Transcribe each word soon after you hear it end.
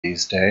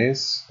these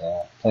days,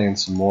 playing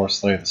some more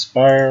Slay the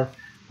Spire.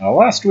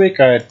 Last week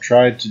I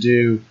tried to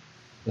do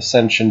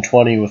Ascension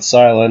 20 with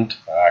Silent.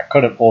 I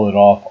couldn't pull it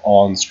off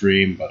on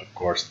stream, but of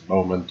course the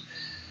moment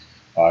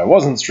I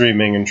wasn't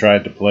streaming and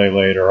tried to play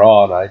later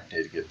on, I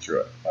did get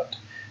through it. But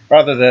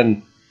rather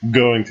than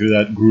going through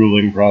that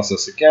grueling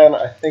process again,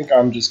 I think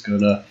I'm just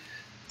gonna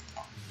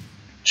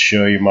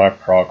show you my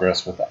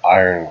progress with the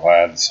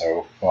IronClad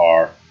so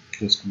far.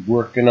 Just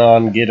working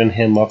on getting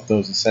him up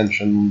those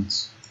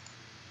Ascensions.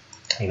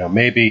 You know,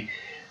 maybe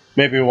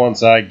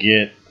once I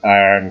get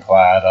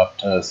IronClad up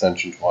to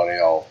Ascension 20,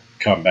 I'll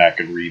come back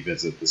and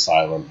revisit the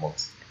Silent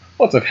once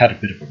I've had a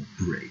bit of a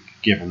break.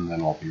 Given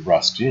then I'll be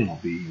rusty and it'll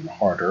be even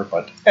harder,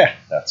 but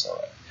that's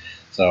alright.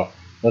 So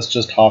let's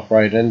just hop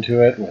right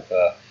into it with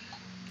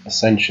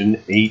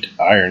Ascension 8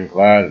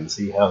 IronClad and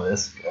see how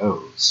this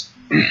goes.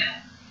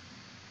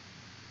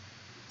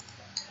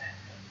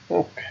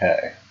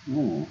 Okay.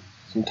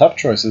 Some tough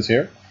choices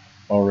here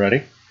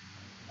already.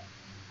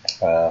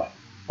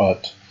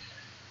 But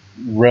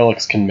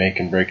relics can make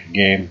and break a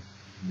game.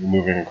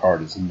 Removing a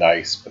card is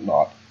nice, but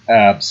not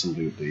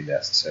absolutely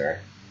necessary.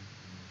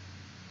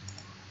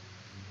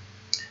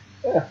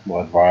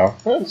 Blood Vial.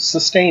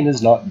 Sustain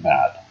is not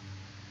bad.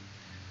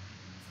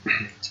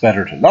 It's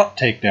better to not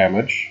take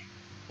damage,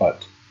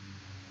 but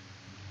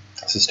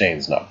sustain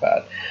is not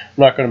bad. I'm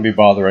not going to be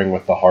bothering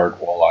with the heart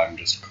while I'm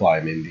just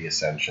climbing the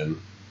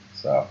Ascension.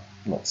 So,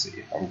 let's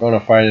see. I'm going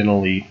to fight an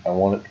elite. I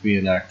want it to be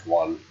in Act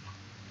 1,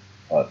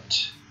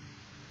 but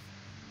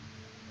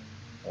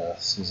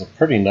this is a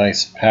pretty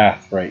nice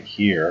path right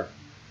here.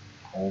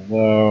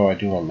 Although, I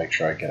do want to make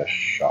sure I get a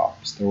shop.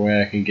 Is there a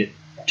way I can get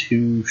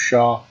 2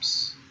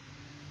 shops?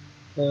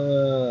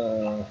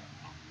 No,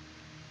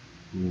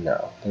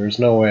 there's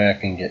no way I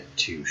can get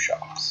 2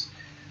 shops.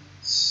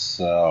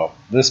 So,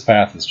 this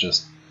path is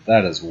just,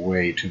 that is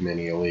way too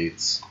many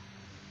elites.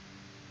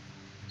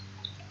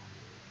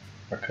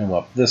 I'll come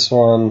up this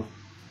one.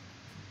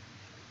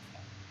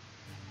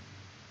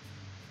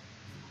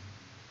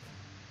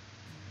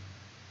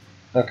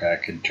 Okay, I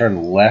could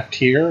turn left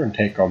here and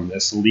take on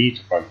this elite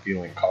if I'm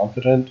feeling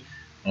confident,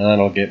 and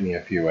that'll get me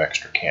a few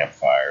extra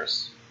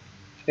campfires.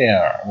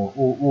 Yeah, alright,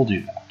 we'll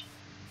do that.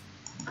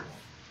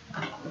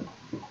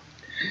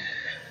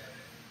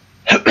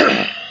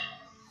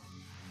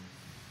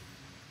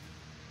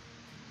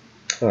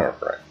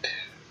 Alright,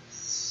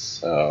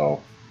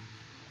 so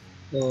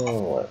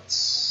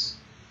let's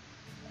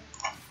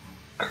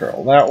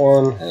curl that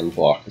one and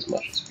block as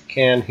much as we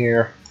can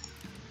here.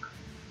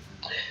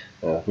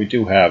 We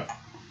do have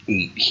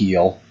 8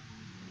 heal,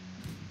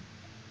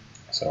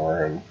 so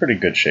we're in pretty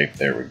good shape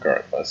there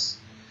regardless.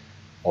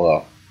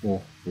 Although,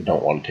 we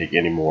don't want to take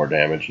any more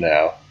damage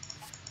now.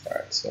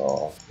 Alright, so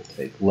I'll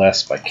take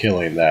less by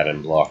killing that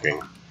and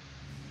blocking.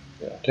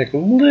 Yeah, take a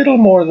little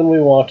more than we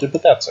wanted,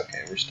 but that's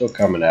okay. We're still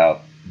coming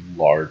out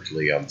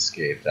largely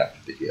unscathed after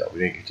the heal. We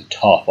didn't get to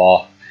top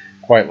off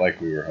quite like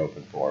we were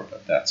hoping for,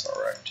 but that's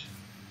alright.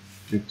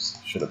 Oops,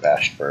 should have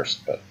bashed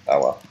first, but oh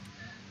well.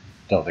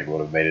 Don't think it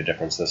would have made a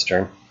difference this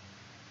turn.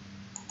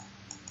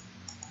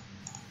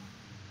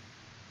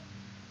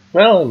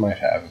 Well, it might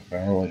have if I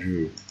only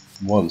drew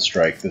 1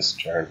 strike this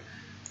turn.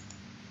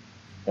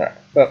 Alright,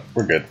 but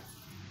we're good.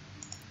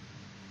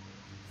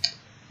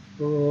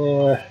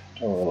 Don't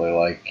really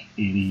like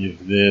any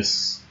of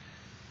this.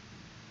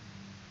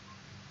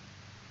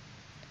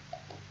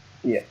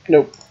 Yeah,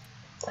 nope.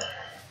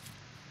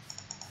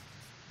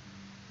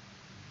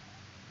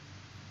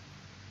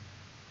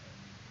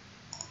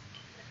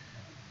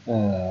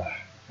 I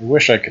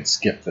wish I could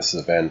skip this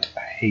event.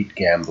 I hate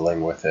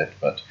gambling with it,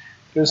 but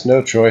there's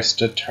no choice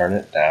to turn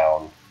it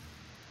down.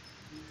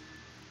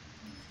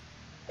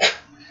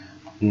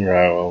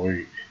 Yeah, well,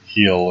 we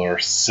heal our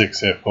 6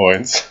 hit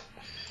points.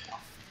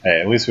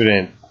 Hey, at least we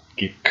didn't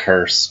get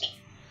cursed.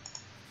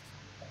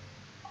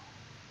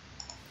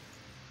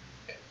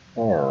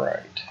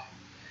 Alright.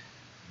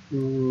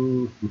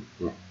 Don't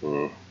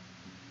really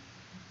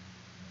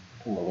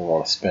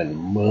want to spend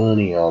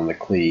money on the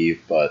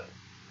cleave, but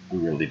we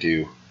really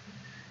do.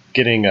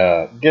 Getting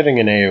an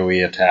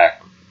AoE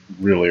attack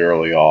really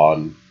early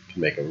on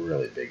can make a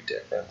really big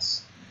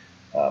difference.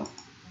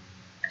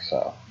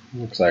 So,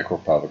 looks like we're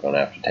probably going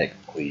to have to take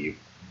the cleave.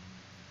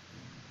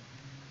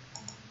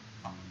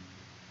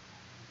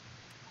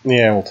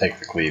 Yeah, we'll take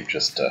the cleave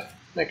just to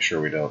make sure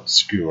we don't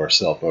screw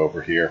ourselves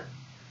over here.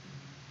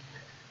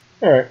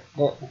 Alright,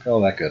 well, we'll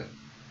call that good.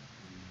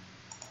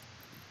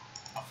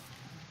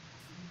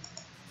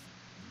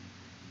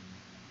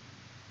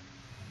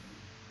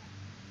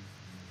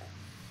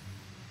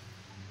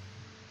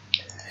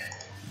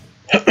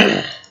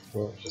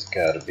 Well, just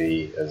gotta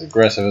be as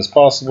aggressive as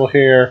possible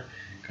here,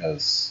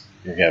 because,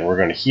 again, we're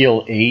going to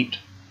heal 8,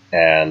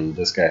 and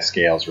this guy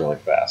scales really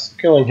fast.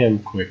 Killing him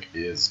quick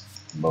is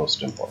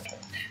most important.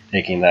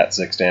 Taking that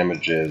 6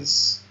 damage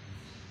is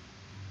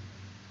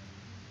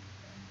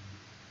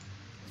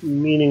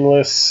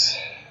meaningless.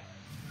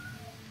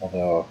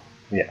 Although,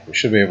 yeah, we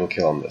should be able to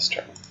kill him this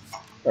turn.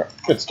 Alright,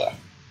 good stuff.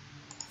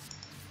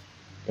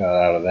 Got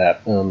out of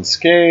that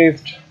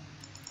unscathed.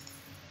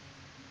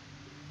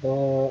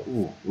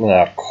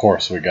 Of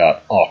course we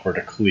got offer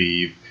to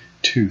cleave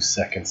 2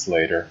 seconds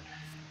later.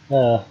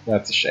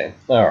 That's a shame.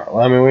 Alright,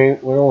 well, I mean,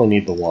 we only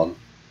need the one.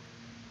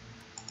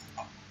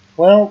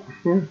 Well,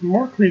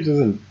 more cleaves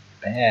isn't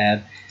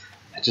bad.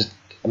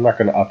 I'm not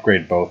going to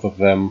upgrade both of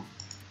them.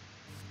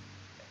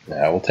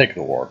 Yeah, we'll take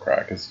the war cry,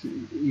 because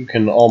you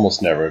can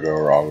almost never go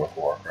wrong with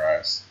war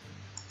cries.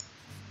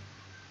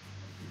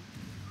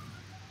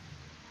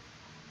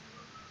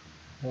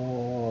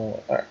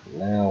 Alright,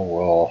 now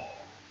we'll...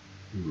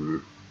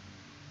 You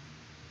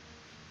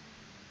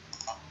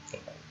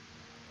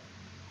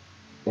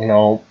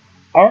know,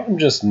 I'm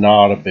just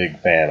not a big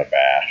fan of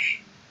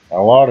Bash.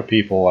 A lot of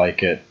people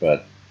like it,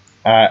 but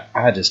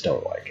I just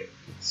don't like it.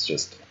 It's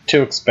just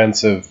too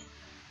expensive,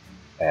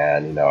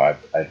 and you know,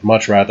 I'd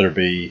much rather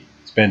be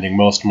spending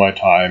most of my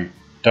time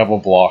double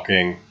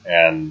blocking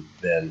and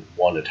then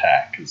one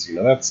attack, because you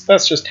know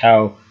that's just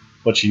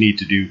what you need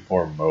to do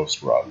for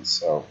most runs.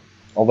 So,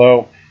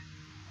 although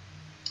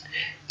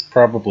it's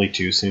probably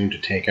too soon to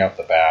take out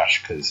the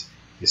Bash, because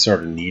you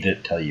sort of need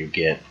it till you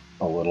get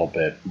a little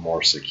bit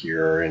more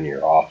secure in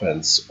your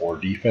offense or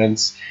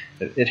defense.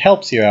 It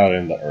helps you out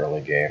in the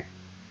early game.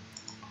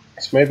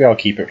 So maybe I'll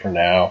keep it for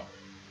now,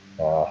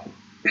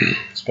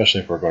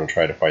 especially if we're going to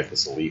try to fight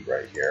this elite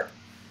right here.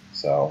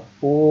 So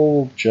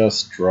we'll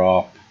just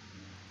drop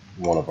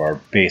one of our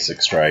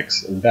basic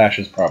strikes, and Bash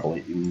is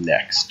probably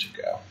next to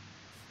go.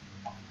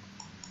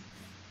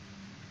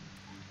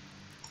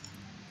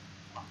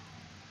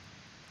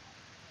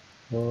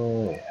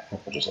 Oh yeah,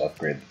 we'll just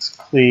upgrade this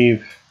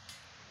cleave.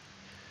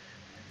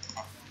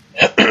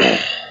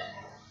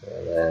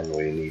 And then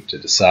we need to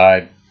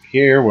decide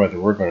here whether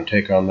we're going to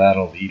take on that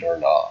elite or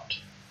not.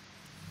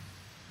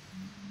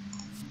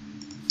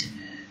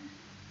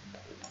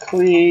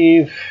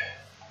 Cleave.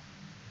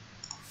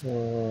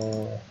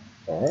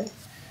 Alright.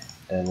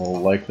 And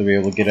we'll likely be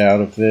able to get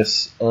out of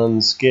this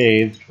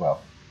unscathed.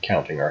 Well,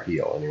 counting our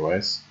heal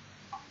anyways.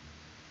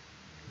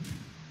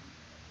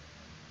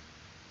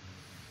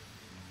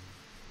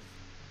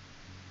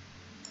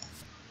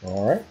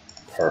 Alright.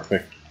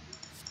 Perfect.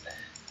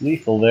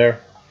 Lethal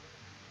there.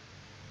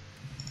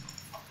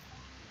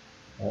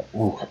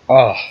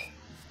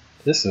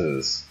 This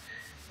is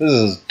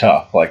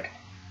tough. Like,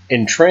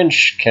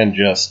 Entrench can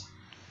just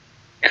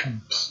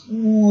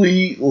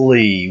completely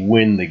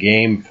win the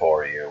game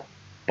for you,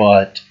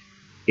 but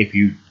if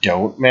you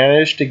don't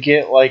manage to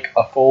get like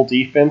a full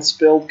defense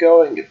build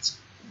going, it's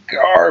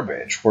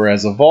garbage.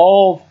 Whereas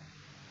Evolve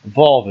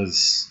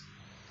is,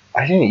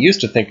 I didn't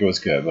used to think it was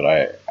good, but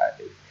I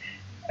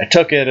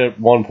took it at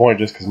one point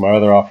just because my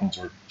other options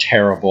were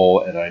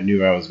terrible, and I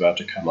knew I was about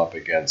to come up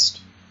against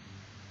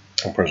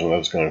a person that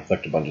was going to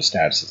inflict a bunch of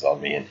statuses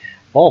on me, and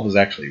Evolve is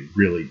actually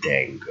really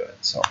dang good.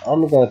 So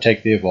I'm going to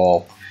take the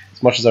Evolve.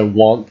 As much as I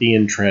want the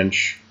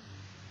Entrench,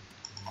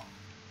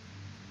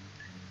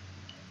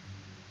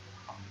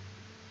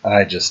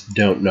 I just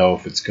don't know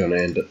if it's going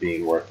to end up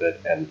being worth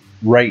it. And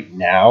right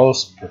now,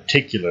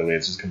 particularly,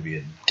 it's just going to be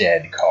a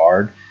dead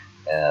card,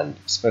 and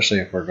especially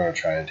if we're going to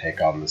try and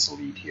take on this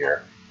elite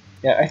here.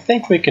 Yeah, I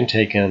think we can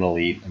take in an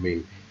elite. I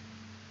mean,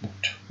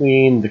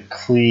 between the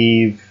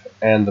cleave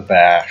and the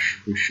bash,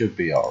 we should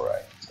be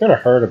alright. It's going to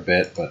hurt a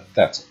bit, but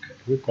that's okay.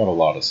 We've got a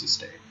lot of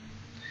sustain.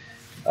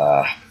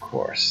 Of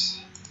course.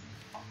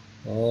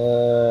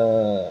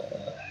 Well.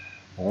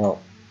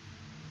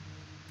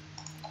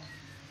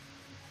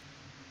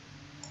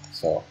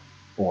 So,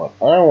 what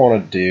I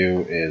want to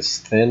do is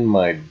thin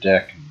my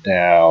deck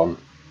down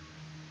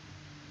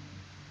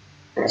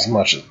as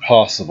much as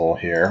possible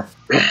here.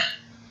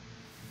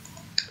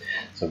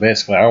 So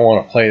basically, I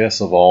want to play this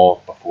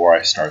Evolve before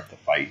I start the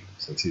fight,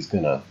 since he's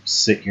going to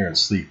sit here and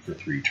sleep for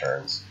 3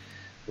 turns.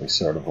 We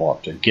sort of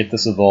want to get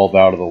this Evolve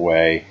out of the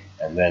way,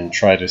 and then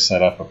try to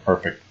set up a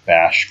perfect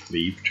Bash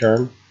Cleave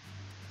turn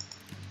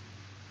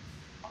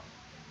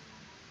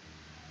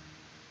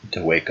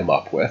to wake him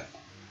up with.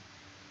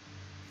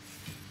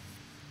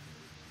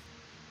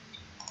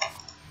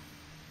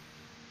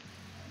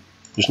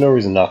 There's no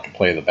reason not to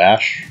play the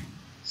Bash,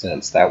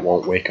 since that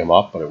won't wake him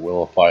up, but it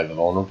will apply the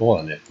vulnerable,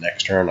 and if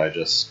next turn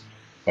if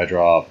I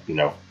draw,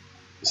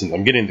 since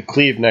I'm getting the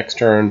cleave next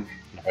turn,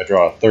 if I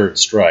draw a 3rd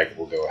strike,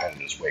 we'll go ahead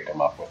and just wake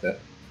him up with it.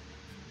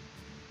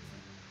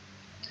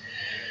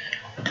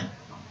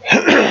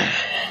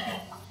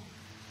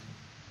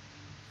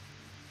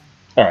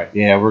 Alright,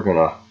 yeah, we're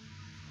gonna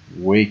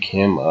wake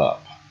him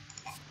up.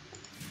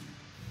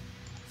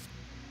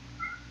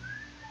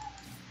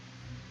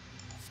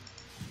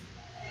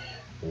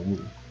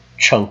 Ooh,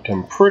 chunked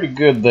him pretty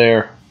good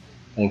there,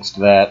 thanks to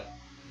that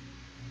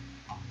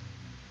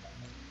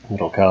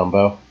little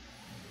combo.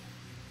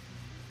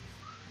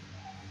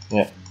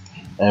 Yeah,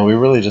 and we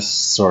really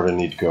just sort of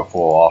need to go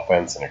full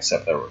offense and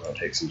accept that we're going to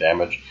take some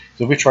damage.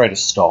 So if we try to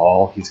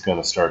stall, he's going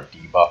to start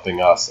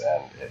debuffing us,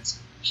 and it's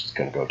just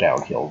going to go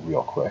downhill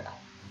real quick.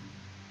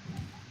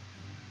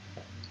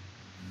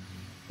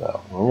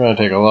 So we're going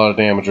to take a lot of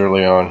damage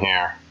early on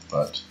here,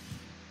 but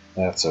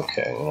that's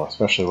okay,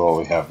 especially while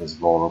we have this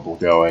vulnerable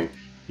going.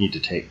 Need to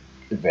take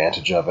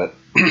advantage of it.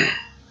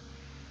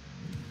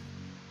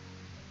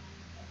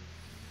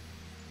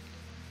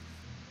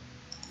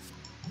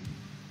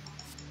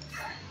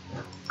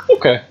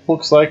 Okay,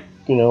 looks like,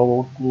 you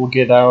know, we'll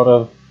get out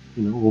of,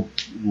 you know,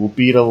 we'll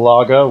beat a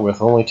Laga with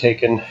only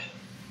taking,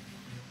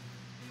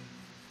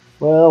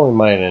 well, we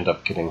might end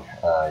up getting,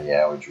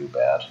 yeah, we drew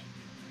bad.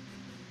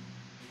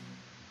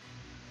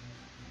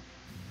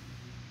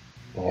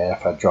 Yeah,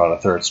 if I'd drawn a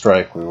third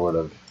strike, we would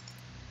have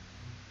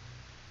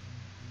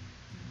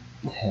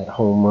had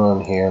home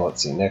run here.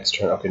 Let's see, next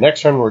turn. Okay, next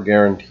turn we're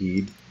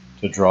guaranteed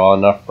to draw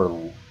enough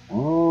for,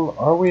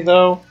 are we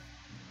though?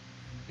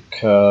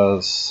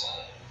 Because,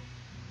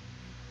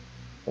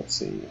 let's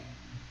see,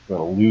 we're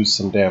going to lose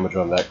some damage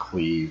on that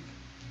cleave.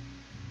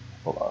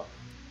 Hold on.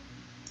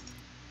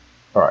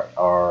 Alright,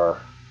 our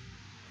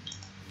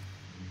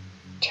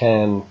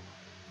 10,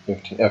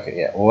 15, okay,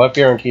 yeah, we'll have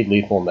guaranteed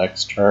lethal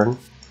next turn,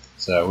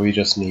 so we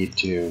just need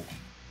to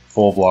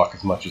full block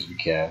as much as we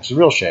can. It's a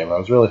real shame. I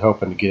was really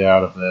hoping to get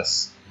out of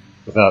this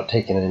without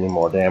taking any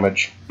more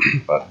damage,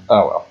 but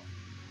oh well.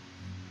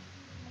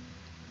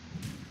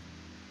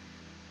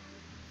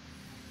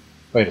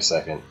 Wait a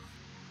second.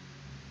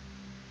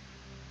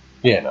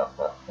 Yeah, no,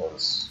 it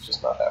was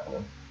just not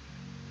happening.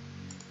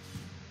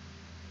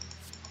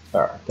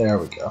 Alright, there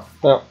we go.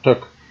 Well,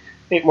 took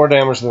 8 more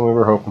damage than we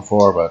were hoping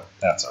for, but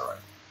that's alright.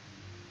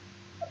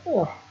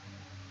 Oh.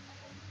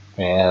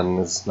 And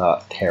it's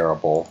not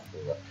terrible.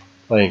 You know,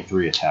 playing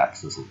 3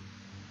 attacks doesn't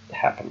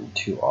happen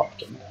too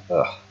often.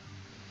 Ugh.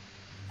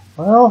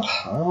 Well,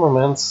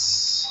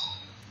 armaments...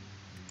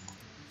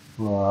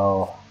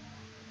 No.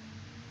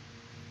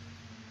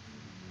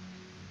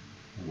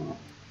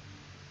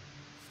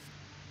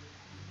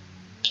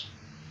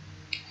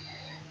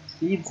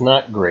 Feed's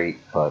not great,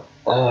 but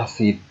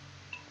feed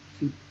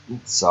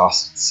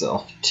exhausts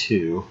itself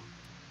too.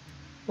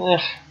 Maybe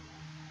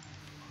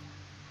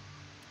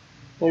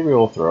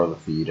we'll throw the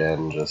feed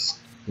in. Just,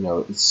 you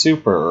know, it's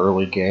super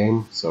early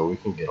game, so we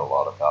can get a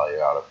lot of value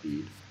out of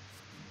feed.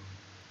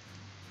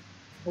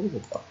 What is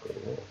it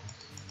upgrading?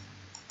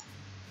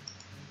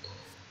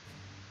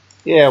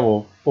 Yeah,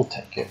 we'll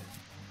take it.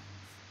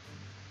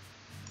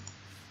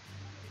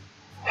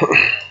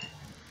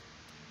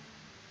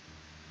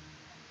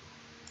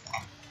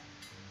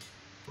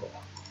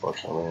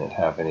 Unfortunately, I didn't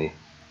have any.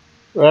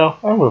 Well,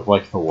 I would have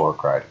liked the war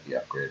cry to be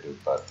upgraded,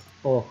 but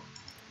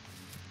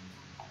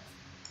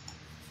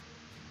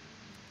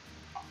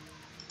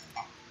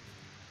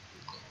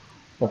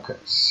okay,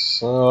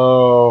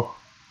 so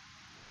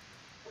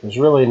there's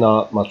really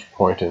not much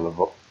point in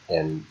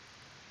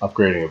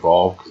upgrading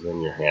Evolve, because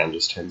then your hand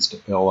just tends to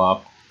fill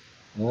up.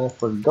 And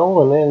if we're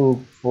going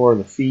in for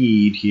the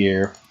feed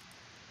here,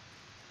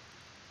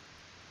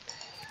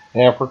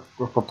 yeah, if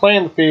we're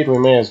playing the feed, we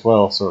may as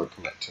well sort of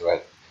commit to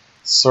it.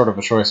 It's sort of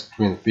a choice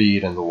between the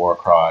feed and the war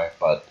cry,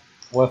 but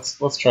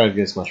let's try to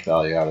get as much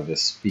value out of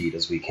this feed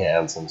as we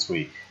can, since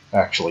we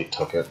actually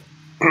took it.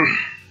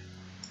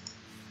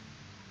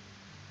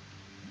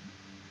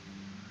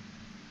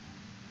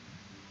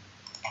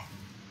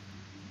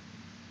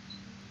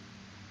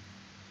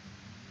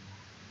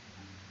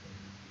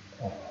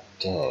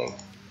 Dang.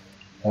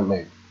 That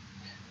may...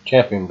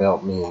 Champion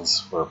belt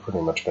means we're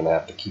pretty much going to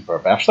have to keep our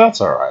bash.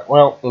 That's alright.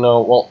 Well, you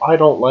know, well, I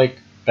don't like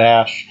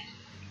bash.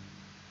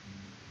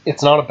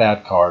 It's not a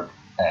bad card,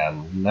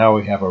 and now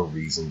we have a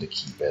reason to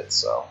keep it,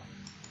 so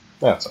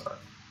that's alright.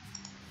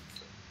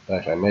 In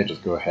fact, I may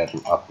just go ahead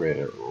and upgrade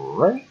it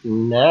right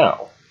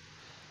now.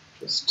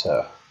 Just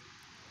to...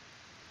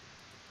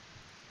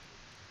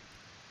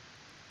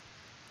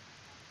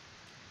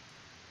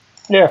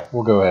 Yeah,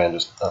 we'll go ahead and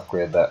just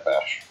upgrade that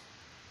bash.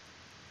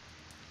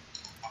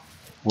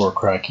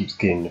 Warcry keeps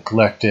getting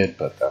neglected,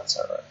 but that's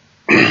alright.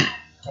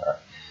 Alright.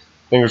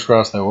 Fingers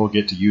crossed that we'll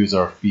get to use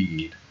our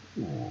feed.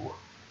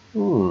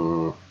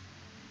 Ooh.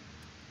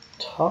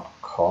 Tough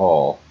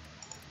call.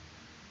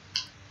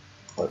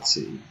 Let's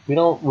see. We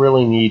don't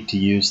really need to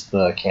use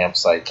the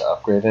campsite to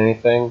upgrade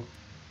anything.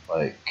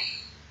 Like,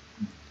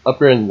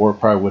 upgrading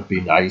Warcry would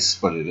be nice,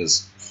 but it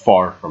is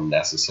far from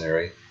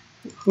necessary.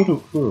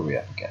 Who are we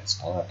up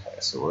against? Okay,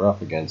 so we're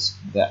up against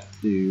that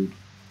dude.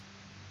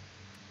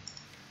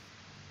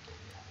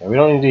 Yeah, we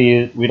don't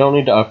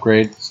need to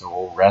upgrade, so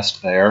we'll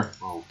rest there.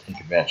 We'll take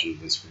advantage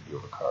of this review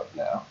of a card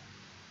now.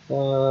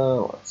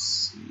 Let's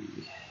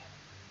see.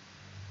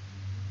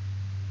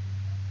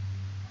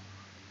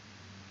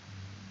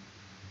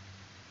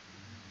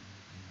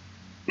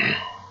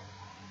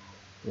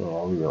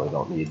 Yeah, we really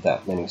don't need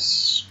that many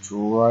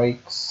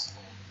strikes.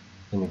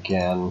 And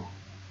again,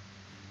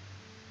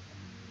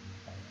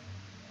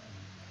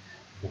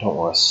 we don't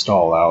want to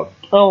stall out.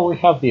 Oh, we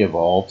have the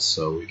Evolve,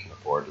 so we can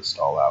afford to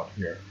stall out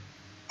here.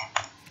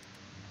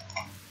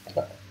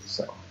 Okay,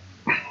 so,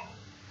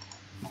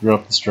 drew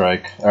up the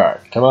strike.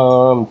 Alright, come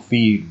on,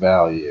 feed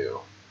value.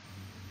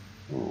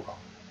 Ooh.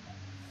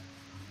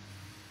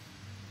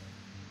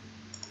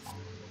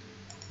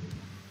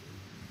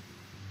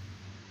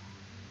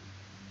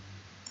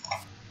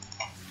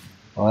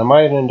 Well, I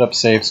might end up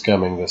safe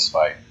scumming this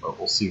fight, but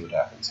we'll see what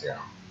happens here.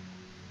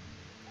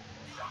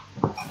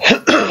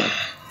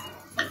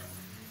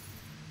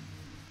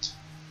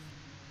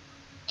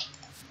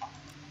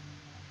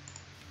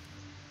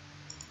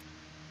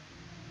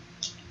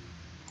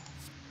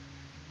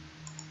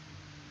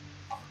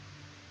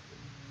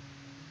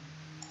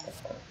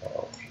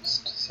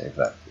 save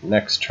that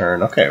next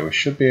turn. Okay, we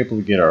should be able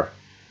to get our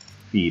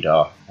feed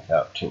off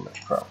without too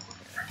much problem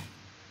here.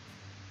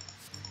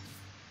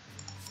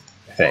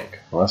 I think.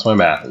 Unless my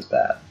math is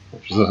bad,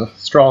 which is a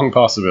strong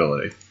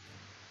possibility.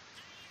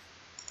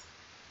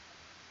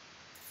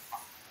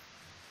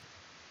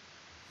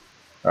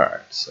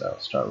 Alright, so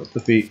start with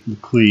the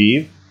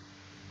cleave,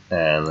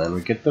 and then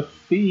we get the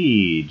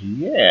feed.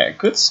 Yeah,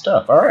 good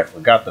stuff. Alright,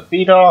 we got the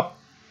feed off.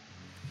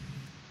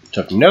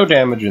 Took no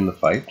damage in the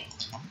fight.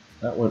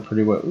 That went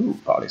pretty well. Ooh,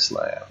 body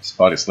slams.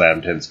 Body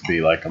slam tends to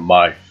be like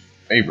my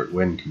favorite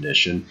win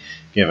condition,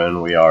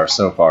 given we are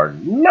so far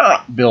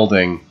not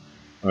building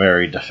a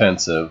very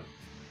defensive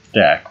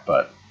deck,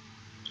 but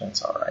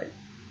that's alright.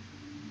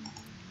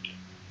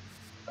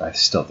 I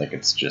still think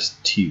it's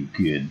just too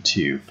good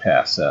to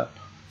pass up.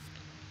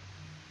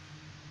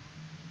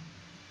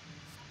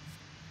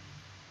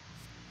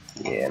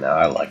 Yeah, no,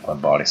 I like my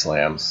body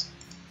slams.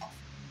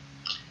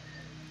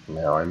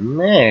 Now I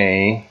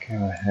may go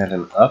ahead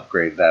and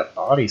upgrade that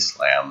body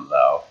slam,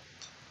 though.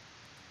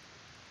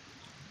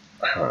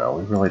 I don't know,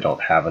 we really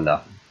don't have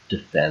enough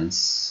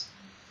defense.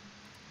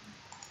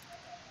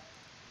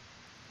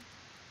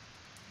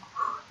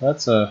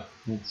 It's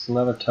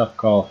another tough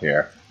call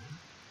here.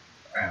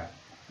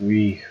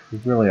 We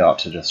really ought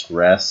to just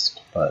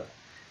rest, but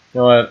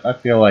you know what? I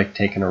feel like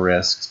taking a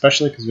risk,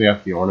 especially because we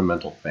have the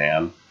ornamental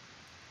fan.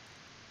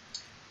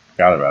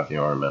 Forgot about the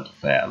ornamental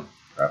fan.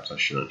 Perhaps I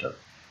shouldn't have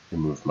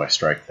removed my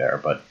strike there,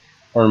 but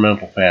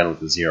ornamental fan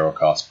with a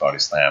 0-cost body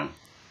slam.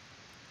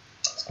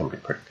 It's going to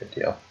be a pretty good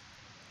deal.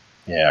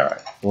 Yeah,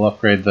 alright. We'll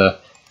upgrade the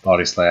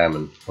body slam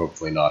and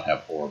hopefully not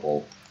have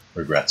horrible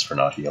regrets for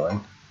not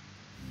healing.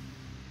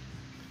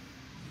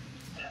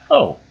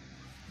 Oh,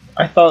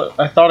 I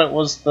thought it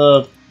was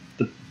the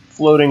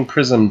floating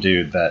prism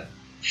dude that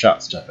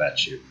shot stuff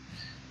at you.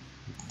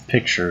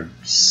 Picture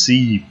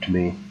deceived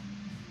me.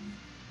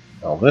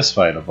 Well, this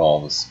fight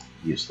evolve is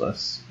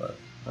useless, but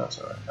that's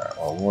alright. Alright,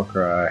 well,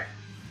 Warcry.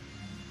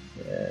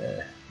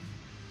 Yeah.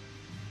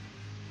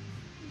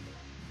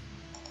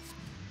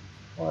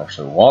 I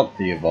actually want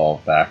the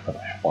evolve back, but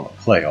I want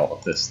to play all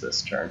of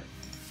this turn.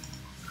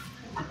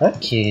 I'm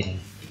kidding.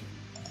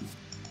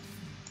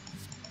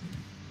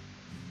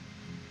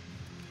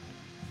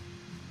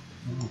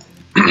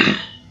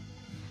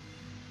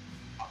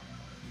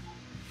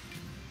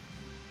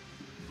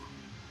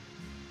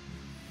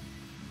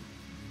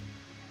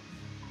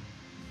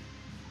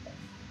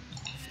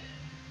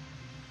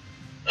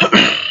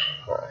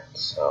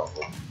 So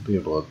we'll be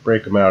able to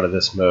break them out of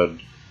this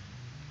mode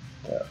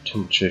without too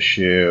much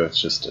issue. It's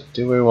just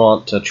do we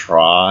want to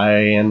try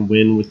and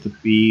win with the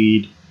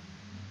feed?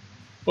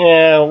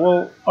 Yeah,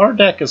 well, our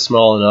deck is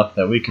small enough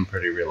that we can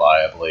pretty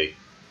reliably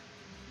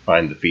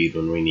find the feed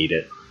when we need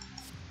it.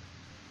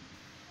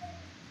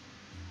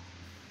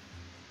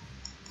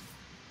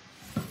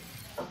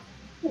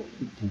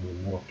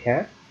 Little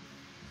cat.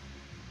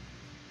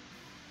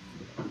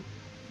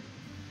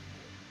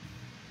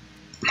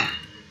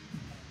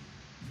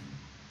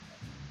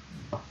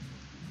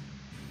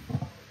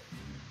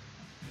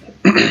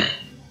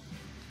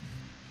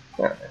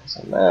 Alright,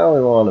 so now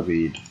we want to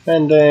be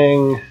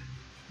defending.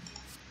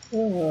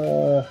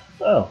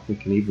 Oh, we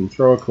can even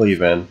throw a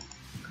cleave in.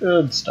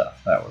 Good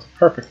stuff. That was a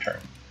perfect turn.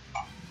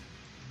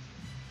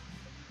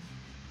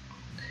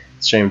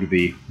 It's a shame to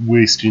be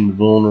wasting the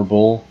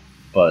vulnerable,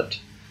 but...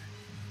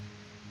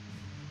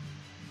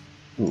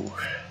 Ooh.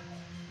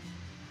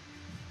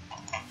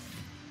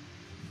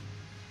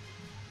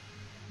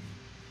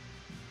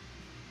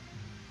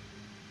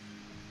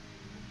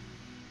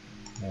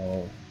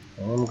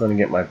 I'm going to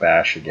get my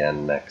bash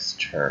again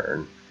next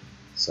turn,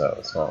 so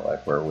it's not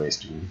like we're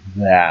wasting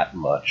that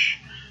much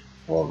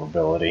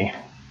vulnerability.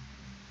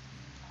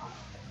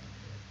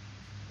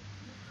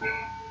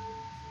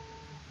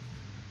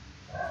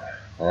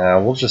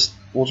 We'll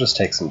just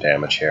take some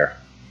damage here.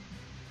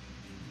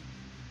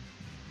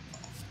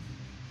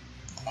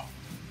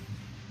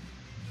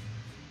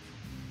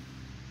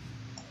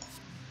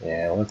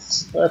 Yeah,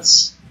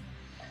 let's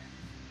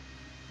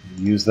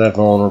use that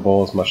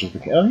vulnerable as much as we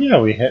can. Oh yeah,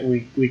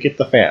 we get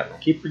the fan. I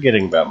keep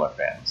forgetting about my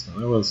fan. So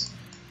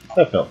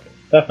that felt good.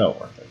 That felt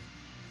worth it.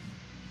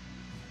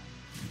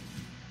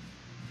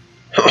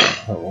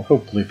 It will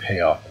hopefully pay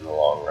off in the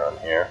long run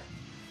here.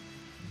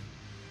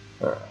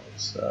 Alright,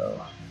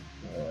 so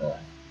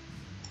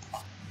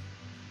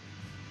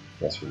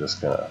guess we're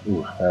just gonna.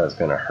 Ooh, that is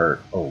gonna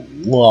hurt a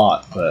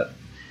lot, but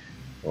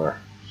we're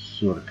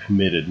sort of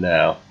committed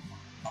now.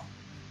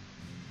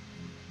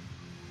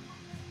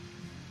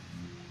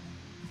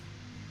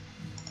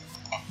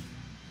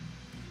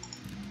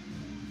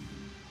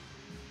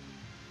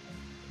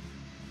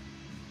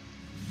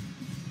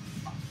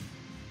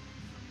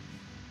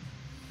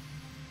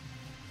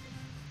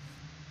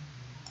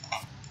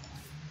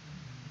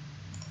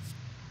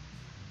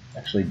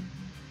 Actually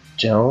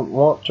don't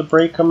want to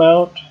break him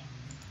out.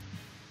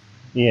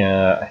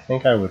 Yeah, I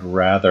think I would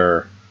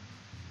rather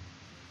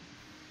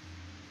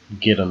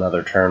get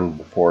another turn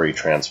before he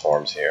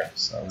transforms here.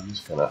 So I'm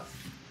just gonna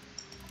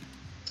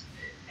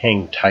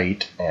hang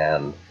tight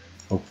and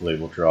Hopefully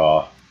we'll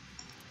draw...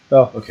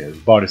 Oh, okay, there's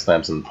body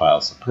slams in the pile,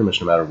 so pretty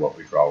much no matter what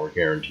we draw, we're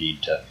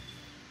guaranteed to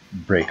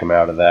break them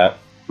out of that.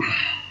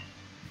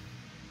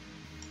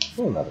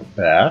 Oh, another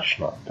bash,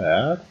 not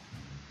bad.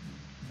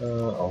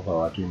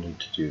 Although I do need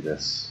to do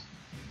this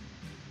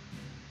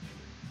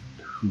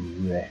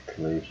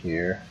correctly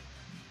here.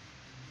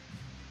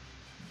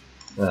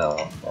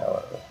 Oh,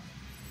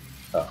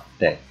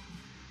 dang.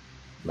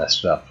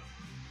 Messed it up.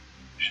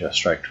 Should have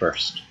striked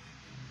first.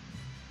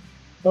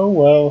 Oh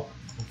well,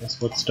 I guess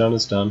what's done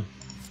is done.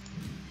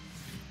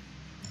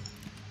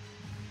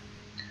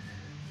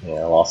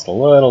 Yeah, I lost a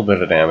little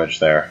bit of damage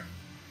there.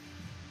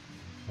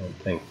 I don't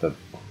think the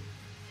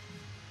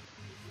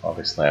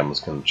Body Slam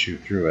was going to chew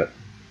through it.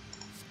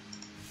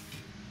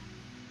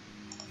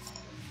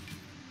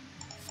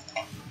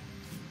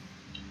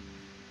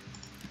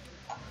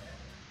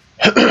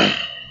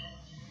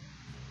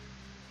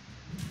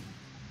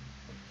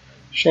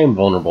 Shame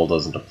Vulnerable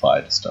doesn't apply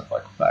to stuff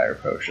like fire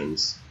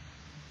potions.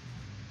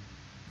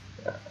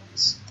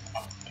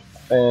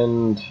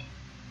 And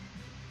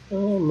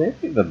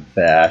maybe the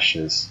bash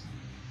is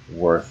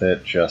worth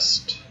it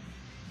just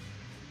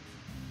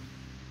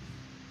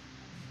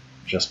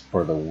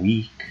for the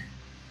weak.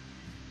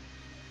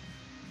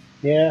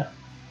 Yeah,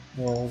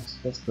 well,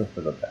 let's go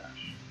for the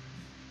bash.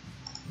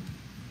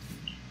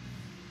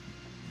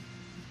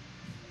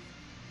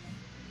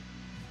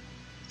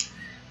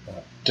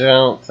 I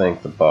don't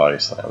think the Body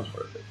Slam is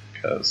worth it,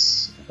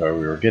 because if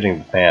we were getting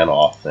the fan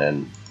off,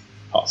 then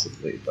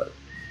possibly, but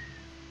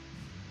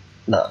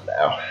not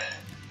now.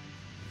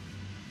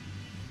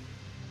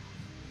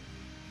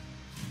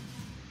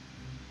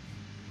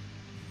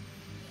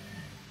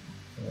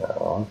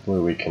 Hopefully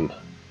we can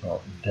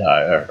not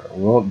die, or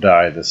we won't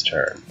die this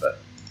turn, but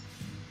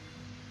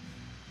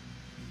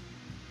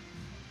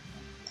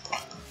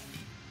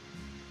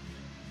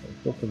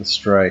go for the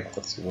strike.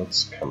 Let's see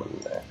what's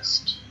coming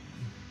next.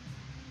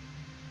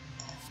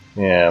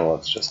 Yeah,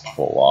 let's just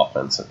full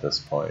offense at this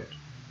point,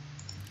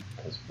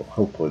 because we'll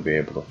hopefully be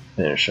able to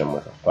finish him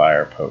with a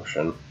fire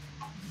potion.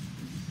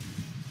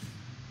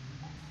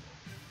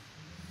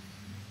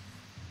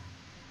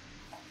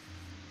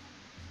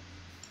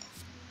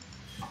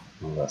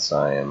 Unless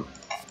I am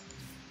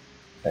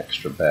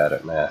extra bad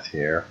at math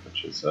here,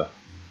 which is a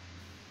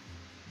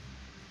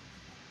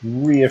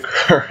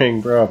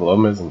reoccurring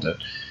problem, isn't it?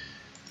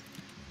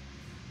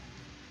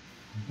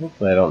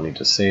 Hopefully I don't need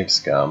to save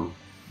scum.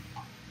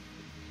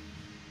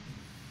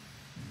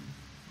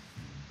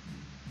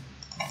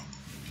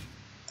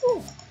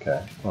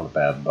 Okay, not a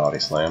bad Body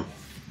Slam.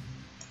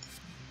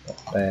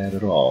 Not bad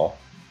at all.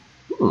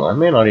 I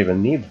may not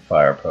even need the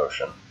fire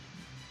potion.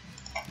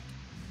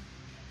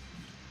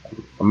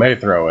 I may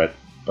throw it,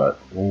 but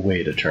we'll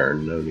wait a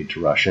turn. No need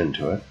to rush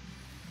into it.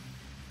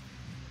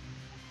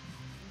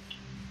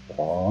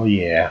 Oh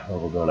yeah,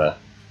 we're gonna...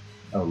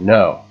 Oh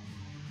no.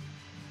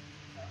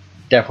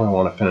 Definitely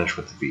want to finish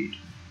with the feed.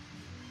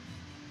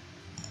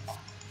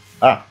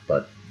 Ah,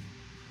 but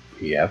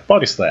we have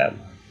Body Slam.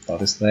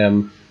 Body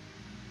Slam...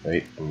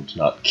 Wait, I need to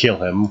not kill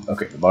him.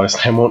 Okay, the Body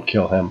Slam won't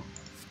kill him.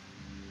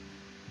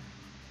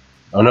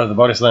 Oh no, the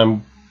Body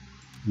Slam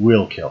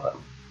will kill him.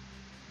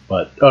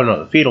 But, oh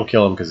no, the feed will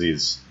kill him because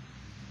he's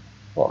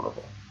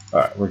vulnerable.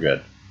 Alright, we're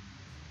good.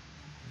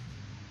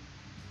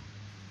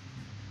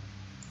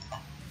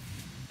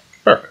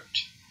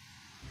 Perfect.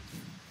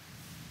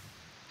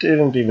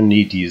 Didn't even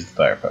need to use the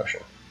fire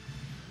potion.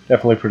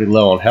 Definitely pretty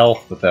low on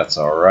health, but that's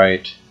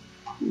alright.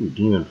 Ooh,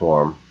 Demon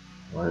Form.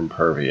 Or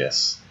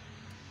Impervious.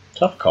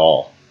 Tough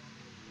call.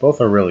 Both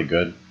are really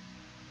good.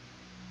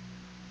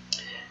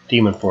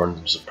 Demon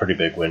Form is a pretty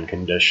big win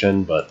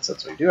condition, but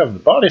since we do have the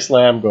Body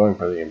Slam, going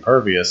for the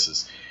Impervious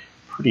is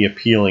pretty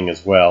appealing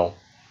as well.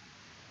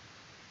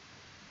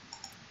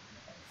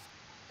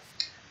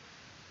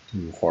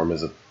 Demon Form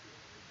is a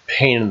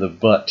pain in the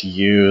butt to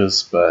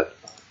use, but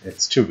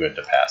it's too good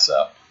to pass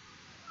up.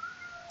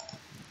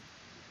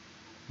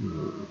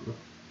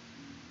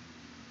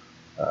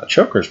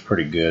 Choker's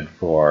pretty good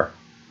for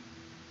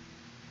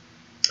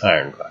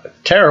IronClad. It's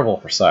terrible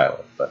for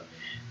Silent, but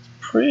it's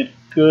pretty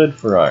good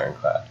for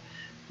IronClad.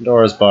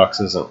 Pandora's Box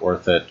isn't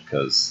worth it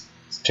because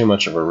it's too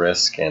much of a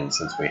risk, and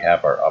since we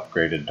have our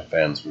upgraded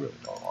defense, we really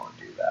don't want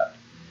to do that.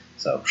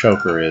 So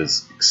Choker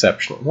is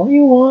exceptional. What do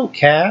you want,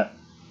 cat?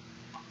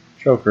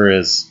 Choker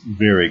is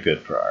very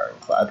good for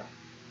IronClad.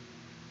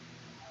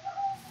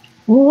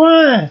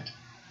 What?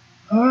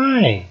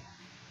 Hi.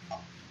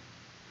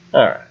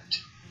 Alright.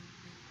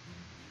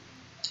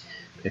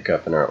 Pick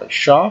up an early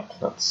shop.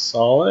 That's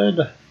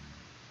solid.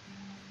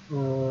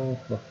 We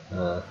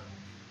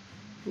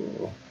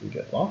can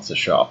get lots of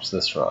shops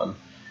this run.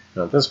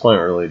 Now at this point,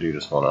 we really do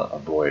just want to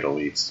avoid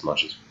elites as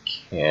much as we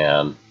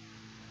can.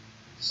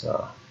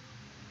 So,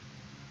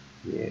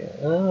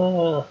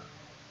 yeah,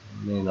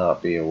 may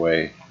not be a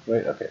way.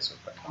 Wait, okay, so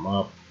if I come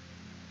up,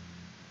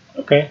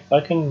 okay,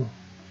 I can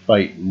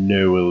fight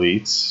no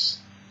elites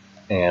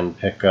and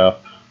pick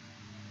up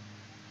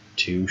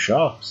 2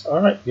 shops.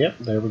 All right, yep,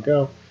 there we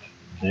go.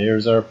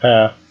 There's our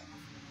path.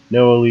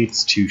 No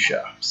elites, 2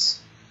 shops.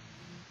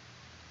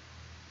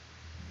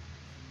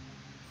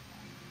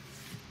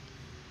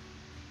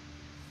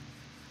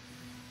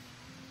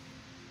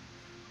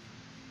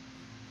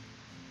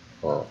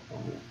 We'll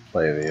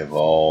play the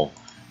evolve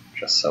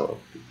just so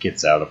it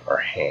gets out of our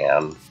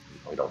hand.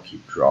 We don't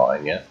keep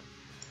drawing it.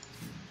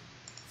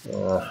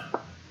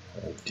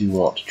 I do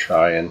want to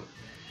try and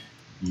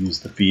use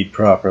the feed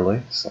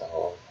properly, so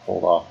I'll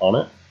hold off on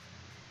it.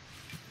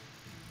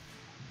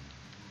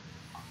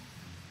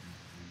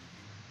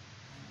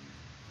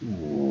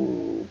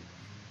 Ooh,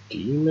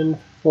 demon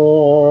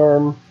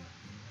form.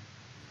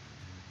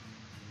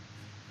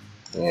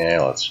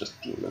 Yeah, let's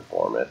just demon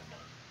form it.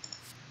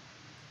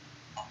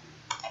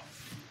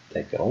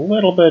 Taking a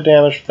little bit of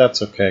damage, but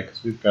that's okay,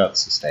 because we've got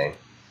sustain.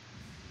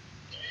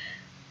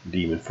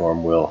 Demon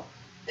form will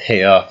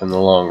pay off in the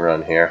long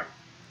run here.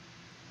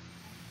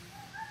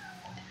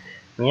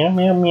 Meow,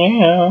 meow,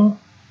 meow.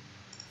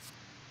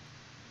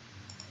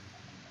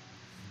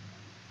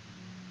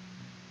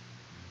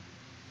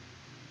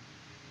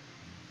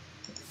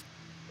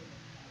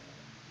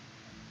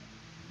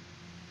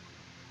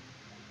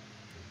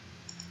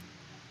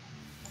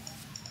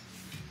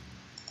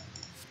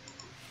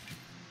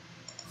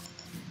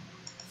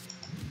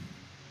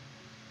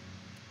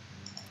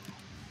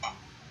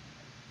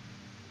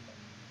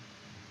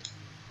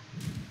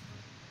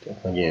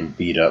 Definitely getting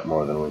beat up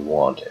more than we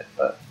wanted,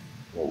 but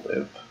we'll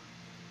live.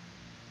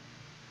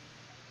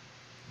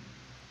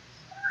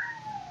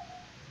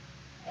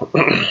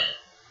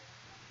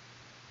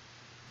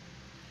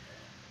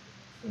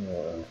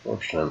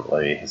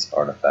 Unfortunately, his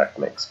artifact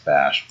makes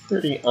Bash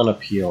pretty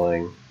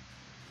unappealing,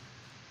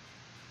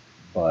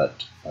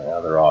 but my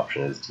other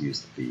option is to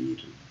use the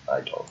feed. I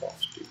don't want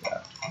to do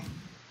that.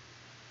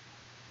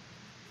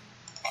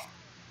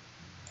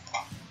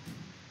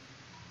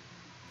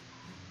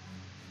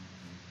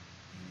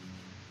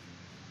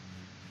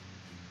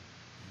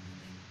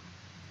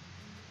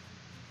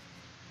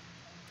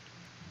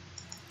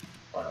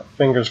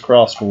 Fingers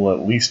crossed we'll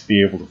at least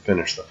be able to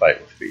finish the fight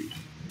with feed.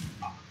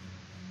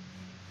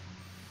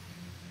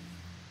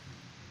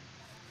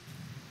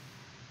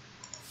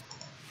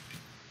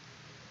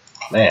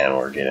 Man,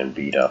 we're getting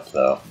beat up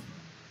though.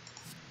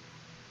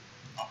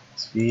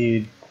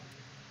 Speed.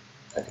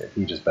 Okay,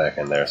 feed is back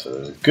in there, so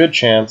there's a good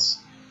chance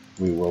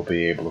we will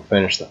be able to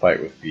finish the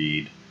fight with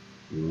feed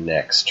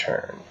next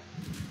turn.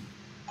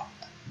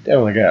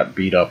 Definitely got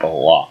beat up a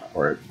lot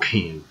for it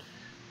being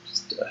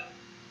just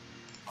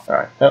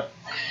alright, yep.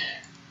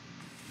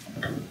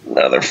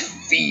 Another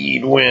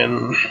feed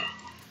win.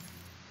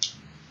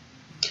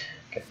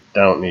 Okay,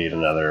 don't need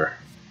another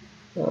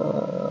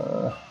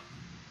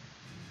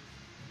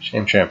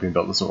Shame Champion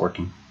build doesn't work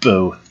in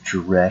both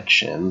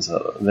directions.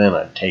 Then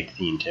I'd take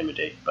the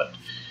Intimidate, but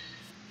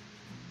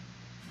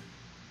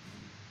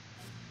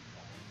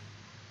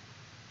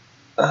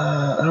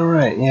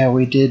alright, yeah,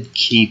 we did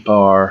keep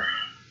our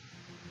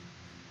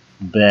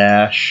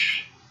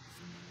Bash.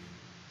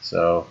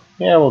 So,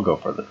 yeah, we'll go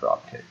for the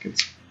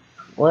dropkick.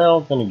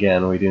 Well, then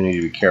again, we do need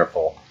to be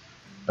careful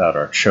about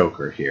our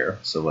choker here.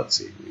 So let's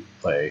see, we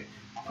play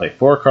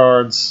 4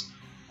 cards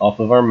off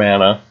of our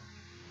mana.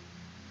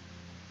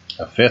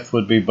 A 5th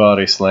would be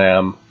Body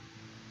Slam.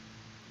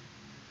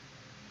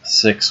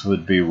 6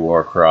 would be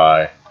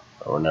Warcry.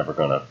 But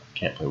we're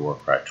can't play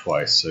Warcry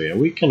twice. So yeah,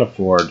 we can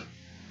afford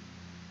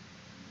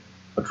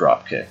a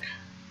dropkick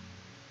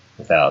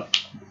without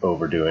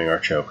overdoing our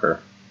choker.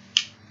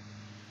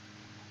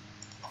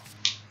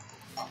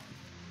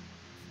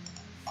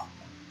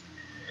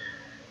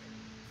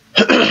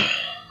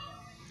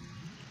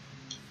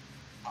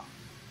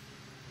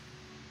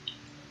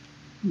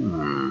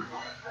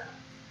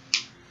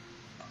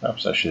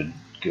 Perhaps I should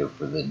go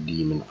for the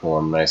demon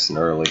form nice and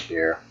early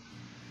here.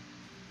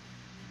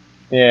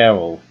 Yeah,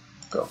 we'll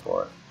go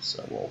for it.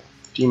 So we'll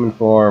demon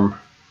form,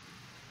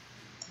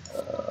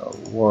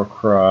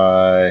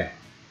 Warcry.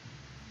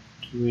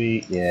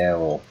 Yeah,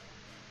 we'll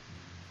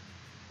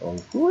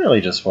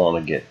really just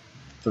want to get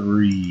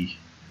 3.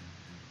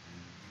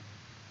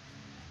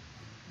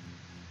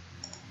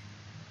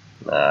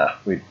 Nah,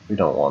 we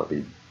don't want to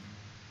be.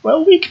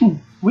 Well, we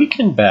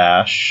can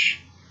bash,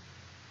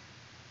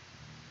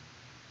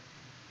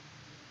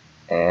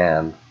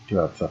 and do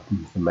have the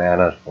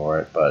mana for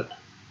it, but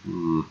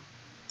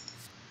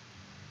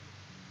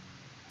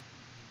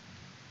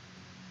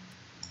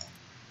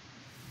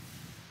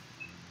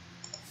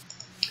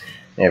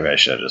maybe I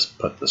should have just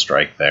put the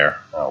strike there.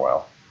 Oh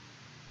well.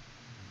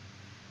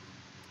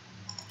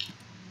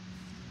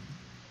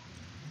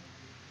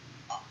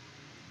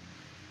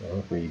 Well,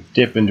 if we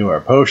dip into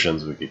our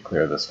potions, we could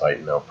clear this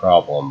fight no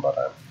problem, but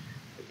I'd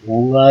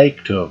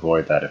like to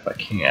avoid that if I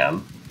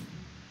can.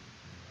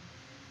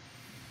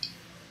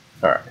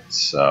 Alright,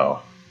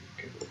 so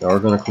we are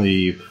going to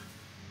cleave.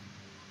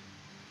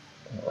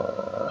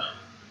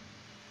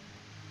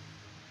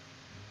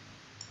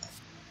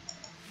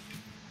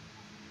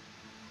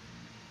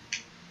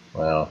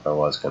 Well, if I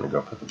was going to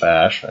go for the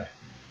bash, I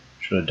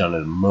should have done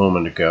it a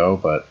moment ago,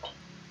 but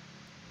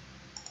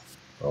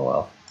oh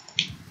well.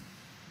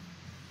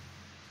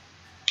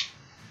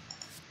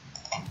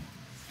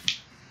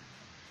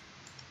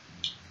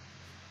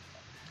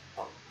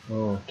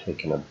 Oh,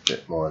 taking a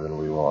bit more than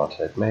we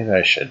wanted. Maybe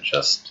I should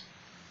just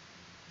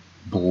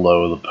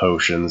blow the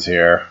potions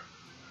here.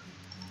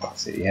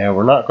 Let's see. Yeah,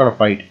 we're not going to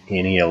fight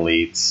any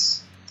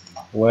elites.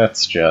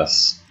 Let's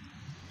just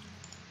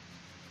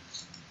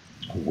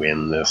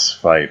win this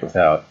fight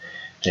without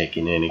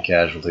taking any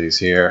casualties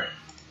here.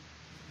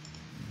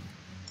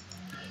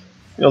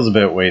 Feels a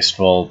bit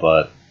wasteful,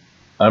 but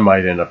I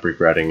might end up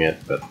regretting it,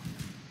 but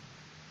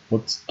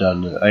what's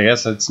done? I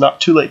guess it's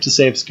not too late to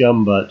save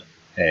scum, but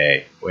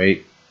hey,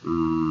 wait.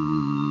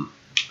 No,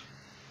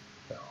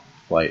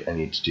 flight, I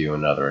need to do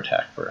another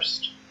attack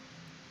first.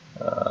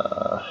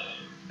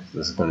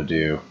 This is going to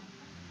do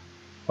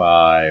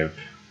 5.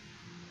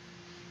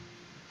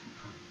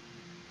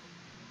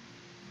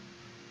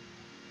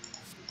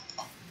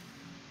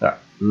 Alright,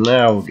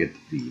 now we'll get the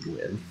feed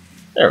win.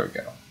 There we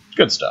go.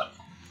 Good stuff.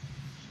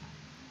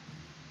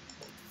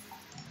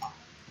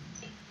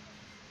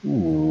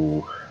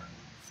 Ooh.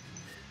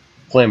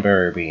 Flame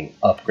Barrier being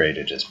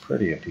upgraded is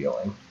pretty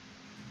appealing.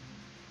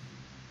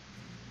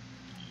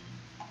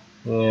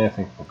 Yeah, I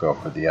think we'll go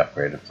for the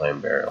upgraded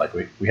Flame Barrier. Like,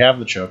 we have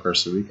the choker,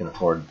 so we can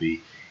afford to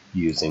be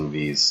using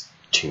these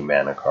 2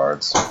 mana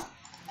cards.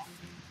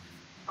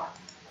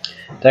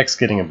 Deck's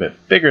getting a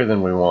bit bigger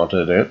than we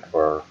wanted it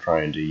for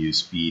trying to use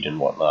speed and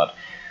whatnot.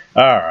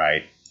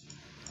 Alright.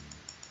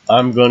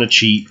 I'm going to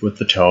cheat with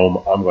the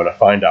tome. I'm going to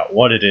find out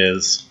what it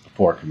is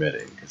before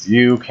committing. Because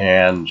you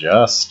can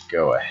just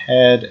go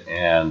ahead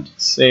and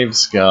save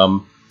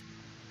scum.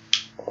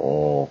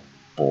 Oh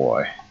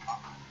boy.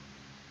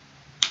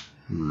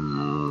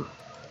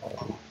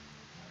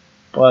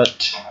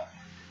 But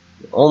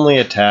the only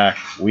attack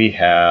we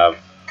have...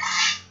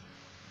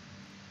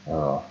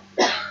 Oh,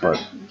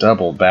 but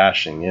double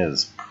bashing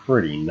is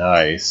pretty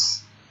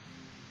nice.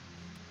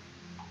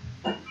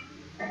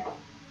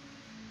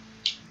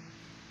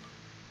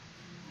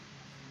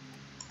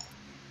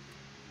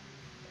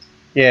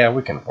 Yeah,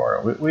 we can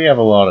afford it. We have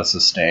a lot of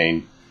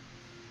sustain.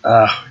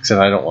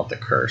 Except I don't want the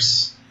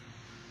curse.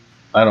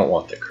 I don't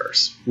want the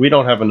curse. We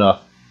don't have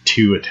enough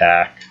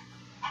 2-attack,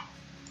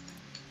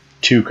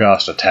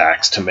 2-cost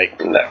attacks to make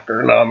the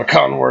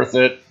Necronomicon worth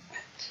it.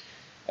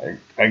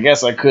 I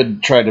guess I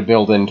could try to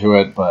build into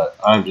it, but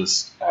I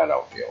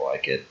don't feel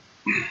like it.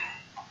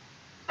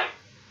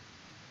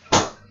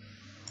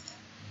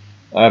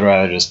 I'd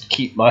rather just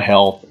keep my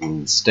health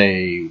and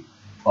stay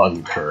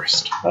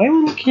uncursed. Hi,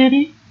 little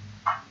kitty.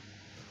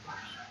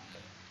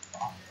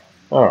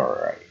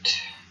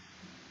 Alright.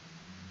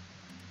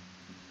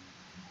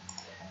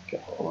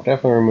 Okay, we're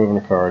definitely removing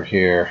a card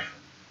here.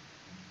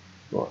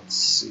 Let's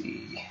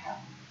see.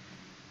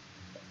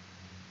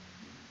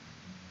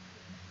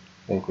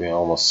 I think we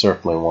almost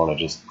certainly want to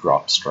just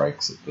drop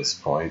strikes at this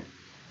point.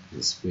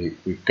 Because we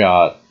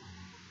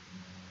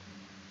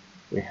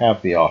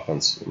have the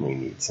offense we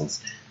need,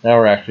 since now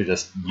we're actually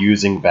just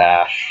using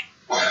bash,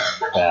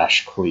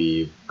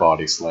 cleave,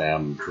 body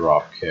slam,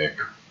 drop kick.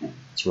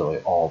 It's really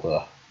all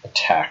the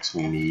attacks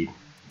we need.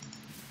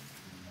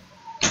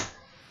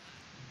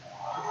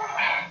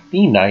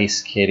 Be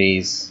nice,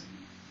 kitties.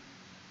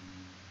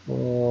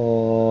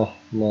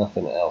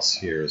 Nothing else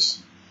here is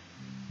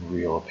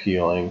real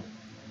appealing.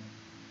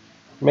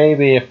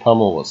 Maybe if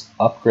Pummel was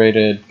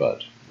upgraded,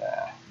 but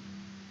nah.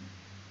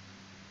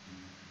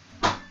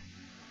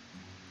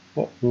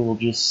 Yep, we will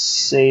just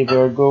save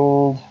our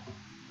gold.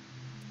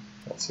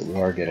 Let's see,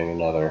 we are getting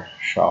another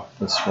shop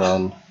this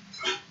run.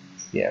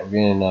 Yeah, we're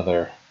getting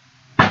another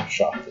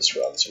shop this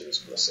run, so we're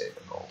just going to save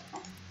our gold.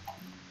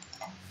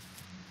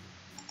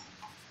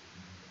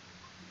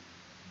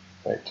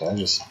 Wait, can I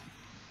just...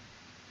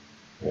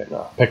 Wait,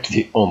 no, I picked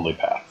the only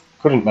path.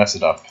 Couldn't mess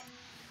it up,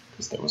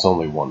 because there was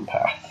only one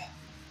path.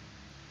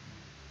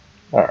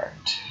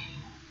 Alright.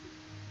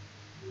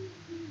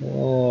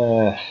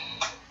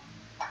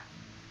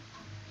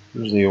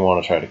 Usually you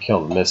want to try to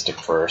kill the Mystic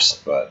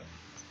first, but...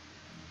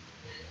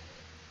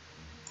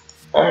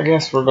 I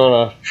guess we're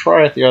going to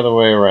try it the other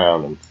way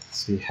around and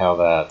see how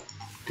that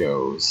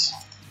goes.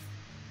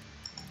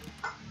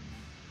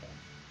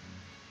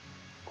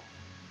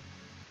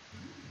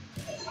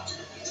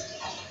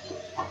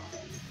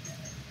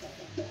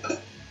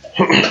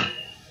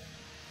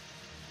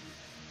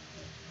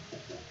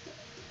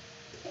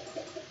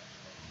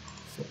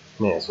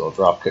 May as well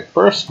drop kick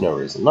first, no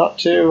reason not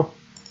to.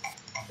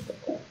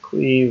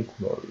 Cleave,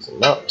 no reason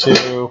not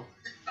to.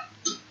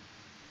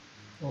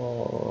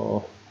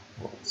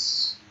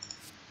 Let's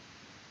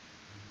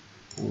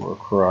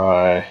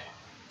Warcry.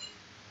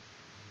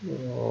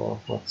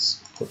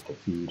 Let's put the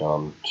feed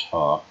on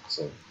top,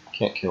 because I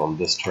can't kill him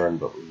this turn,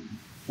 but we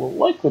will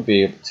likely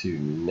be able to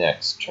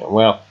next turn.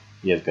 Well,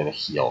 he is going to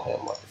heal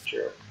him like a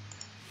jerk.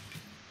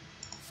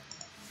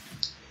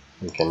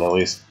 We can at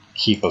least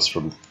keep us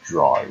from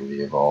drawing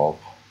the evolve.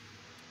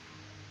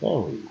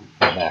 And we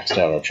maxed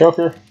out our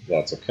choker.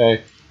 That's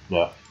okay.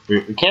 No,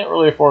 we can't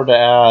really afford to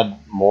add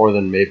more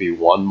than maybe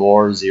one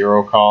more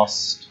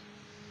 0-cost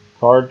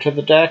card to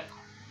the deck.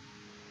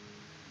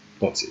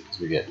 Let's see, because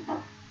we get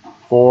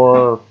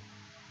four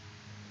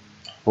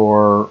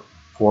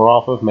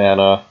off of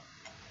mana,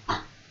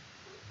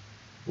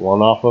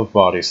 1 off of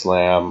body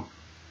slam,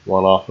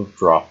 1 off of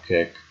drop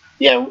kick,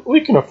 Yeah, we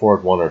can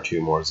afford 1 or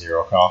 2 more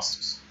 0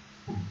 costs.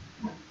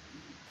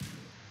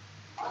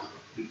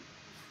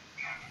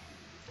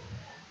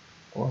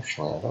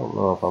 Fortunately, I don't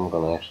know if I'm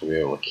going to actually be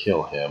able to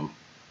kill him.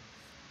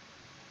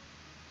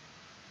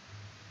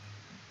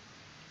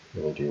 I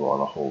really do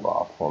want to hold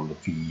off on the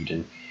feed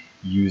and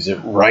use it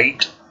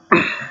right.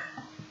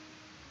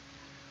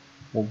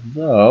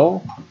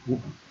 Although,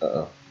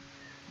 okay,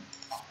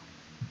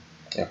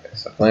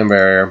 so flame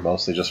barrier,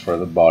 mostly just for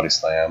the body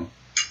slam.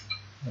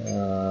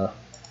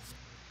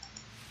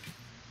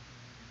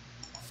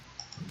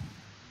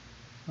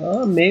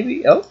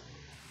 Maybe, oh,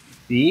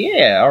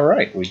 yeah,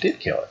 alright, we did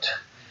kill it.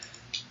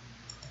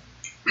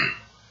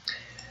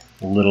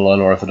 A little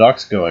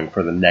unorthodox going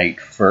for the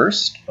knight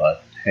first,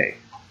 but hey.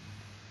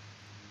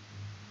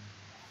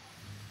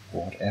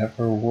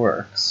 Whatever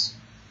works.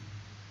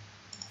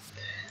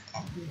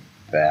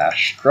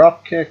 Bash,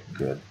 dropkick,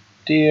 good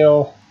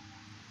deal.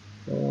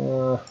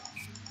 Well,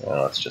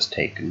 let's just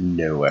take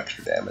no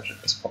extra damage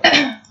at this point.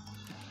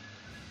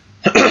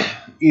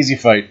 Easy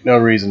fight, no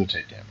reason to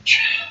take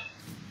damage.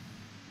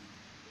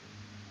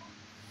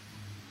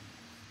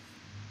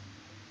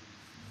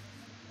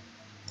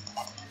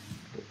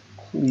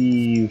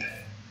 Cleave.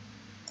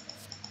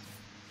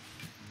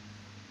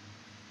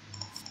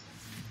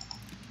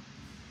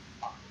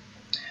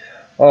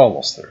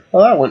 Almost through.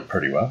 Well, that went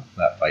pretty well.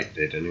 That fight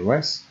did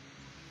anyways.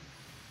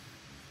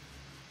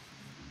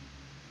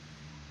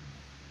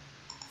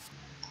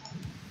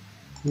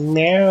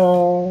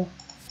 Meow.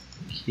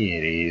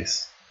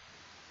 Kitties.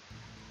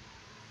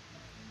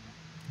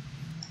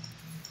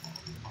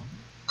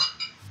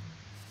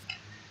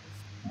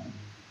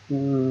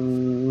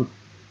 Don't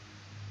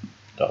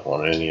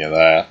want any of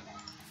that.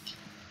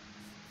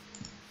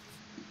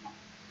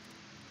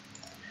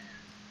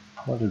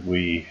 What did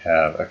we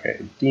have? Okay,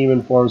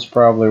 demon form's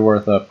probably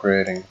worth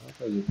upgrading. What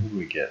did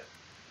we get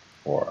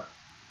for?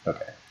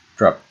 Okay,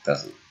 drop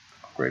doesn't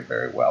upgrade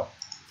very well.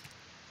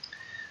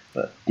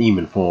 But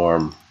demon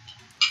form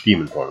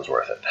is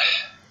worth it.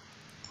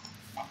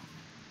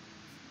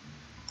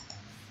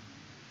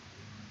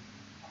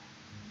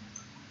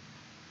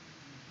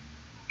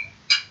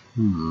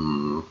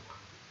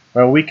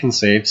 Well, we can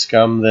save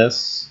scum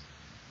this.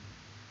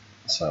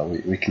 So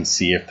we can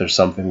see if there's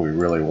something we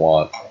really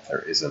want. If there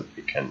isn't,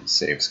 we can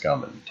save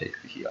scum and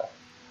take the heal.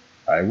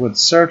 I would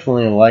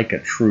certainly like a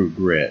True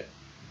Grit.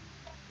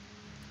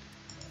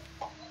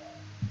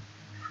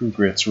 True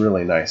Grit's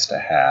really nice to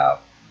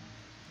have,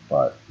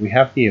 but we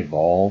have the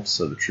Evolve,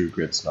 so the True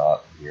Grit's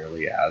not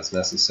nearly as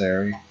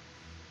necessary.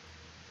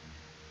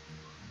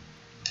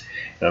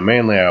 Now,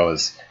 mainly I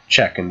was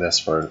checking this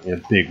for a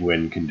big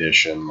win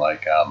condition,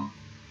 like,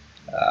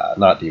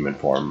 not Demon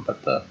Form,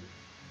 but the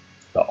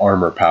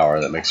armor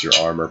power that makes your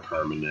armor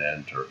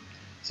permanent or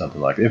something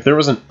like that. If there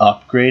was an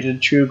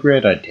upgraded True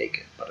Grit, I'd take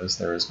it. But as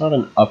there is not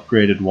an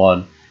upgraded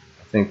one,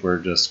 I think we're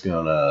just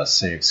going to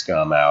save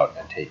scum out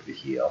and take the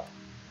heal.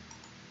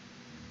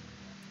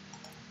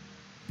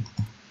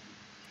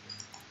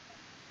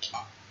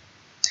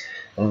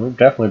 And we've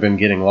definitely been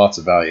getting lots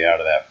of value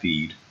out of that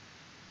feed.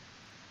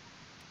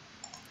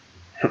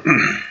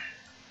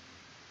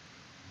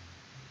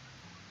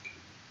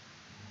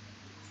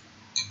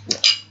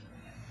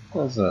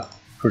 That was a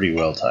pretty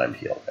well-timed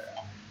heal there.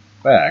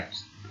 In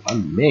fact, I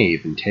may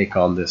even take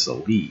on this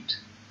elite.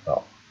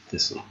 Oh,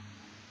 this elite.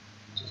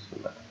 Just a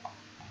minute.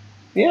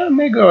 Yeah, I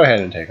may go ahead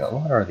and take on.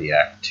 What are the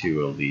Act 2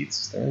 elites?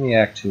 Is there any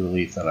Act 2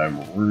 elites that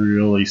I'm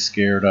really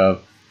scared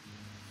of?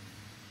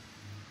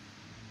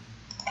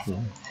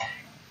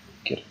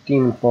 Get a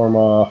demon form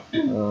off.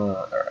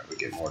 Alright, we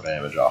get more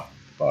damage off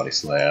the body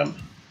slam.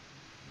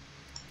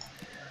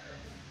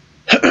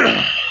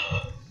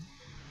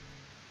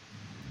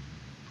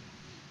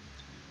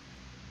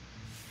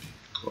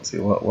 Let's see,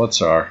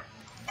 what's our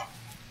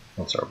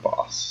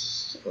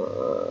boss?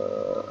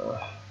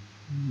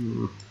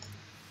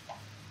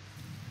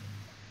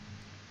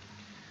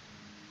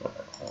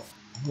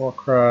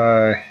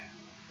 Warcry.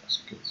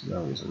 There's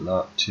no reason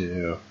not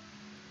to.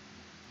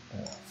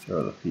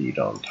 Throw the feed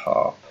on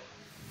top.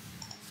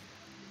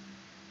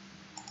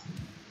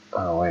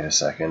 Oh, wait a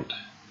second.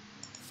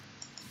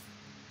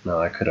 No,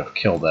 I could have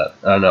killed that.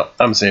 Oh no,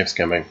 I'm safe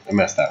skimming. I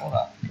messed that one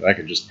up.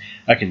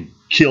 I can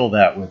kill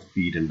that with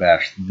feed and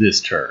bash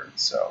this turn.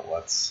 So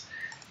let's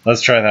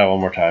try that one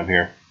more time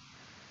here.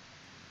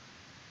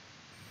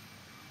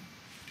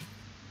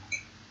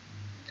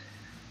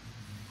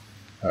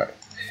 Alright.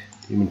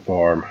 Demon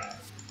form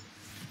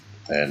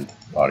and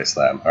body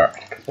slam.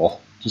 Alright,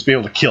 we'll just be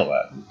able to kill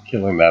that.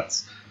 Killing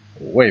that's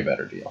a way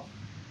better deal.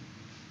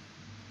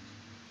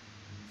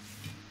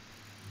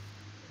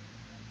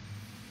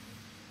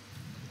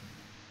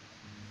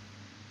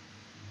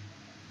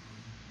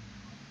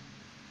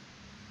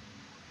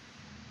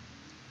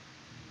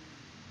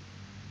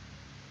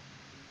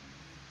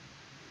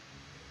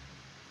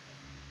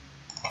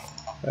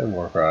 And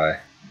Warcry.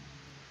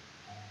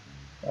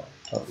 Oh,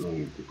 don't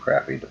need the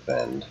crappy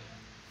defend.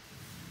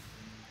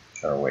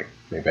 Oh wait,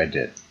 maybe I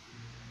did.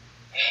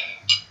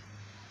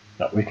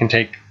 No, we can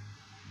take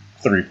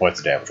 3 points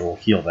of damage. We'll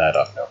heal that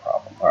up, no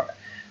problem. Alright.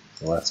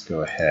 let's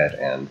go ahead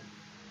and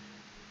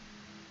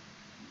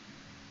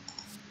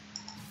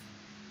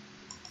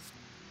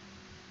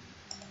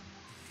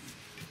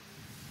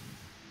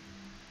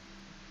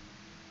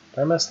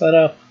did I mess that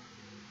up?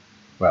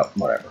 Well,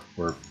 whatever.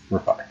 We're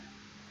fine.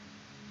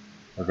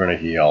 We're going to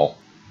heal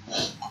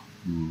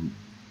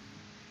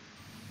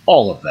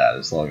all of that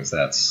as long as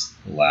that's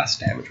the last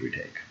damage we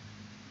take.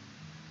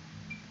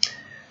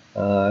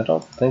 I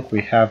don't think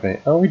we have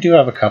a... Oh, we do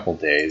have a couple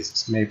days.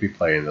 So maybe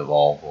playing the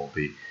Evolve will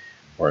be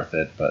worth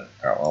it, but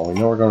well, we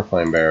know we're going to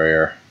Flame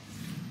Barrier.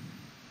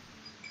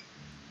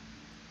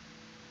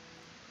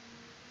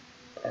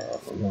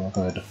 We know we're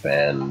going to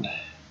defend.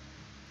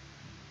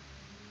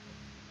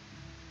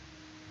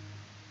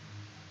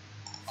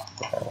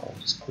 I'll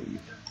just cleave.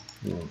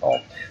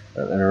 Evolve.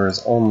 There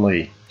is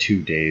only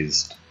 2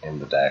 days in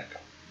the deck.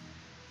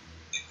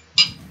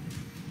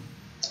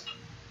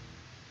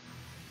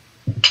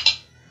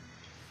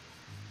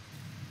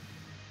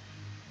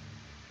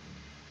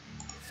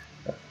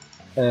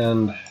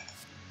 And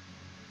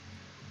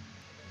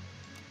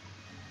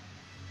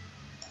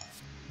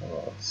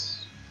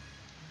let's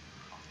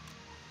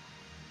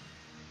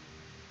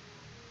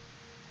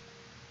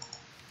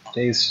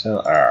days still.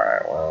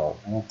 Alright, well,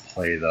 we'll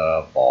play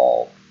the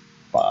ball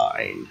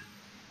fine.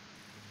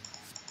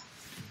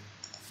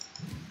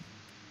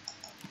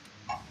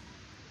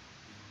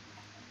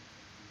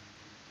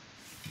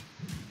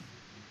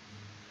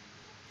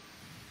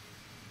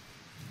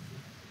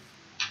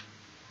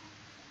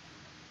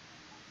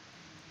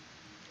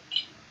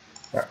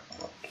 Alright,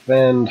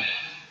 defend.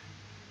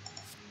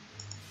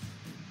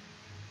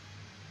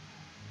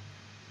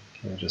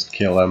 Can we just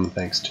kill him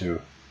thanks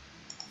to...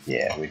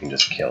 Yeah, we can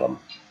just kill him.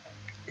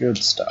 Good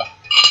stuff.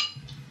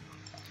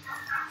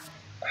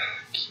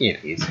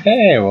 Kitties.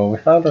 Hey, well, we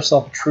found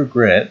ourselves a True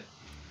Grit.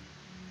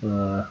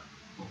 Yeah,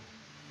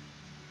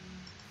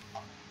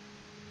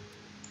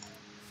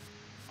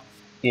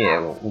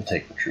 we'll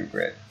take the True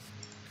Grit.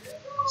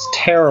 It's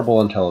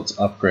terrible until it's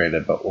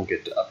upgraded, but we'll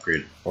get to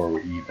upgrade it before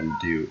we even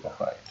do a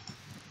fight.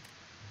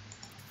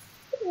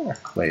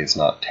 Clay's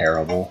not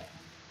terrible.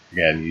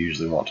 Again, you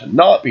usually want to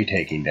not be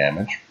taking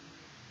damage.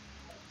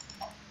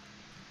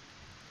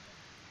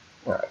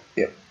 Alright,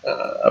 yep.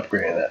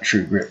 Upgrading that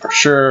True Grit for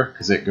sure,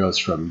 because it goes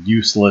from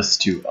useless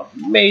to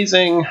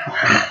amazing.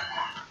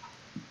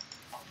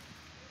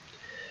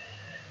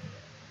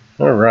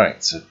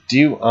 Alright, so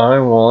do I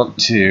want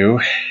to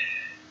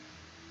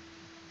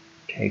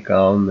take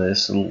on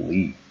this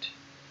elite?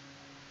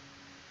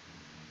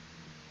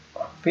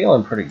 I'm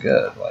feeling pretty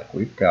good. Like,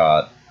 we've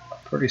got a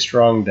pretty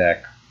strong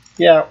deck.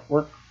 Yeah,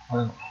 we're...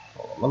 Well,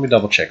 hold on, let me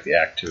double check the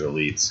Act 2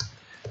 elites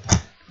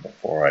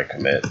before I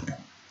commit.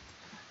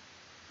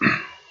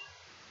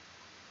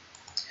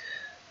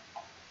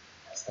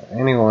 Is there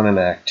anyone in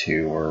Act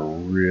 2 we're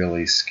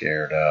really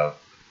scared of?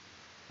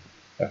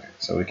 Okay,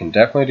 so we can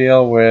definitely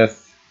deal with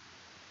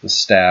the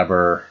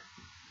Stabber.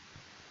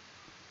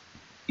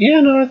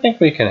 Yeah, no, I think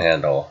we can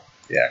handle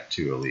the Act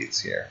 2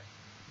 elites here.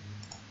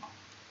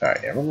 Alright,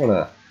 yeah, we're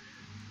gonna...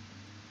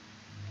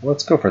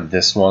 Let's go for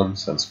this one,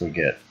 since we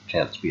get a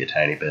chance to be a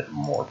tiny bit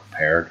more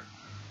prepared.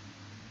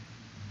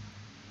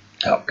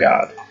 Oh,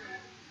 God.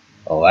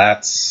 Well,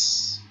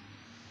 that's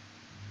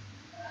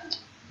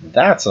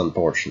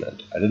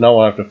unfortunate. I did not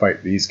want to have to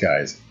fight these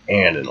guys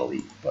and an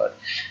elite, but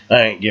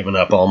I ain't giving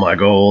up all my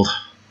gold.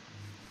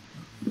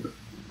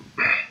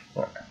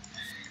 Right.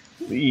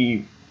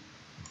 Leave.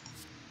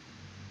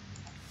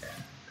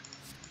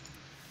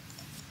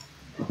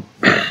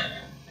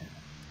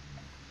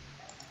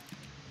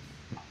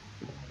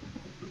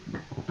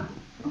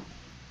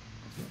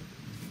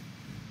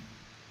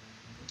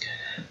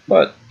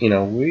 But, you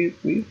know,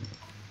 we've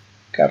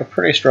got a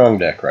pretty strong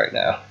deck right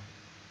now.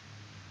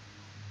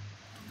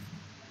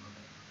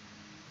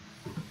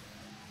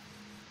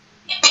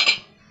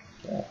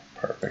 Oh,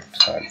 perfect.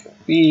 Time for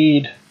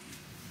feed.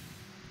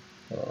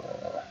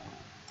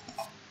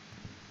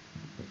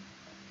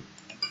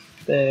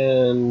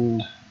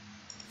 Bend.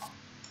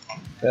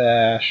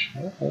 Bash.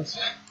 That's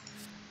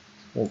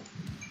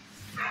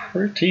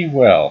pretty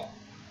well.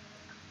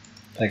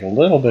 Take a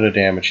little bit of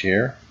damage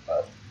here,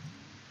 but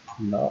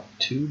not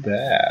too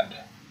bad.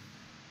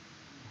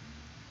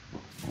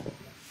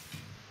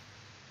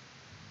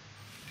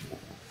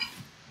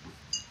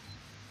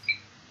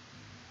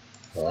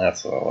 Well,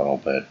 that's a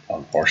little bit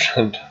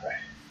unfortunate.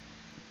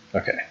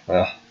 Okay,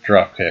 well,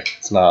 drop kick.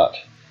 It's not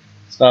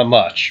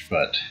much,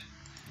 but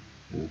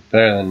it's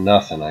better than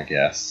nothing, I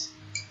guess.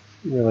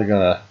 Really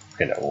gonna...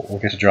 Okay, no, we'll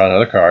get to draw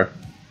another card.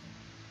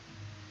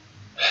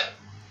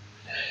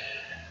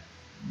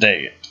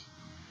 Dang it.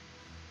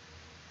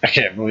 I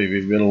can't believe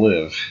he's gonna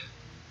live.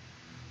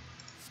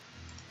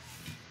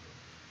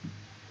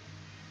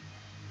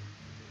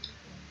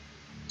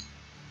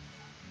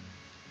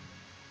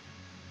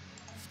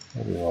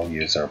 Maybe we'll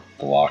use our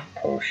block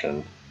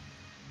potion.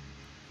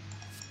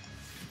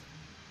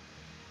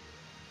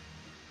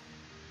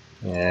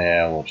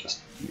 Yeah, we'll just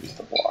use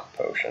the block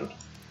potion.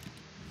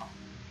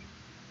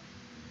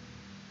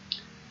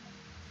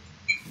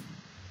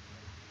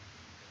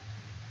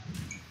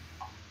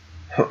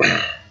 At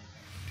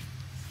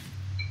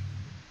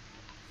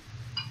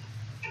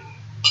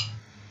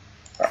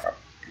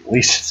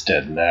least it's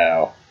dead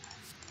now.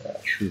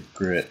 Truth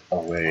grit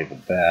away, the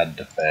bad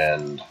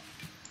defend.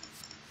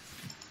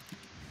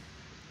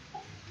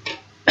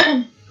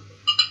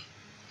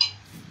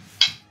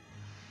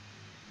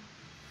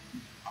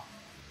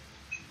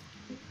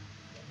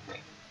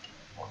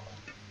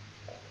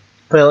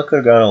 Well, it could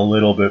have gone a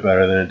little bit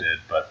better than it did,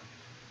 but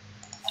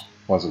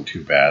wasn't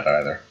too bad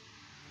either.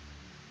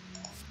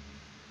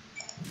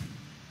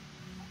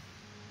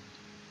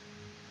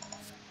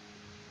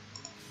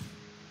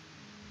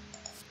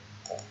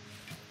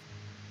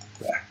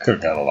 Yeah, could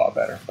have gone a lot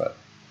better, but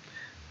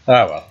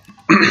ah well.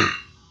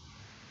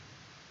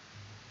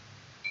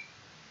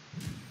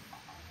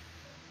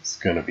 It's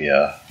going to be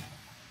a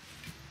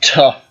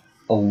tough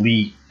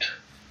elite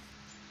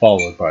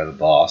followed by the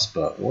boss,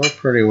 but we're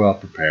pretty well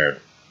prepared.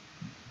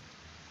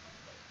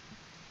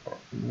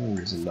 No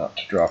reason not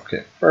to drop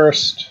kick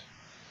first.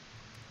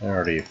 I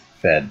already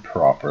fed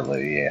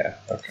properly, yeah,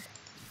 okay.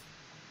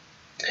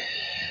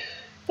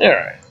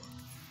 Alright.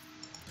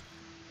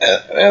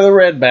 The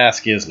red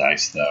mask is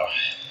nice, though.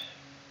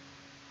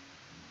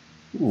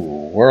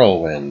 Ooh,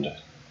 whirlwind.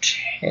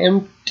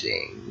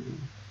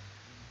 Tempting.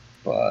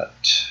 But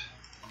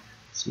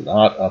it's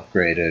not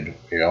upgraded.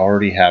 We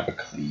already have a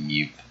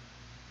cleave.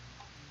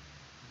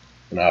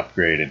 An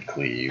upgraded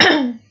cleave.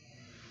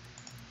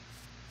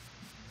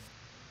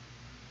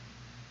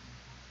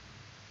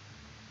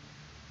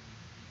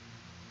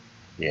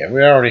 Yeah,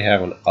 we already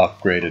have an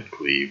upgraded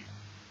cleave.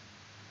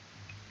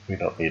 We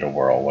don't need a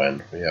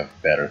whirlwind. We have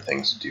better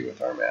things to do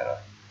with our mana.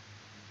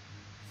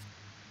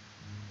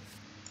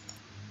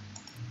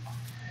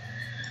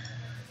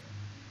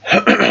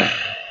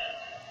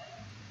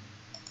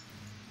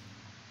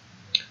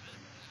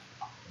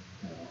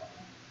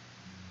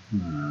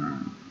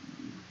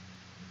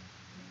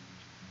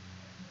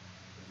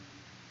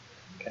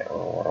 Okay,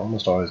 well, we're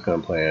almost always going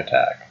to play an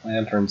attack.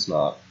 Lantern's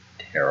not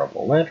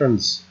terrible.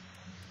 Lantern's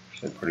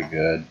actually pretty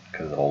good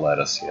because it'll let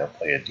us,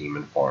 play a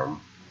demon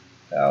form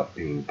without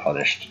being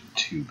punished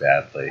too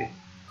badly.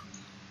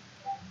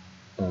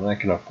 And I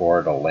can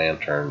afford a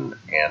lantern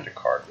and a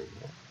card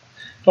removal.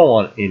 Don't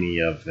want any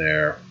of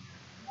their...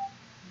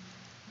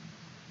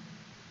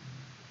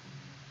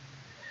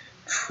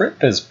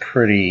 Trip is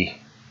pretty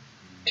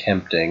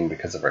tempting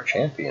because of our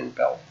champion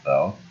belt,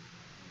 though.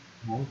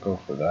 We'll go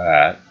for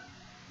that.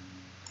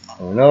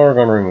 And we know we're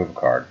going to remove a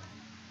card.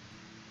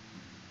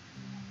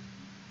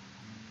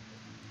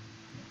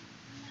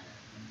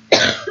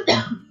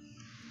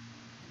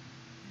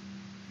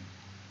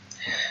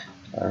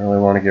 I really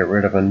want to get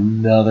rid of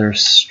another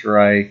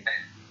strike.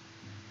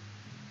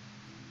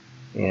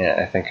 Yeah,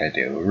 I think I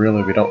do. We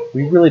really don't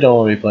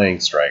want to be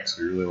playing strikes.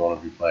 We really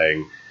want to be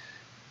playing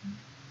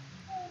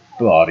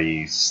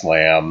body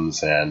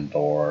slams and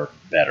or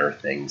better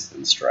things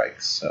than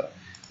strikes. So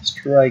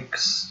strike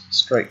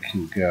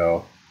can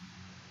go.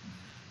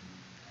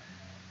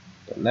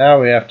 But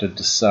now we have to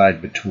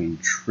decide between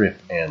Trip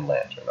and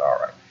Lantern.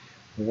 Alright.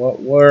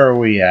 Where are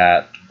we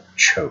at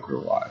choker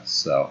wise?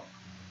 So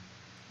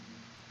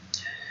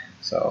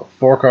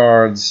 4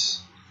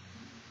 cards.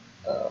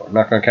 We're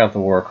not going to count the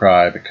War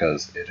Cry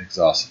because it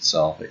exhausts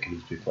itself. It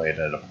can be played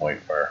at a point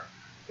where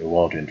it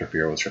won't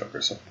interfere with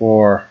choker. So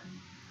 4,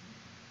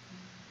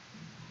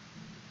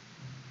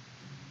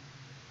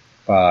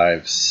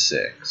 5,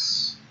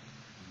 6.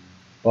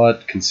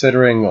 But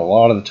considering a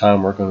lot of the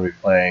time we're going to be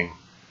playing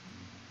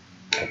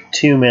a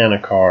 2 mana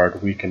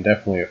card, we can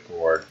definitely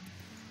afford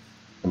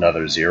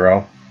another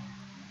 0.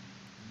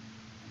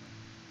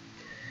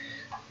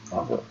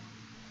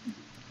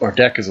 Our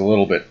deck is a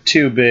little bit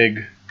too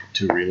big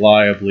to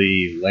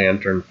reliably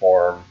lantern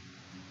form.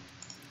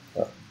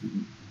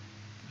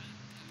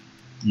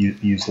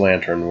 Use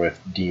lantern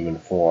with demon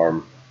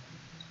form.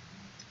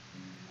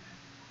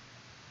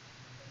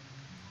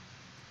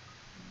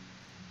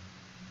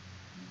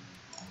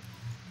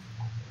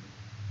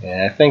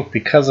 And I think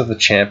because of the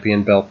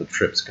champion belt, the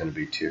Trip's going to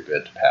be too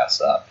good to pass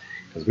up.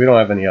 Because we don't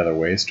have any other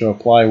ways to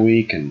apply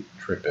weak, and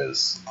Trip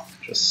is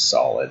just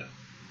solid.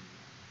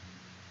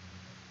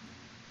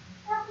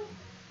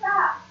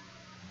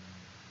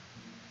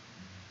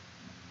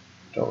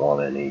 Don't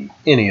want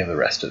any of the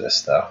rest of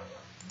this, though.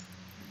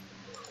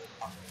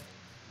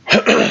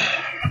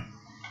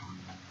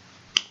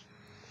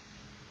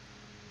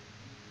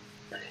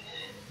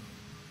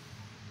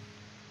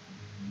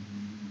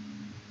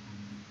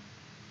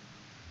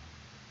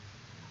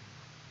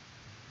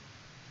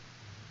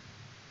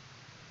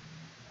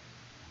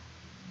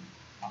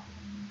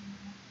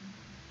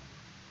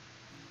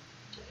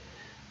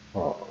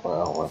 Oh,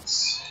 well,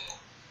 let's...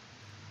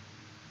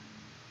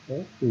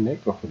 Okay, we may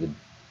go for the...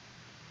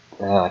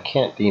 I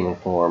can't demon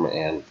form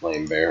and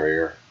flame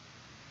barrier,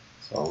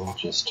 so we'll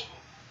just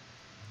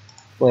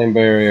flame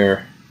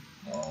barrier,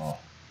 and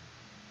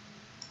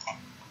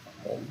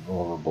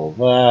vulnerable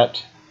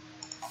that.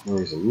 No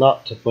reason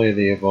not to play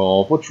the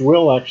evolve, which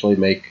will actually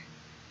make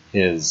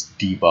his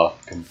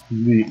debuff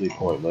completely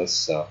pointless.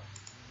 So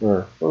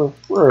we're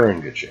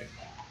in good shape.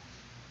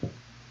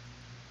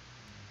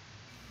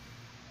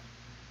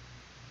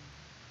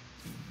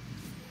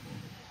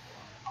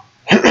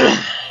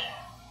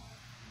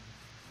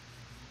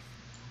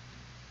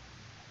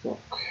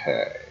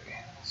 Okay,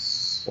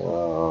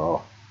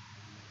 so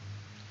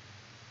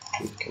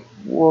we can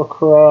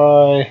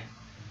Warcry.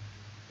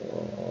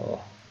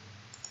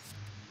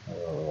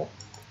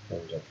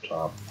 Things up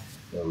top.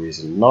 No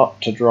reason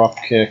not to drop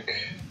kick.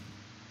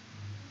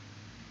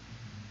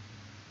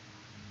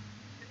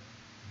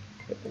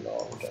 Okay,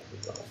 no, we're definitely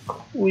gonna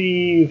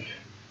cleave.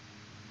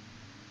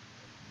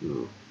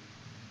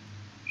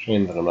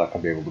 Shame that I'm not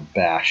going to be able to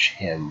bash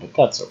him, but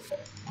that's okay.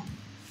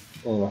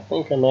 And I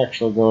think I'm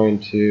actually going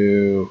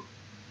to...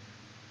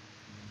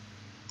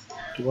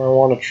 Do I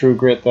want to True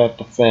Grit that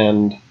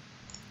defend?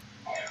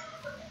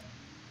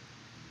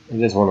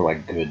 It is one of my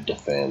good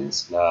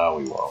defends. No,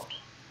 we won't.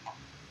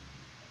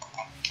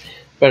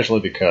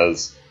 Especially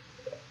because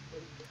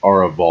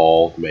our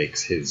Evolve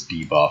makes his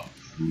debuff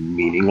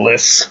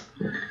meaningless.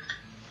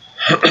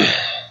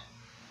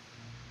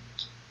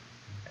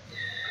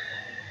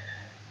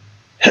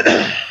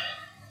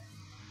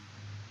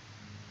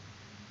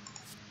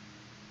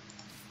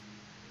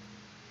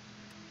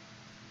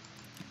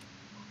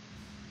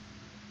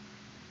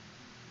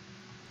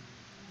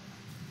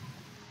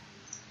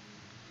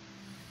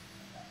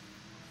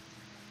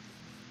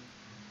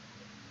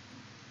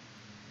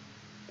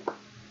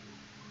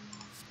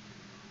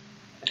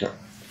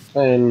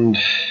 And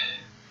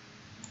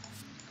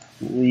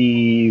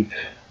leave.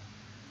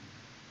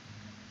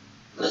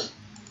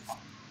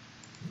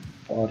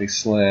 Body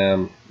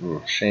slam.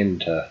 Shame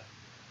to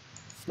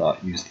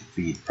not use the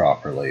feed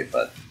properly,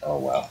 but oh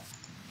well.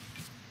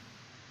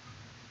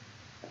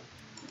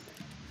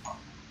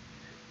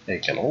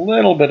 Taking a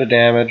little bit of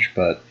damage,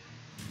 but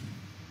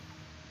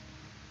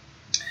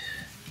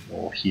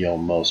we'll heal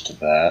most of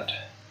that.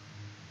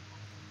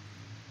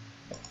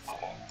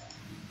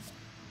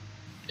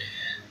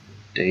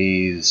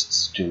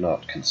 Dazed do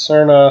not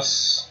concern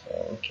us.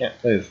 We can't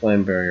play the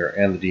Flame Barrier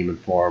and the Demon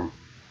Form.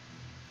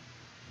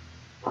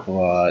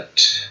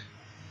 But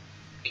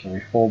can we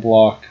full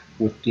block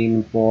with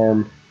Demon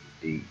Form?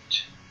 8.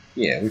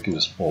 Yeah, we can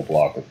just full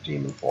block with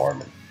Demon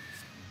Form and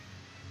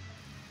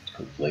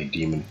hopefully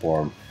Demon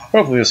Form.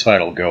 Hopefully this fight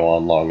will go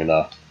on long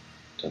enough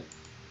to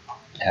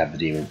have the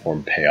Demon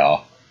Form pay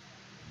off.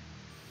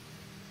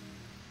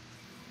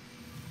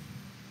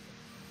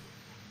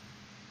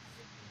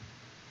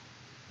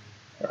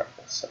 Alright,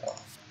 so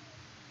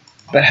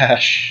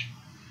bash.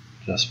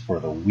 Just for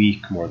the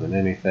weak more than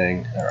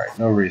anything. Alright,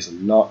 no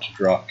reason not to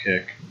drop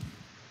kick.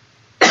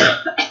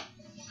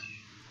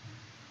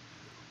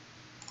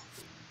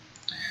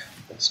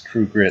 Let's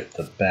True Grit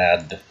the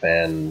bad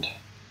defend.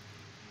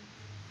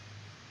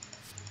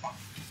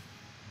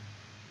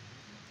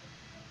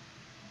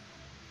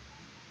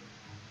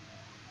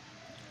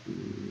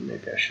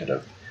 Maybe I should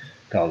have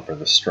gone for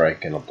the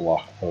strike and a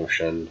block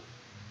potion.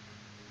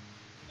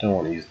 Don't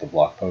want to use the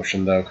block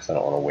potion though, because I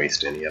don't want to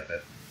waste any of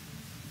it.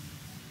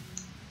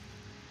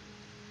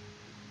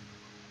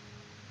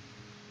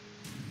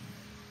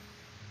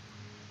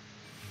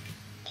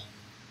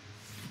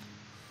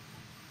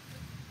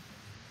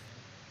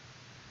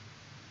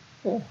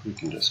 Well, we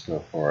can just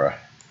go for a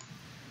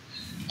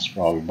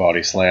strong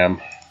body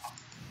slam.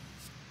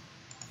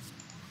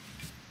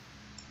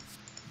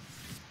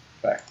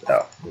 In fact,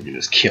 no, we can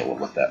just kill him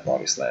with that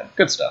body slam.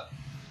 Good stuff.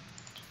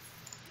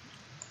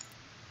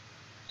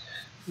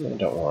 I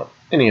don't want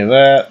any of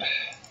that.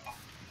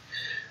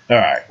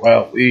 Alright,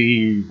 well,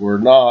 we were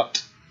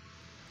not...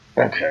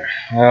 Okay,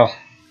 well,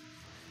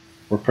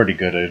 we're pretty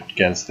good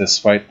against this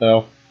fight,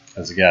 though.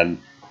 As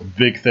again, the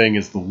big thing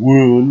is the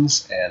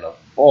wounds, and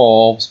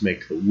Evolves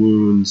make the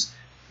wounds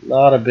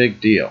not a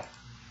big deal.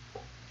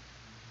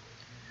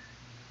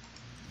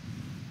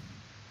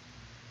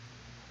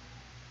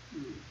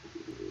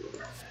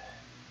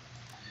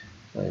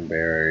 Flame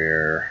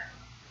Barrier.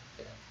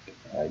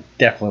 I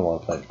definitely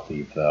want to play the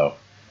Cleave, though.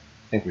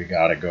 I think we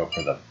gotta go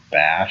for the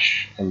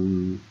Bash,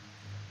 and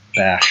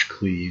Bash,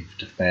 Cleave,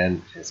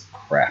 Defend is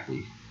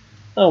crappy.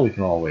 Oh, we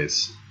can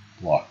always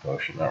block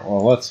potion. Right,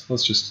 well, let's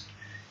just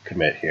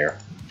commit here.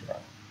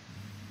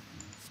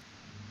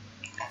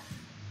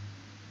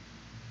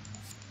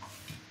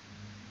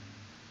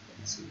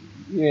 Let's see.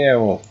 Yeah,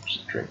 we'll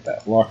just drink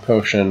that block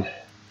potion.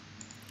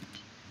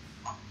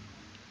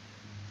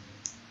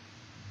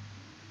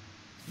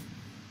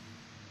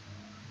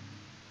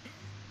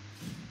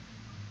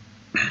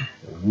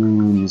 The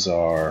wounds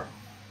are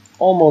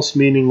almost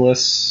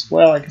meaningless.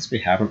 Well, I guess we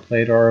haven't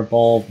played our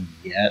Evolve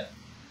yet.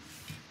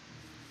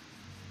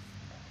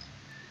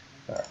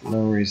 Right,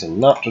 no reason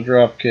not to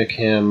drop kick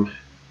him.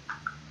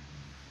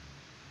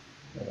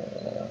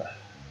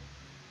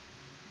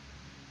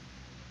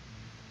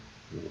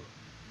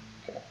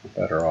 Okay,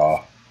 better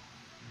off.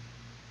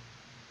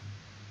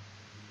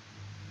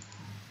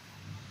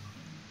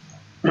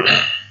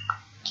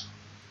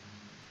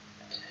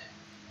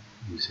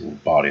 Using the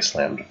body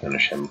slam to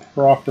finish him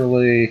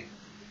properly.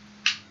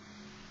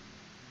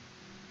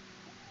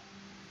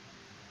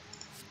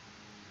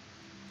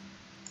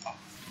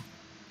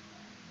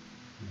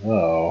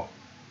 Though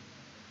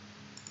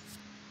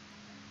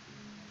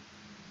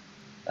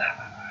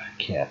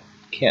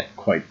can't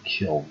quite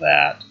kill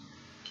that.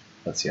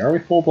 Let's see, are we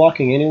full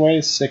blocking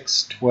anyways?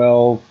 6,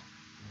 12,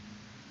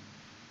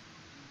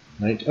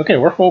 19. Okay,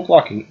 we're full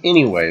blocking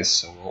anyways,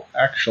 so we'll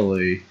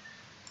actually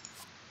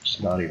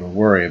just not even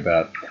worry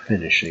about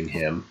finishing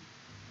him.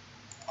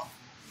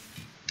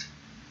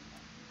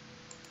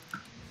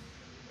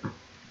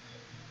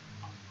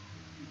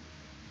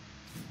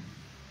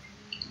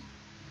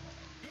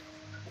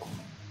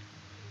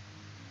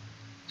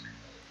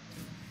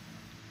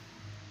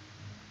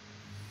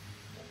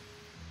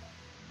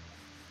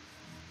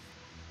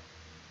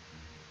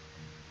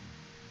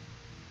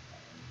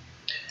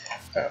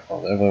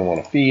 I'll definitely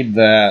want to feed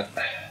that.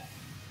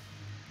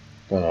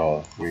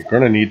 But we're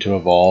going to need to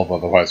evolve,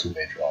 otherwise we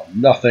may draw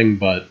nothing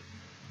but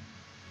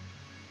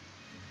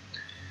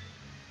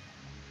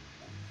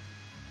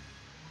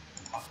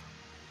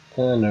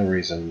no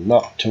reason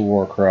not to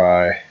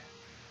Warcry.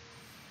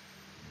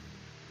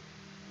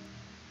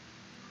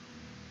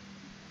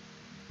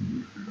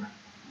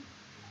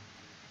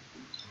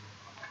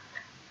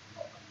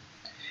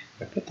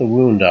 If I put the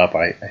wound up,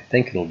 I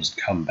think it'll just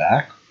come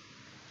back.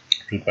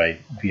 Which would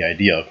be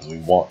ideal because we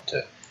want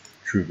to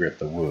True Grit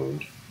the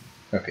wound.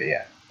 Okay,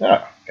 yeah.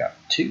 Ah, got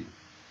 2.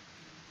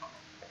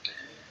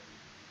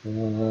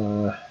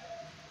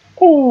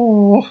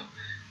 Oh!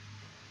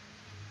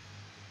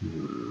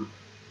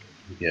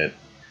 Get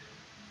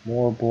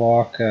more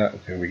block out.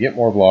 Okay, we get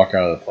more block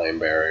out of the flame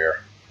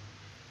barrier.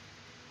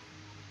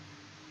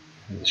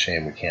 It's a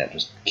shame we can't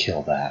just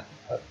kill that,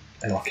 but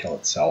it'll kill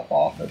itself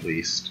off at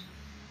least.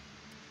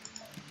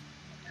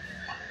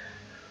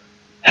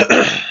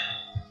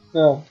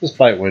 Well, this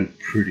fight went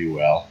pretty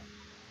well.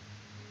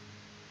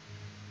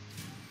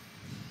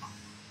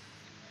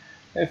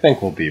 I think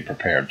we'll be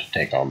prepared to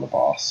take on the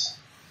boss.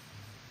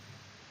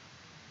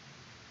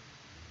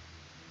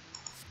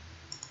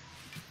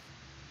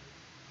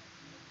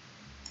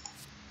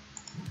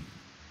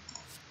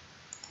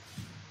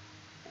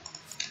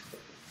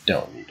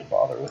 Don't need to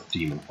bother with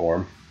demon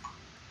form.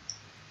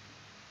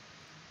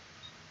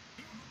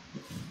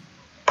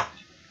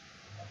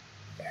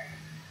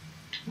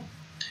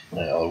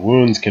 Now, the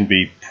wounds can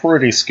be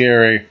pretty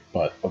scary,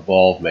 but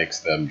evolve makes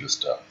them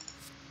just a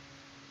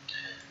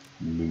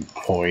moot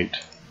point.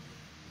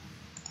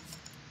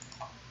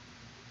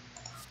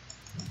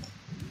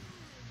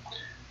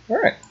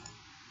 Alright.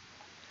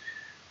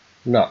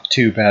 Not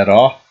too bad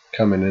off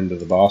coming into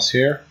the boss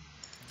here.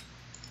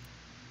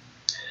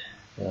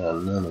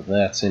 None of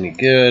that's any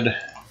good.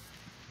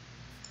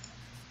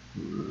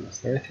 Is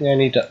there anything I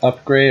need to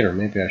upgrade, or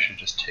maybe I should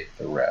just take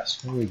the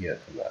rest? What do we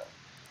get from that?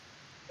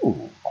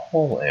 Ooh,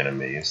 all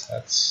enemies.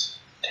 That's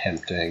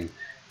tempting.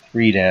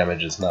 3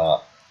 damage is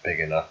not big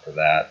enough for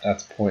that.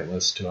 That's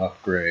pointless to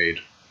upgrade.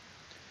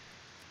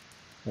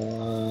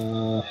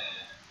 I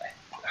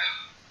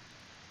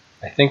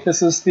think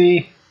this is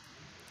the...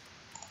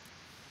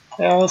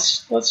 Now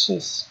let's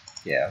just...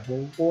 Yeah,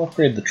 we'll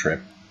upgrade the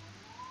trip.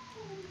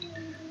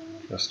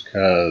 Just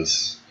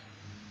because,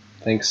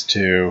 thanks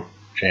to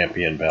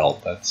Champion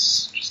Belt,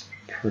 that's just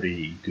a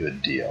pretty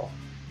good deal.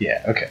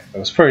 Yeah, okay, I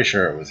was pretty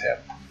sure it was him.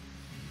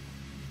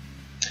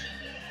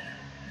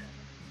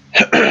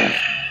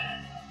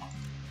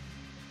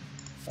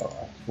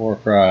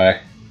 Warcry.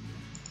 I'll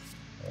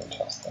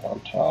toss that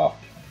on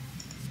top.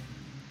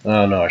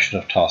 Oh no, I should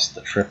have tossed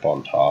the trip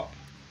on top.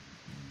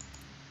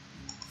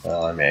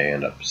 Well, I may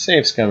end up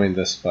save scumming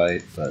this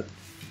fight, but...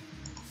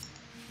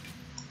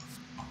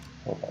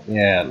 Hold on.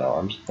 Yeah, no,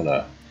 I'm just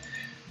gonna...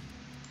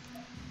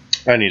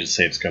 I need to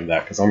save scum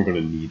that, because I'm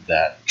gonna need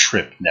that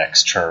trip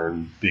next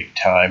turn big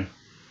time.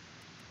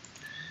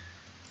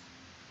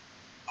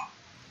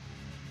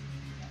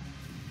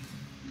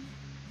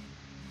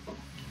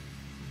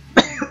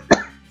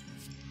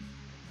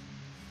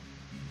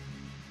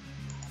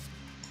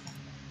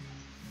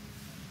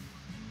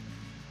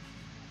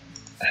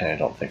 I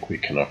don't think we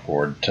can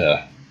afford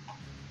to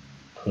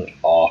put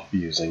off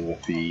using the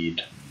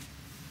feed.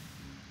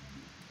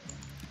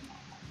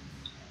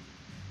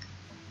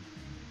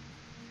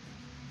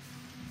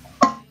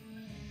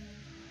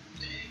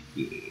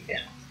 Yeah,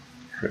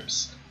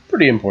 trip's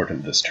pretty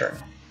important this turn.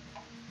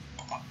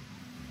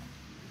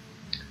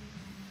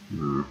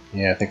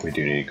 Yeah, I think we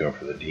do need to go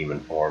for the demon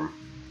form.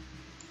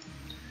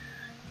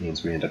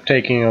 Means we end up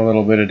taking a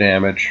little bit of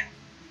damage.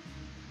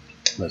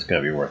 That's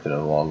gonna be worth it in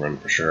the long run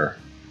for sure.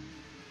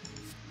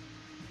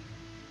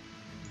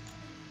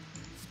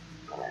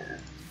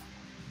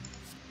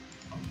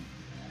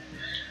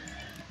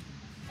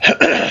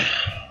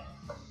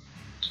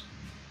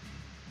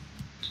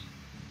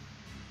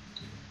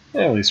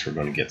 At least we're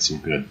going to get some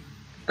good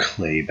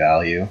clay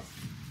value.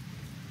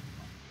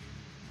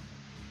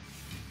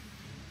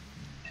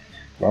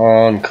 Come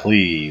on,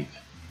 cleave.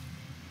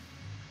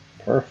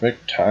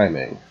 Perfect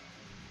timing.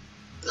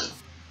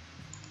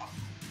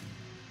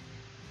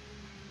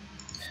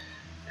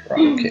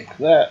 Drop kick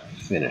that,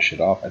 finish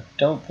it off. I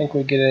don't think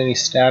we get any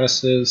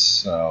statuses,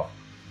 so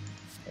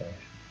I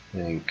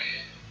think...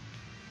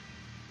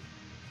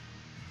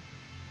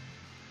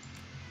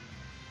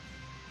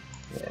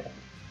 Yeah,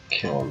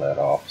 killing that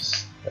off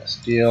is the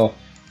best deal.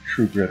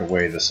 True Grit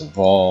away this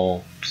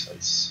evolve,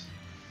 since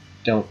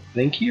don't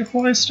think he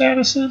applies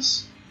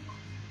statuses.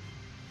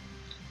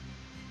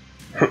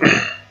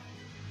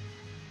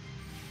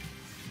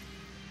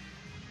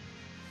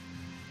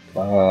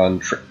 On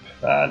trip.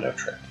 No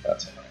trip.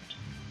 That's alright.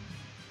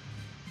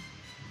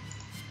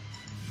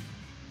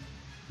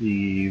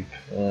 Leave.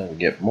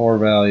 Get more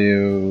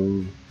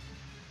value.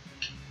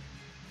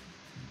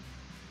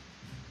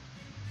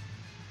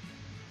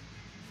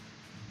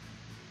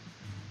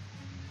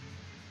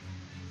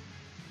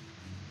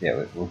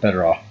 Yeah, we're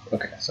better off.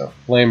 Okay, so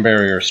flame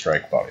barrier,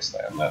 strike, body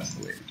slam. That's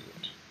the way to do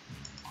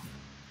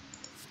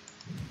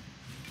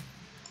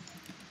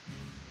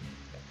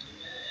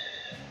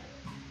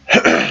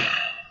it.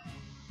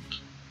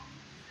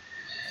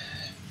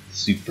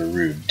 Super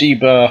rude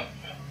debuff.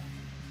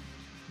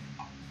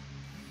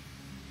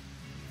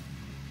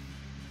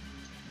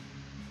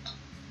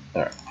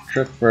 Alright,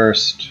 trip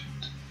first.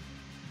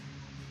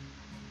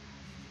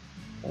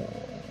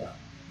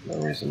 No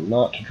reason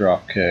not to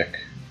drop kick.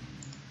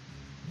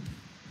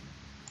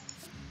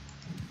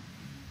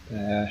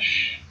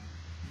 Bash.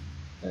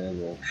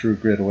 And we'll true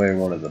grid away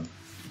one of the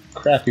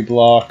crappy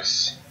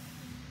blocks.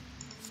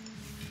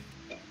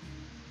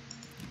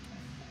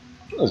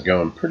 That was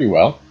going pretty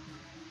well.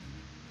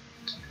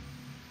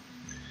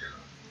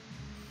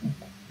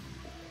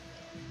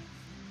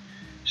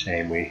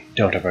 Shame we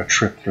don't have our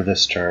trip for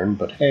this turn,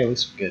 but hey, at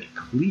least we get a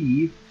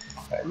cleave.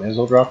 I may as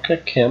well drop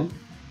kick him.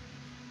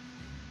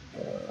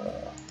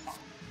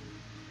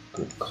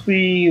 Good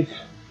cleave.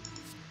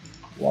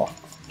 Block,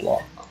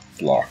 block,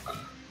 block.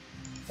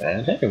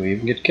 And hey, we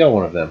even get to kill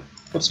one of them.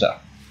 Good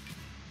stuff.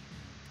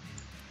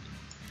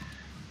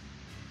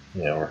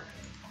 You know, we're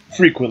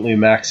frequently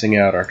maxing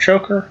out our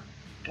choker,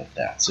 but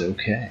that's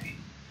okay.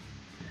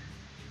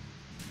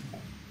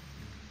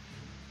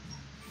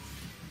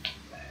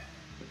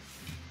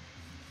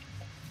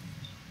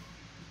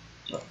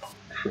 Oh,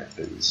 trip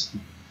is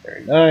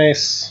very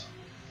nice.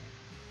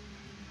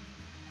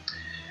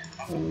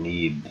 We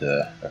need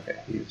the... okay,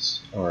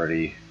 he's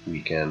already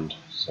weakened,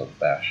 so the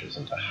bash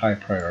isn't a high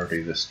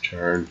priority this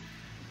turn.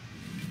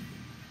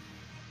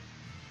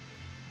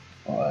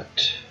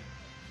 But...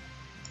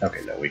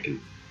 okay, no, we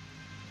can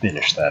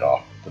finish that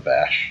off with the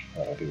bash.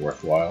 That'll be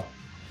worthwhile.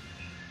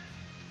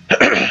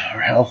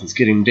 Our health is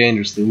getting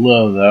dangerously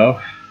low, though.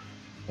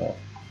 But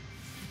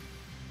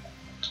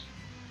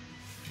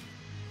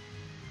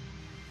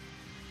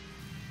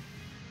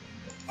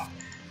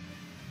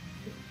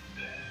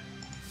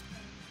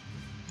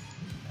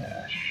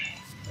bash.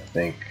 I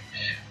think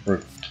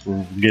we're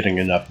getting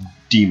enough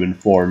demon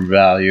form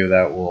value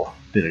that will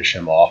finish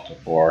him off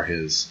before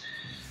his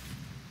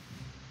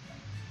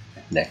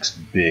next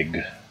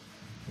big...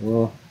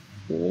 okay,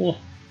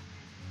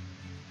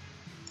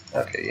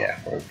 yeah,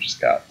 we've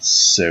just got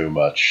so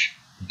much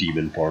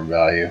demon form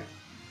value.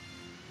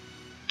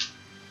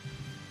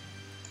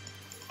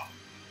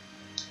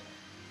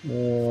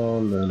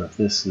 None of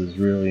this is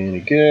really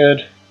any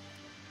good.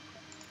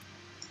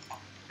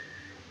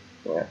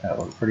 Yeah, that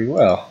went pretty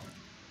well.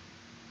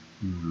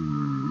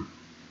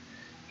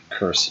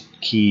 Cursed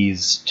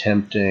keys,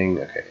 tempting.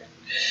 Okay.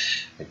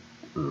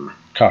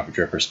 Coffee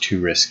dripper's too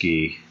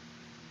risky.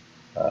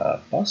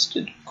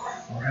 Busted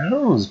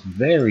crown's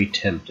very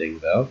tempting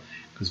though,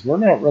 because we're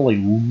not really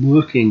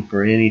looking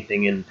for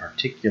anything in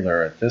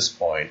particular at this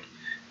point.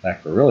 In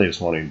fact, we're really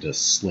just wanting to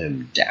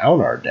slim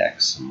down our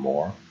deck some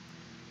more.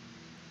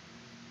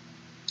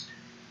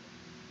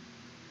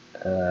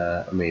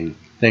 I mean,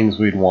 things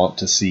we'd want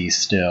to see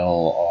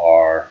still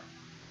are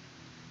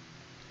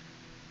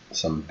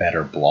some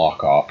better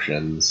block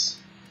options.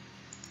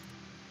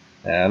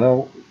 I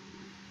know.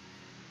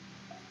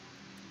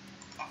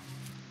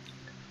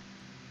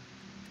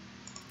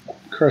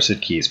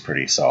 Cursed Key is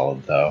pretty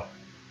solid, though.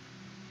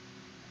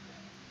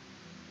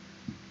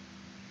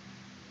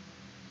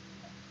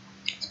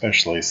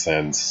 Especially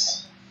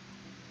since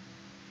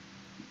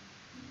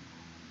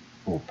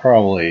we'll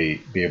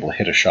probably be able to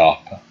hit a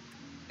shop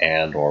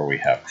and or we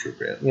have True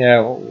Grit.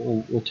 Yeah,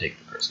 we'll take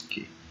the Cursed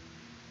Key.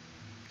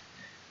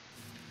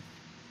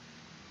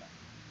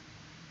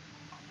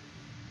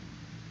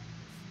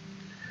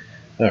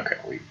 Okay,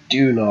 we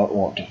do not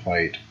want to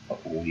fight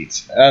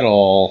elites at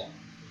all.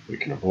 We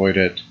can avoid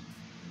it.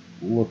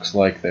 Looks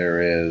like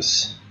there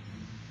is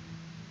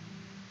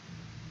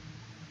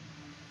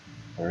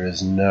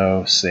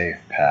no safe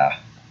path.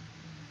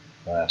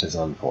 That is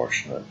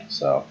unfortunate.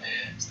 So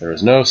there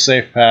is no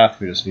safe path.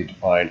 We just need to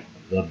find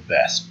the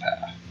best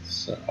path.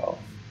 So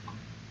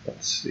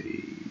let's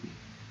see.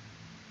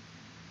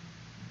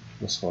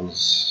 This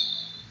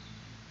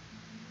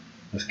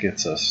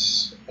gets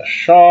us a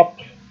shop.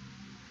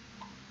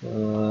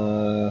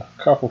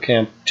 Couple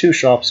camp, 2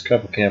 shops,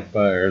 couple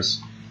campfires.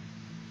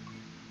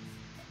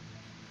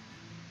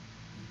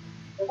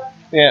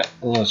 Yeah,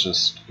 let's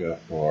just go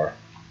for...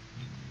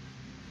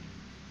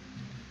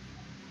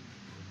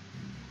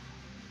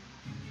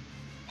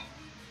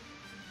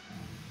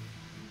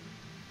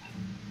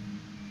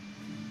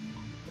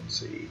 let's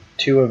see,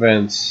 2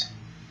 events,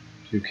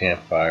 2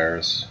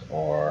 campfires,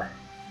 or...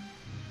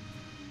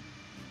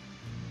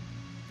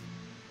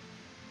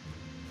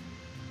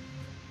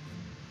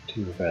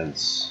 2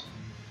 events.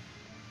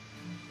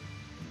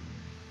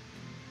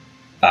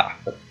 Ah,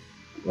 but,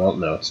 well,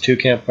 no, it's 2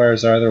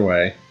 campfires either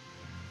way.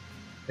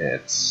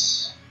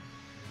 It's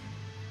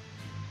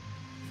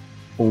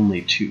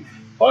only 2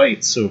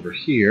 fights over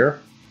here.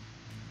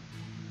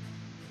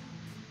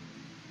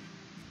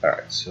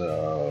 Alright,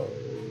 so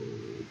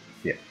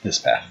yeah, this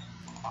path.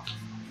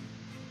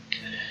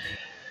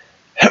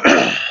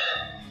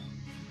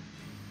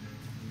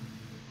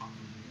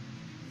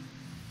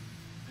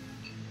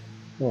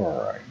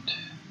 Alright.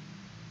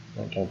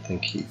 I don't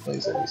think he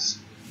plays any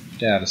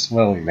status.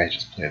 Well, we may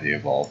just play the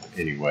Evolve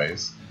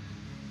anyways.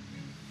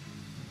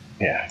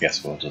 Yeah, I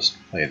guess we'll just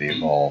play the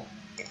Evolve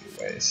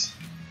anyways.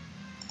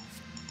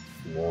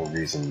 No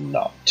reason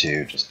not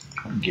to. Just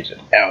get it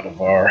out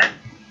of our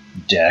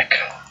deck.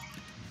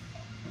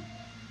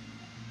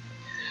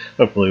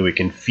 Hopefully we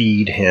can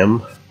feed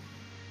him.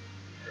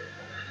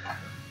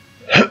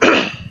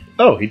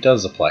 Oh, he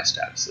does apply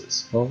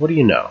statuses. Well, what do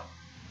you know?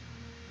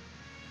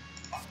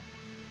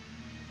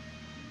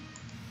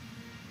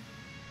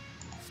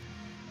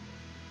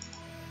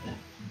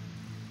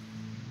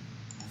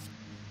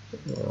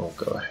 I'll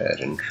go ahead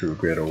and True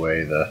Grit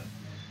away the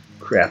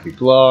crappy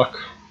block.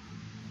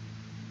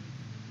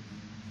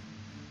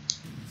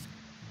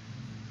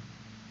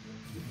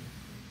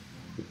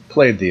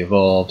 Played the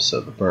Evolve,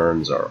 so the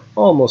burns are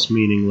almost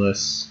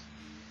meaningless.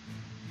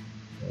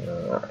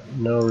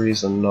 No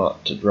reason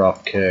not to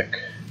drop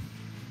kick.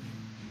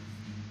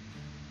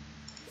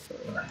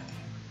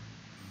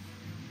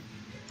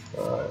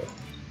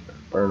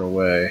 Burn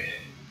away.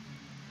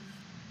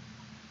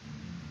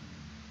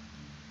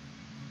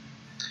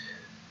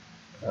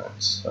 Alright,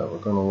 so we're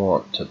going to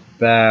want to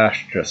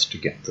bash just to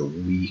get the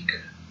weak.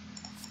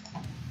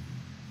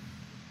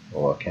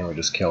 Well, can't we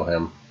just kill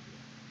him?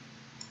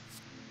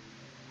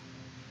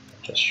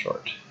 Just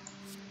short.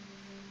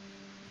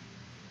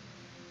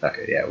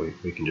 Okay, yeah,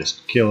 we can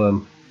just kill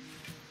him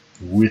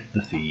with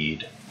the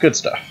feed. Good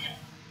stuff.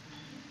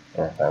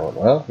 Alright, that went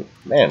well.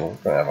 Man, we're going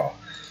to have a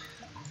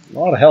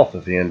lot of health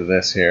at the end of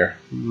this here.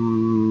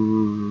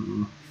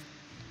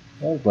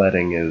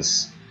 Bloodletting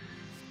is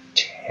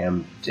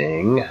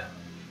tempting.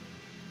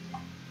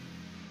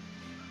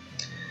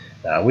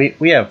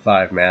 We have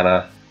 5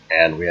 mana,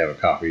 and we have a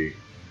copy,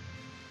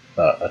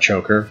 a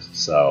choker,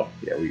 so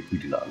yeah, we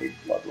do not need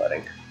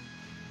bloodletting.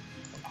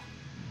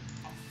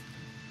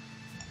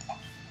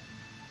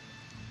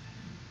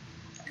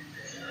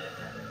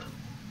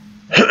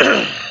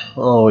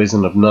 Always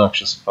an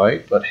obnoxious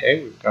fight, but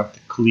hey, we've got the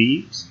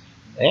cleaves,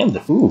 and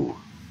the, ooh,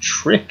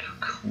 trick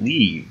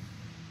cleave.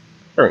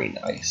 Very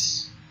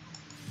nice.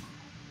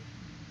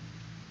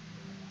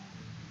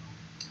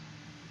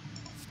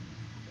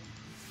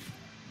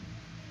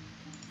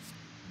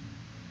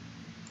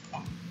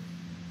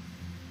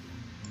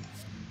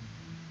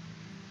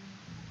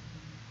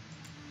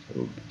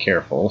 So be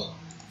careful.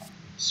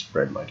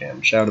 Spread my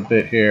damage out a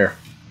bit here.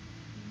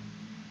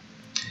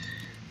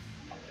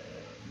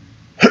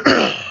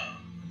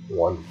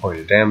 1 point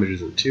of damage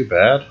isn't too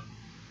bad.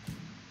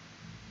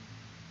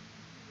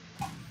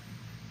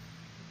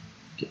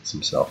 Gets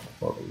himself a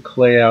floating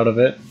clay out of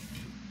it.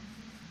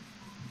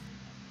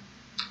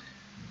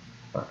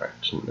 Alright,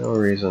 no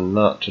reason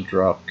not to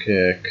drop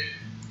kick.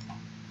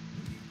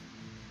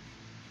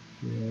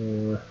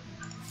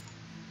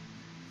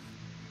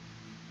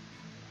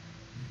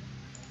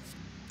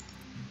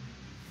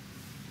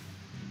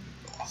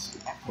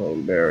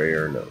 Flame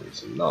barrier, no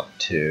reason not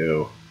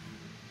to.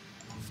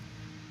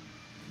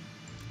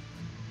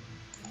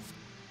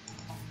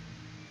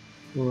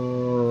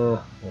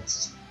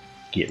 Let's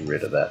get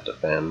rid of that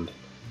defend.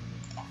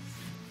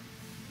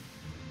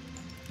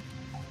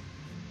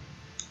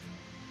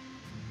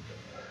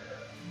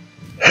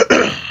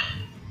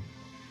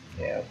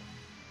 Yeah,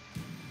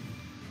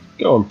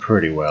 going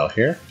pretty well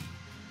here.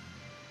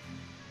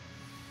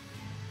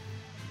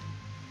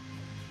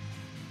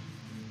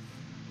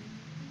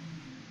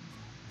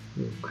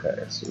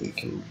 Okay, so we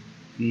can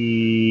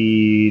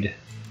feed.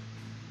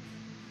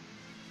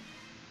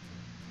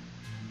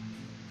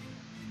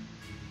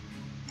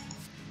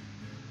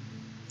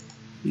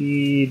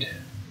 Feed,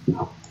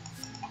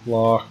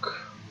 block.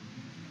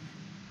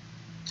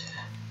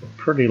 We're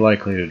pretty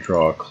likely to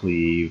draw a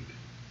cleave.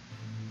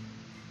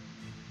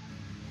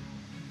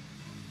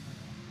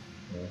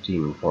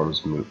 Demon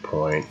form's moot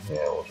point.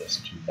 Yeah, we'll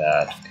just do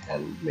that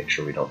and make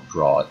sure we don't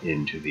draw it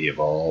into the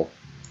evolve.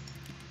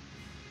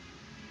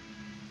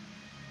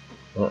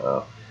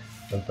 Uh-oh.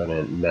 Hope I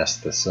didn't mess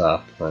this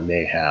up. I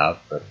may have,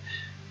 but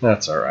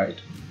that's alright.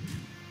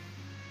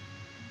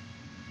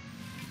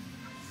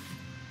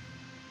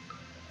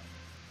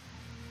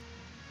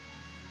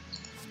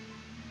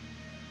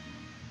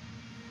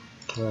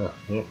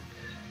 Yep.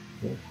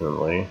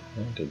 Definitely.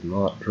 I did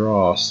not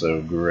draw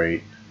so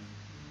great.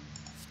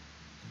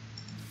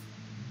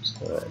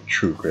 Just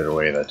True Grit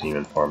away that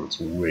demon form. It's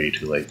way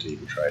too late to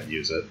even try to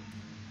use it.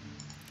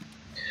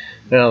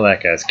 Now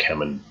that guy's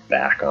coming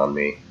back on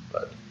me,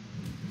 but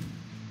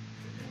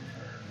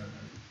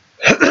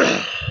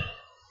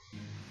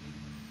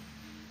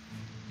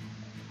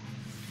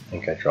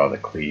think I draw the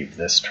cleave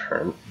this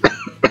turn.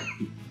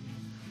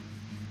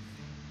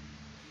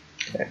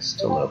 Okay,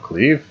 still no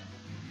cleave.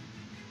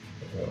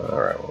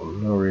 Alright, well,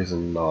 no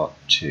reason not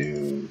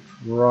to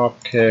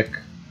drop kick.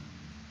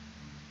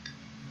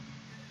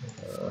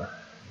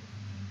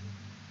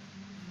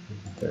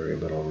 Very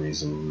little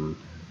reason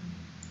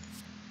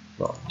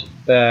not to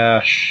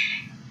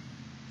bash.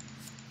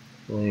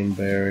 Lane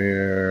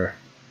barrier.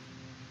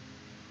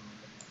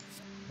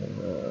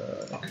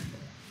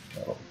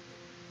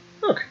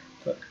 Okay,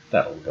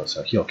 that'll go.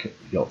 So he'll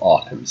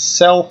off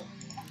himself,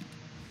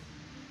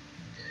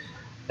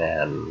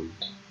 and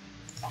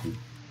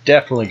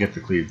definitely get the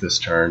cleave this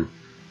turn.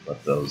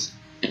 But those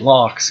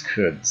blocks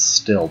could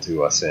still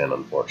do us in,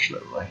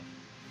 unfortunately.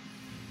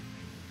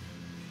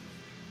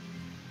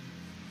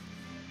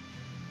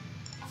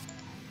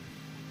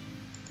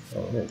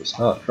 Oh, it was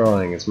not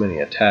drawing as many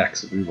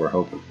attacks as we were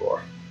hoping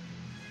for.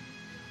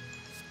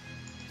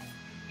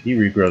 If he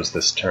regrows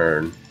this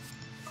turn,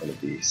 I'm going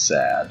to be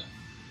sad,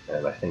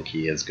 and I think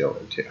he is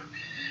going to.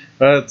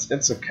 But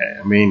it's okay.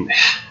 I mean,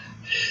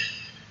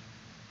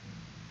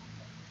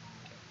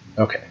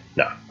 okay,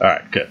 no,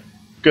 alright,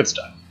 good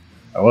stuff.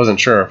 I wasn't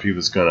sure if he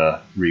was going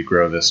to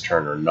regrow this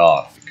turn or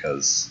not,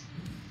 because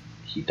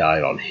he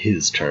died on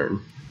his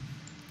turn.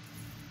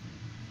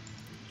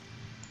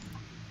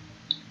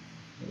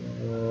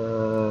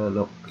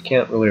 Nope, we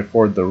can't really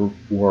afford the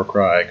War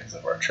Cry because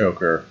of our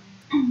choker.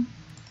 And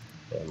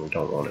we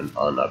don't want an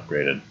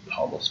unupgraded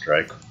Pommel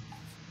Strike.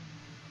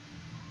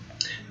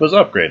 If it was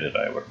upgraded,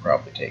 I would have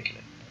probably taken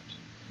it.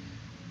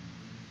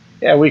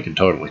 But yeah, we can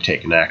totally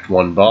take an Act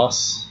 1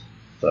 boss,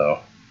 though.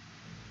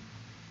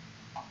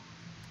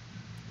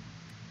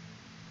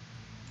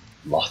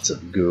 Lots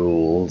of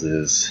gold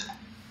is...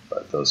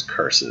 but those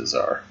curses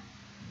are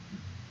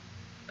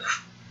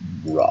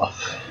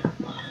rough.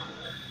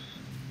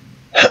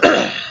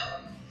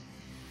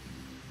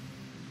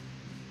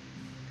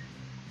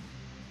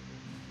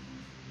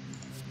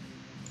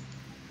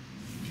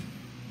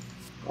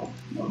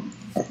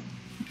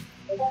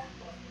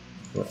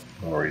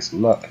 No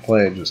reason not to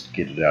play, just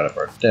get it out of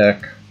our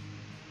deck.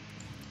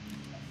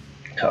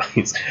 Oh,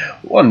 he's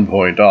 1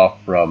 point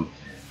off from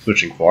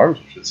switching forms,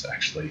 which is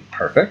actually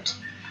perfect.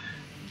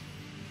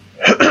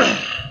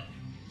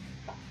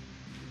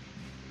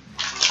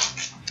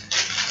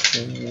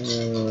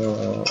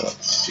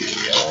 Let's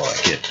see, I want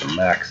to get the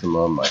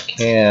maximum I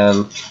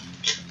can.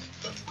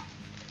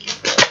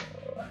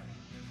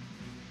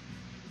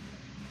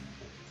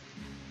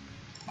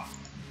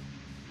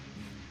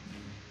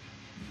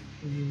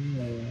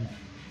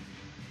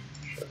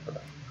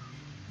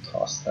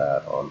 Toss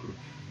that on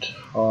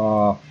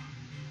top.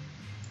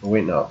 Oh,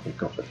 wait, no, we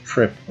go for the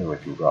trip, and we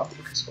can drop it,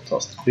 because we'll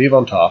toss the cleave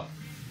on top.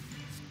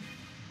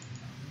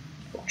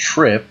 We'll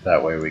trip,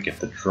 that way we get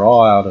the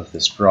draw out of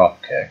this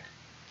drop kick.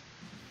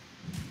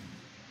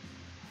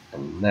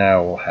 And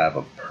now we'll have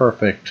a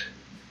perfect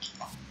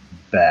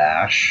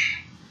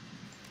bash.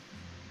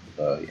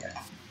 Oh,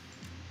 yeah.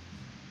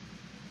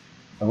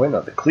 Oh, wait,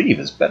 no, the cleave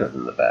is better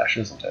than the bash,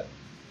 isn't it?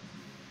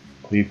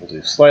 Cleave will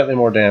do slightly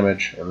more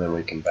damage, and then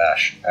we can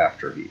bash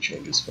after he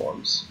changes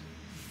forms.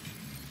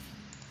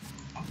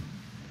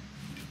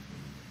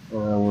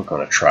 We're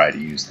going to try to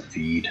use the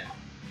feed.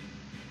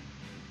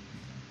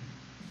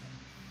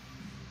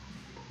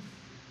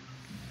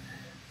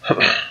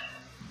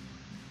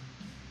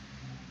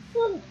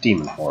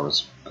 Demon form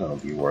is going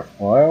to be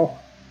worthwhile.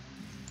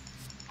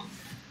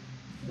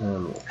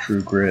 And we'll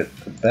True Grit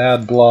the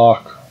bad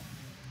block.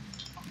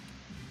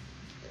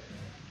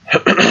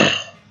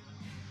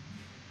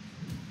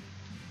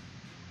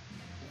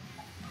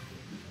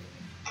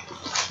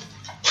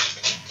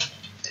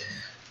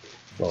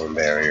 Lone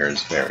Barrier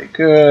is very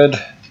good.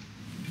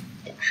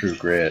 True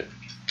Grit.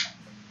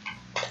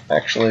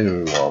 Actually,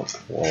 we won't.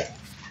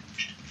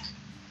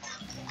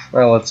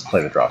 Well, let's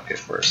play the dropkick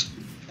first,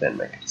 then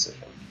make a decision.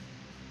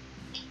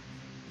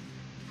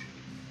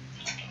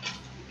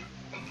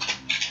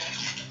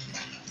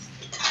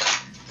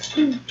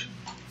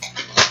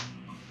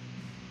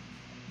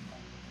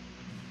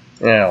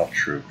 Yeah, I'll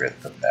True Grit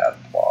the bad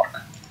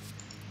block.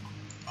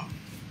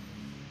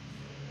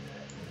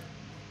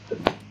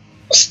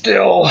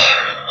 Still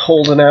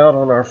holding out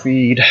on our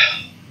feed.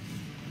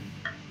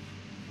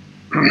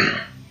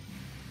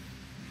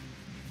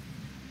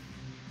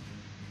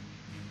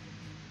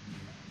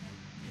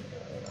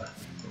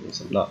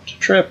 Reason not to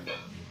trip.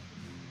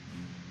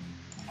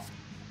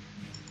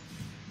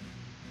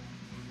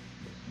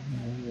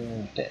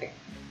 Dang.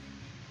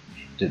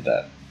 Did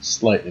that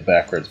slightly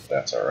backwards, but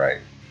that's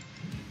alright.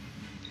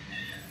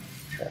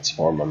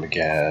 Transform them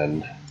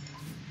again.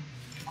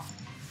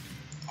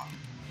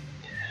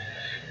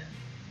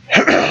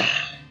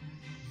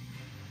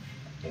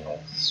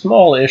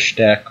 Small-ish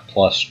deck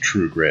plus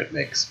True Grit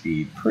makes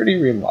speed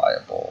pretty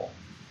reliable.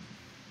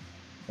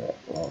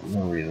 Well,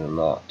 no reason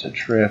not to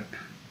trip.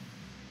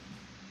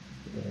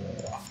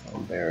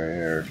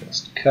 Barrier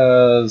just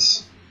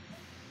cuz.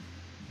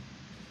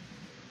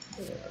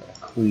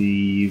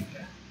 Cleave.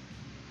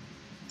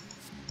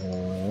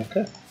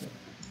 Okay.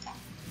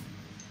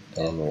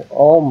 And we'll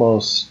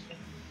almost...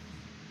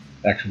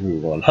 Actually, we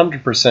will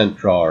 100%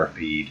 draw our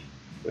feed.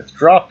 With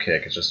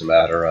Dropkick, it's just a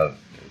matter of,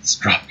 is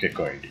Dropkick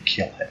going to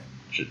kill him?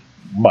 Which it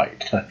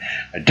might.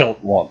 I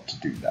don't want to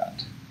do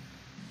that.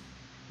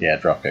 Yeah,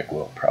 Dropkick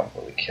will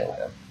probably kill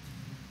him.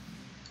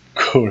 Of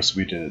course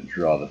we didn't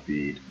draw the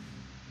feed.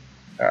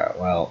 Alright,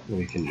 well,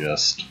 we can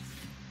just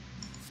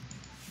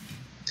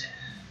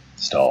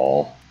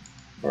stall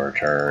for a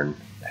turn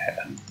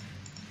and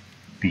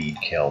feed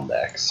kill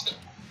next.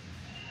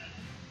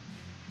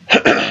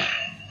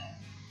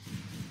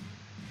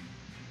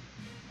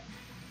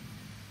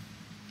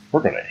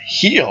 We're gonna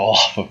heal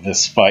off of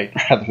this fight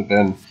rather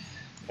than...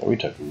 We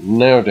took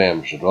no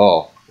damage at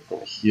all. We're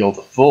gonna heal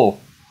the full.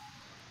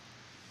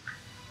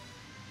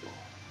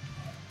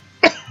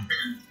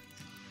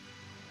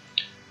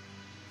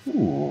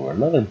 Ooh,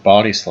 another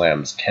body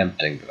slam's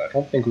tempting, but I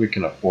don't think we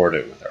can afford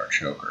it with our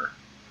choker.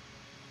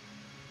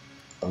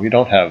 We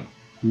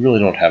really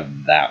don't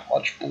have that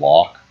much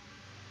block.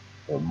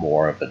 We're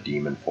more of a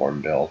demon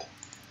form build.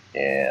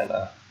 And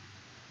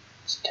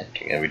it's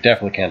tempting. And we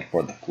definitely can't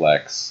afford the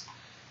flex.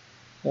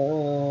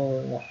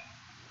 Don't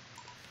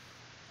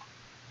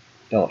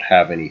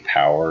have any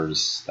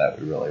powers that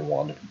we really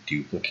want to be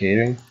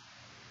duplicating.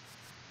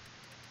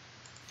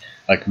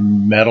 Like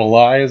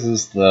Metalize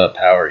is the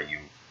power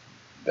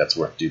that's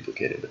worth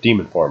duplicating, but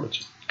Demon Form, it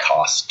just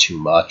costs too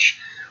much.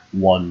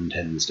 One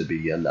tends to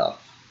be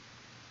enough.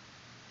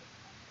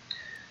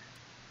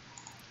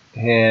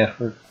 Yeah,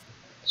 we're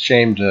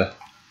ashamed to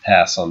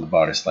pass on the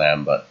body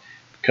slam, but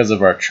because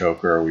of our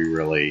choker, we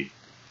really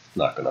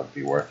not going to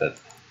be worth it.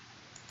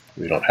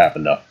 We don't have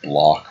enough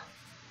block.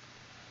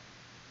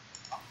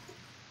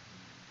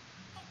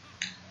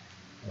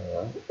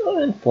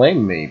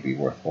 Inflame may be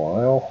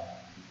worthwhile.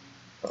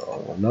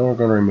 Oh, now we're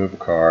going to remove a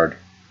card.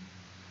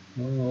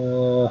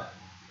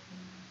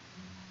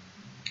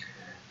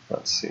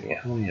 Let's see,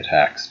 how many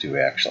attacks do we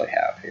actually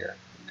have here?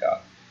 We've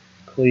got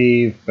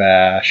Cleave,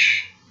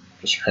 Bash.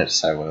 Just trying to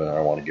decide whether I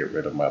want to get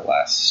rid of my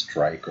last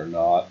strike or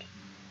not.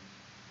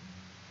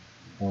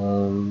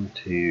 1,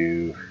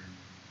 2.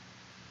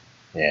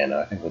 Yeah, no,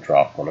 I think we'll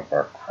drop one of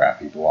our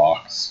crappy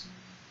blocks.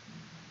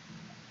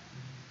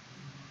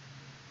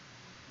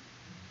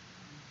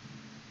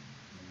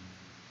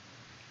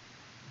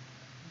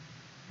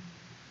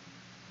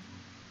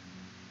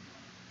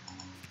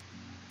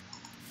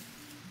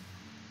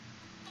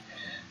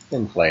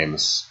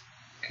 Inflame's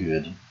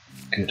good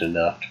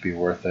enough to be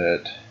worth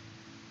it.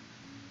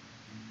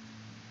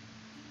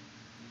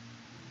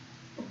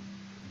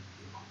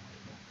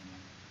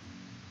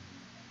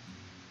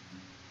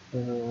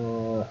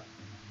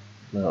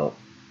 No.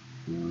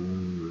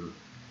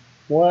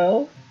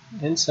 Well,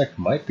 Insect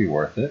might be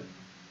worth it.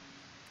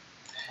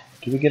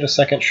 Do we get a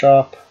second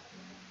shop?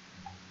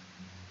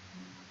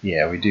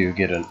 Yeah, we do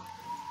get a...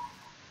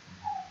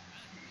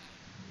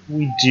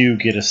 We do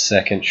get a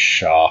second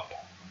shop.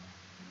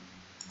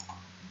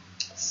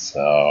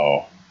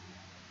 So...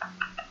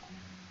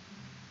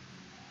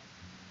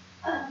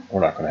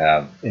 We're not going to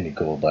have any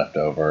gold left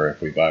over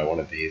if we buy one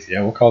of these.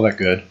 Yeah, we'll call that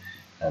good.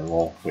 And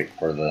we'll wait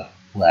for the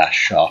last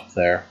shop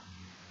there.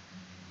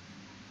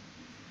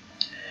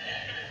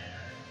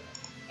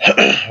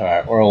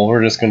 Alright, well,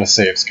 we're just going to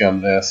save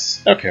scum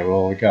this. Okay,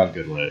 well, we got a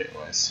good one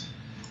anyways.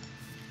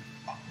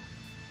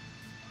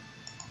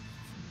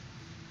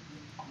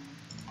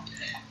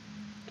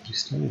 Do we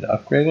still need to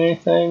upgrade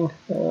anything?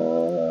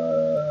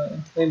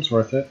 Flame's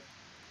worth it.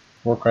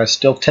 Warcry's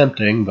still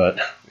tempting, but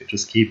we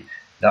just keep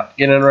not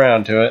getting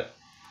around to it.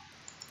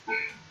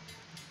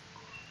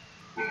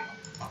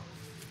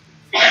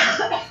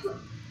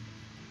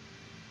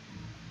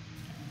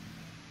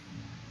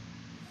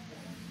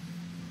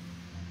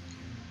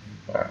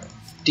 Alright,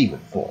 Demon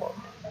Form.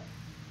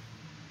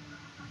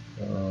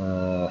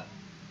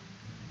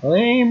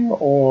 Flame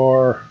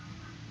or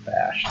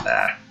Bash?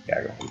 Nah,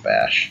 gotta go for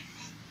Bash.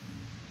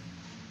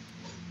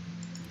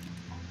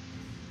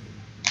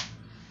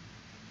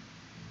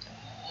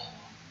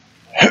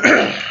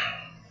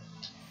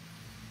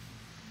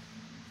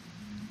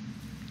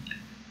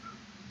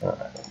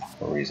 Alright,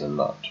 no reason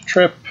not to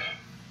trip.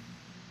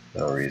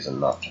 No reason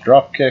not to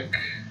drop kick.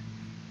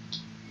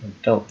 I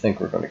don't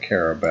think we're going to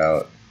care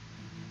about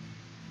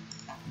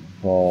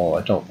Ball.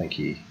 I don't think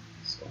he...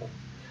 So,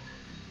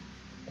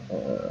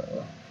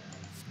 okay,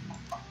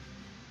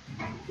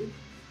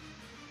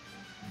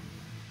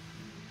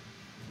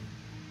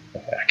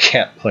 I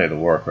can't play the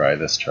Warcry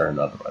this turn,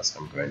 otherwise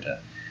I'm going to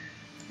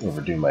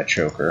overdo my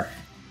choker.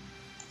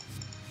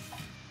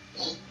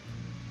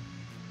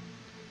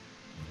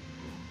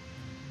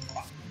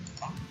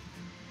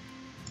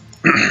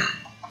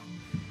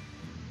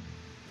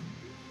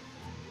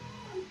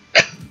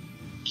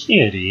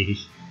 Kitty.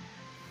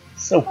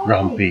 So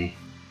grumpy.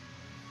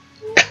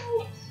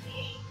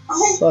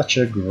 Such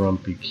a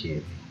grumpy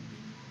kitty.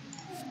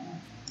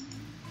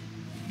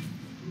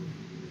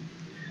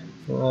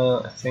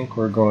 I think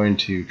we're going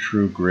to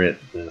True Grit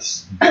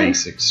this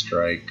basic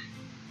strike.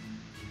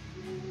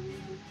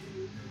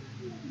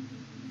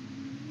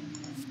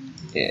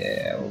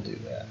 Yeah, we'll do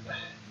that.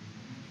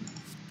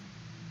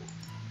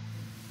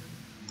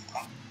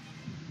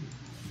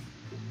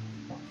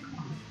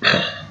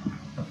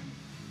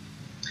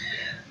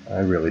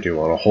 really do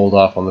want to hold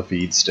off on the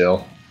feed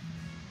still.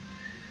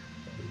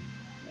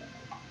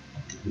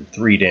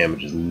 3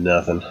 damage is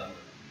nothing.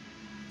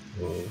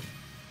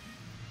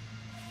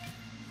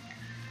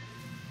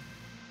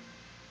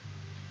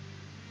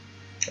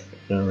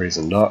 No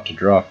reason not to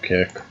drop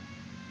kick.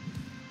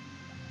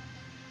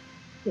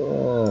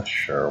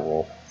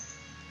 Sure,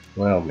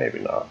 well, maybe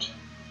not.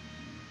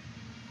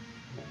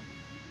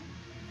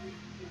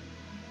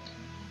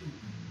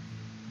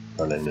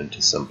 Running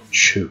into some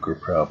choker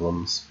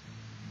problems.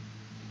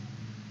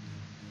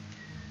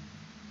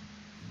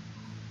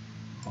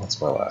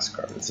 What's my last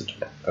card? It's a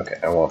defend. Okay,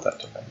 I want that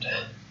defend.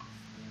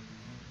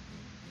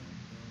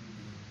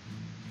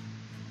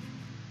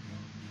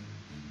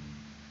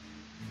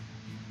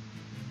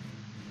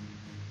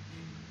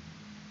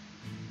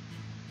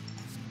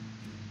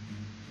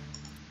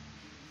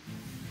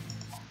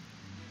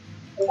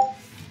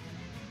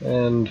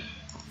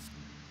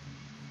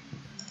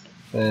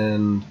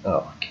 And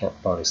oh, I can't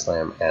body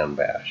slam and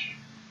bash.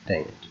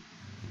 Dang it.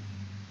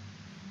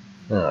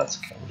 No, that's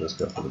okay. We'll just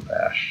go for the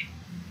bash.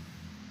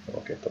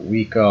 We'll get the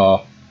weak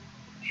off,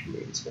 which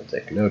means we'll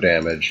take no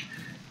damage.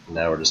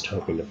 Now we're just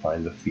hoping to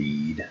find the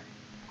feed.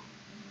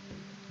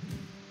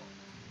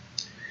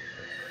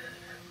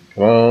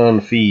 Come on,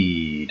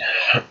 feed.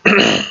 I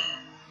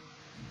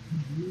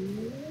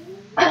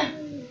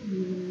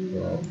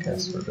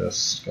guess we're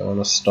just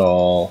gonna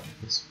stall.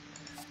 Just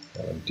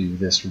gonna do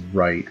this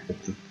right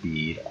with the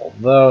feed.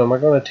 Although, am I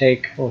gonna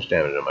take, how much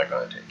damage am I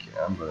gonna take here?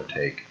 I'm gonna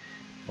take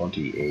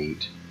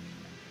 28.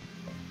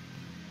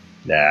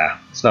 Nah,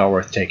 it's not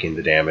worth taking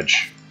the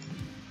damage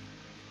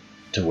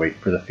to wait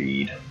for the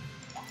feed.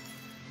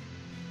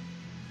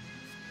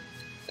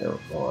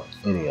 Don't want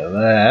any of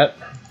that.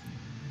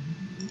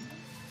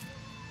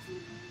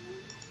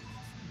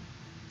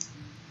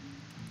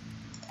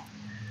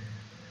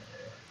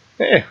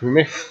 Hey, we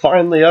may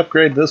finally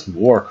upgrade this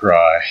war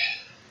cry.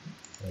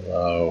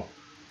 Hello.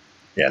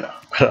 Yeah, no,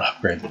 I'm gonna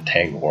upgrade the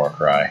tank war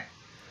cry.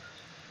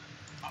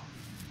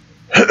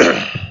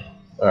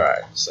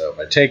 Alright, so if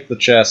I take the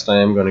chest, I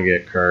am going to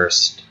get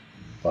cursed,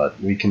 but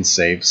we can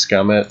save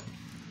scum it.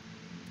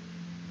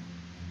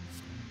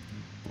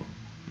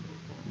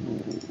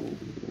 Ooh,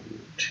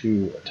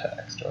 2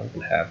 attacks. Do I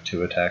even have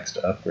 2 attacks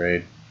to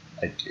upgrade?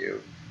 I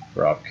do.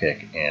 Drop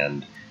kick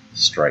and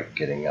strike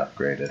getting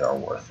upgraded are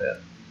worth it.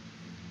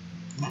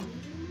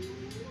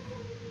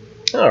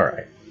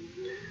 Alright.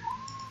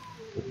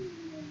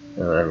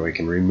 And then we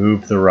can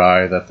remove the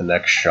writhe at the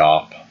next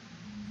shop.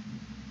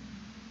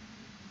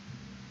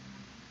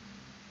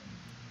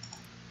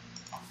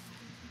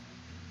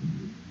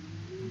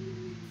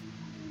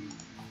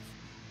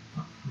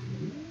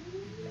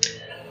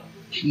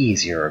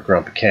 Jeez, you're a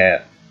grumpy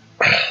cat.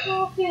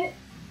 Well, Kit,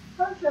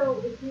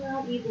 Poncho is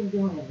not even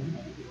doing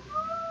anything.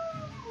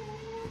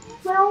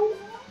 Well,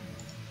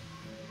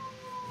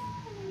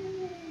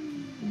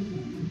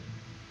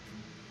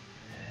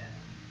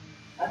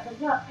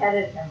 I've not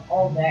petted him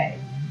all day.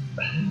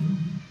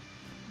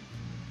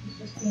 He's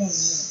just being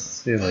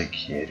Silly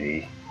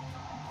kitty.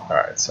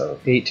 Alright, so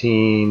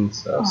 18,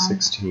 so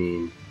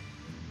 16.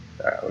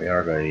 Alright, we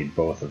are going to need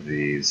both of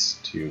these.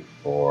 2,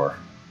 4,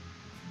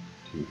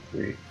 2,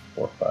 3,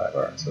 4, 5.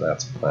 Alright, so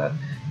that's a plan.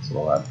 So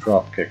we'll have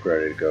drop kick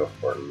ready to go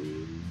for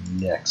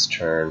next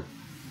turn.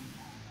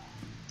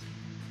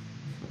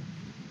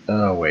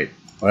 Oh, wait.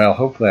 Well,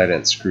 hopefully I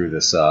didn't screw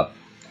this up,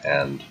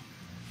 and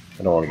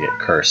I don't want to get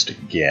cursed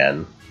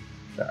again.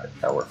 Alright,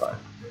 now we're fine.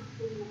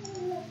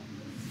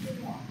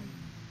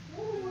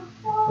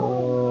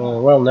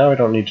 Well, now we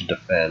don't need to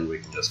defend. We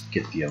can just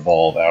get the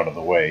evolve out of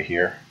the way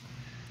here.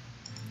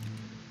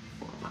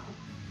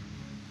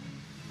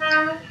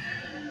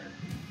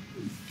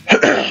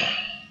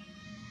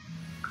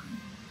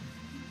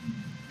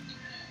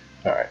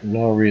 Alright,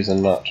 no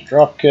reason not to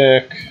drop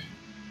kick.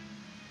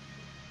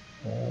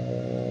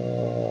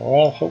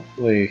 Well,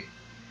 hopefully...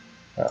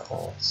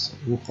 let's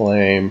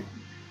inflame.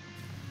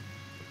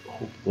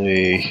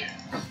 Hopefully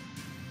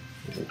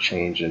it'll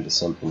change into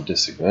something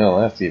disagreeable.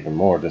 Well, that's even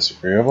more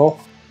disagreeable.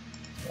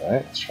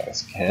 Alright, let's try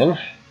this again.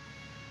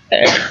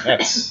 Hey,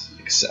 that's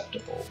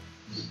acceptable.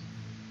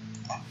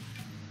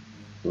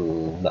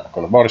 Not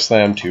going to body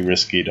slam, too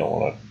risky. Don't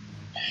want to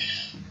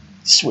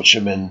switch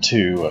him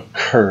into a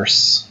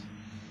curse.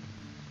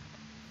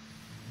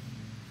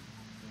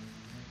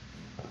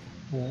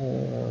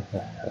 Well,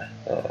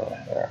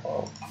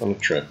 on a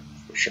trip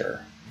for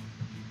sure.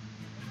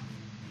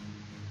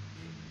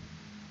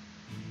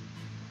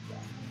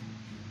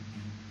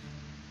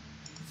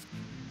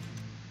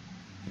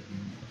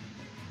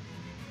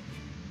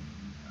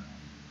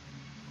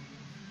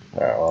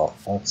 Alright, well,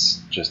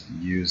 let's just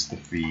use the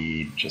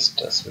feed just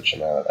to switch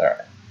him out.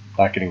 Alright,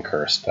 not getting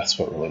cursed, that's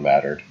what really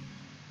mattered.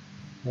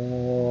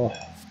 Yeah,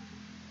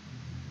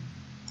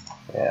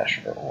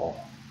 sure, we'll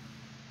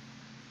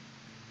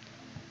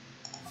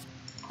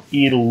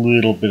eat a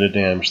little bit of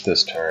damage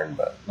this turn,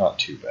 but not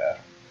too bad.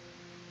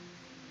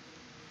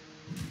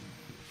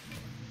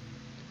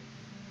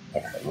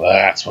 Okay,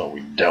 that's what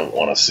we don't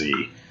want to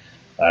see.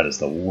 That is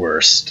the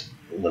worst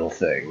little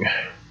thing.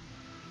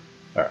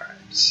 Alright.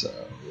 so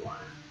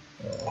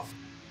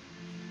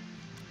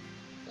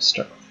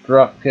start with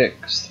drop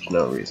kicks. There's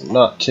no reason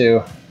not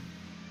to.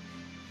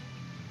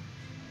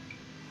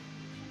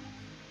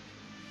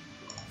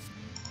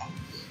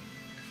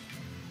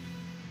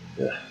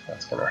 Ugh,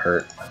 that's gonna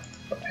hurt.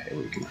 Okay,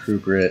 we can true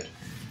grit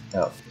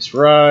out this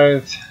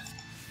writhe.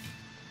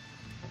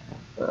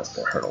 That's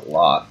gonna hurt a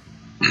lot.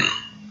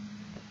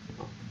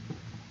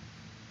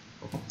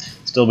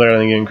 Still better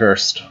than getting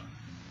cursed.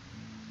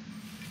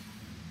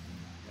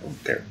 Oh,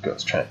 there it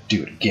goes, trying to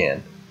do it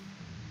again.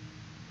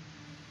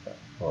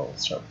 Well,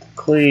 let's start with the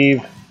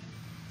cleave.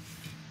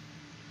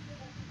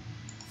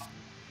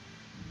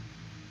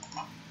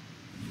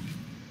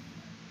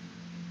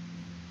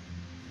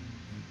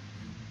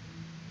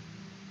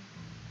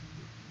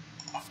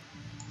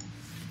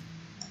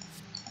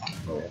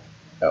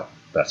 Oh,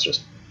 that's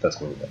going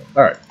to be better.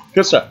 Alright,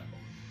 good stuff.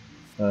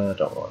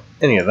 Don't want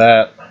any of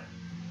that.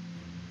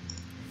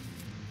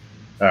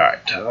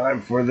 Alright,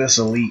 time for this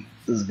elite.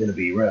 This is going to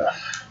be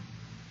rough.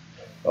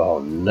 Oh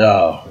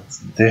no, it's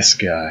this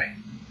guy.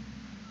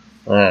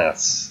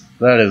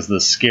 That is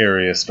the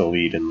scariest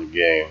elite in the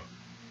game.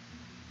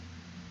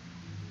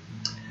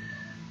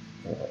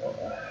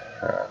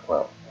 Alright,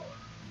 well.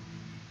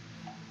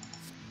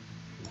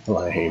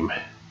 Lame.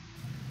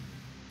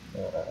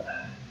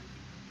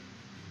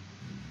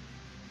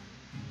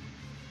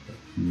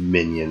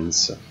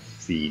 Minions.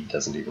 Feed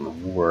doesn't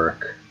even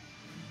work.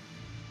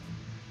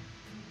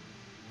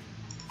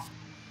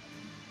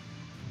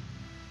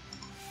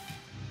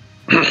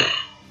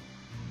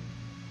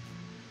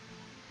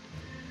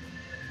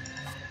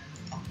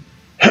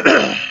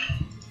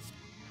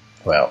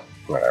 Well,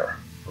 whatever.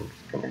 I'm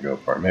just gonna go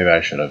for it. Maybe I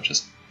should have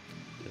just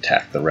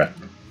attacked the rep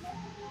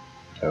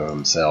to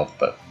himself,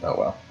 but oh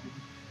well.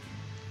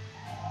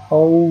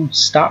 Oh,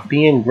 stop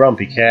being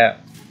grumpy, cat.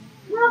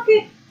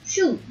 Rocket,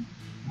 shoot.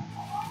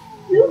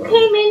 You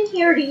came in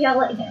here to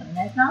yell at him.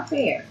 That's not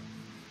fair.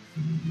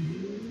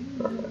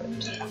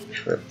 Alright,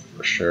 trip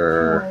for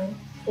sure.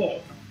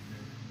 Stick.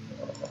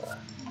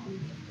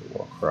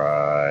 Will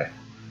cry.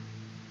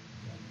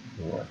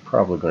 We're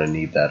probably going to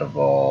need that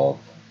evolve.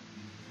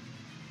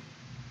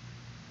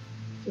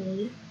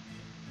 See?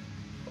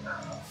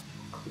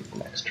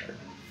 Next turn.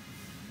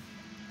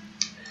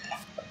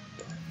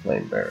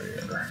 Flame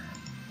barrier.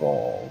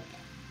 Evolve.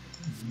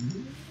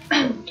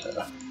 And,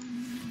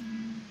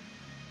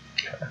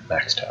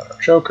 maxed out our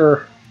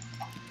choker.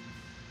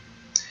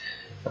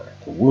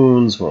 Right, the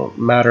wounds won't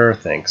matter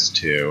thanks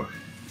to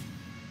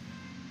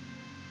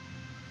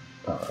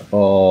our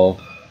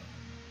evolve.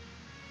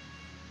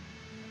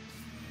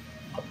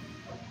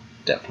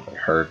 Definitely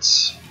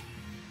hurts.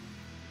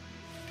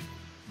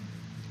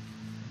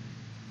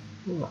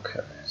 Okay,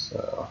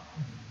 so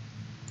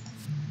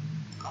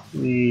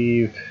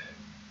leave,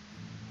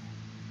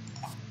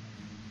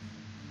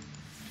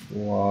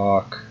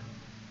 walk.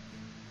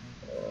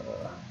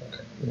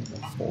 Okay,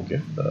 we'll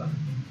get the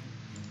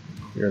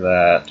clear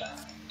that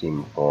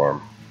demon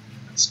form.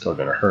 It's still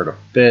going to hurt a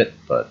bit,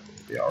 but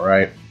it'll be all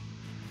right.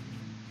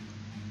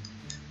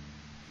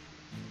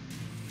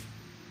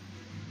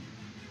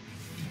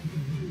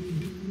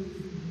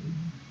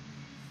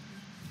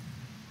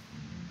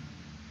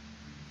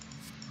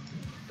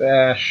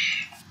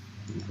 Bash,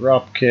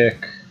 drop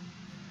kick,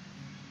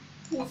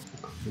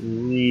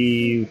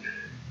 leave,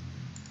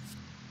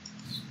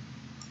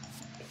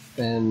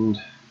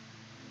 defend.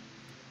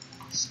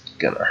 It's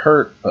gonna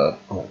hurt, but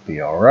it'll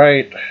be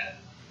alright.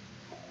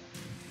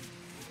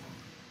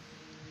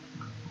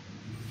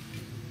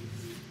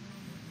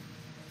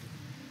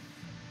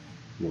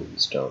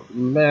 Moves don't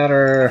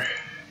matter,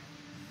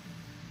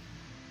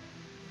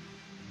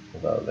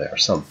 although they are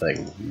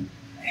something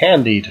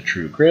handy to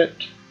true grit.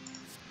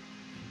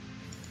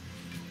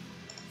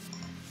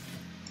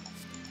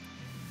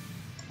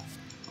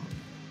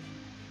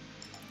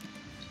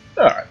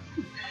 Alright,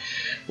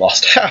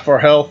 lost half our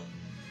health,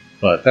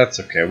 but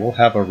that's okay. We'll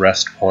have a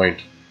rest point,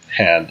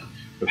 and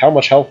with how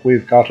much health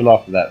we've gotten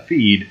off of that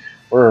feed,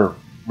 we're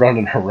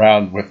running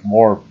around with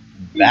more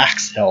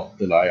max health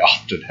than I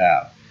often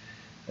have.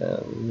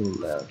 And we'll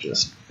now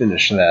just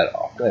finish that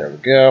off. There we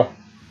go.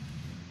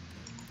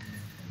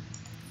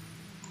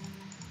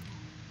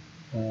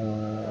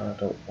 I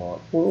don't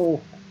want...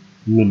 Well,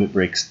 limit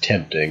break's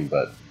tempting,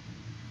 but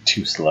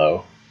too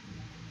slow.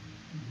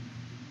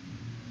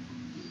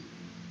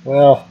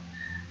 Well,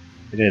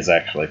 it is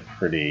actually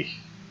pretty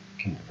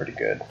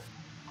good.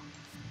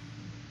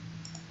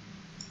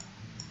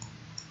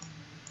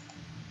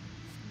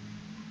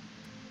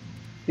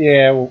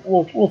 Yeah,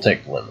 we'll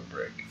take the limit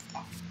break.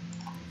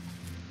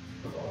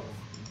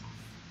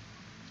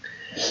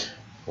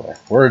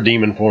 We're a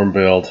demon form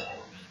build.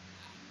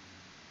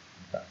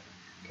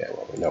 Okay,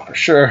 well we know for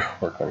sure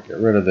we're going to get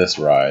rid of this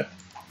writhe.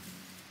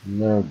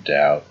 No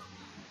doubt.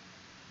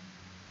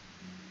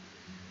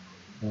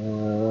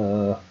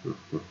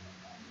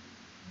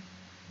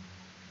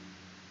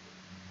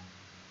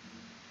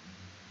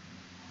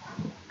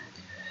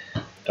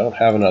 Don't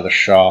have another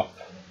shop.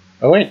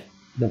 Oh wait,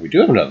 no, we do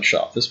have another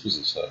shop. This was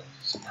a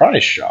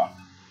surprise shop.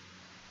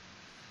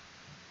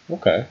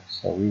 Okay,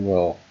 so we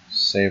will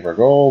save our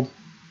gold.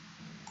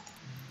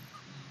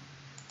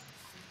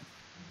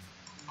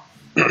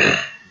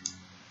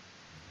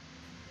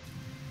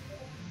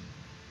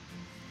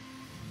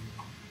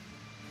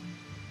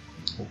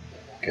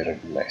 Get a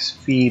nice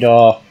feed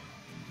off.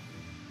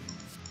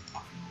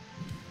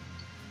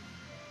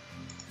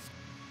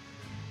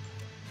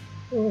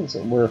 Is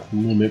it worth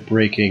limit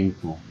breaking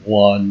for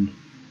 1?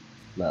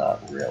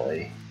 Not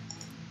really.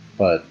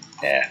 But,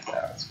 no,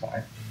 it's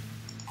fine.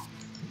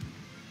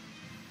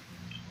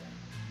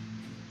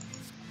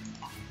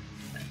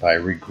 If I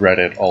regret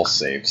it, I'll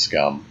save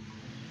scum.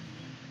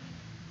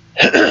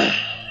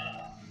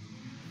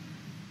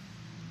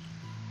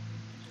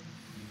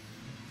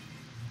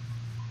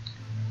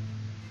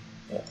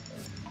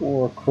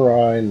 4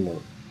 cry,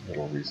 no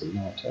little reason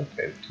not to.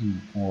 Okay,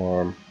 team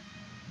form.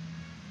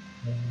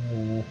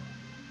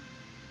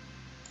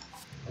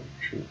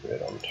 True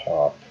bit on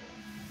top.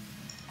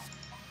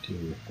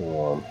 Team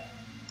form.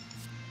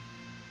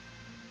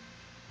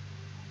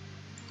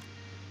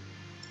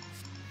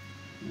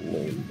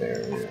 Main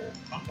barrier.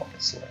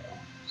 Slam.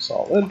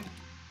 Solid.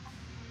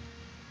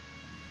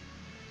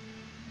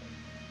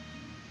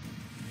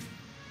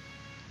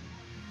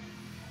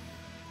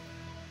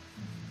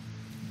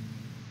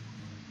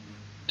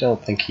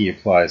 Don't think he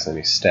applies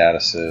any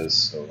statuses,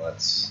 so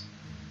let's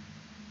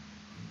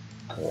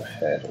go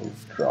ahead and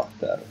drop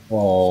that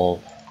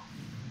evolve.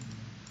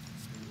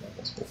 I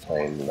guess we're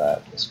playing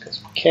that just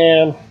because we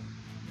can.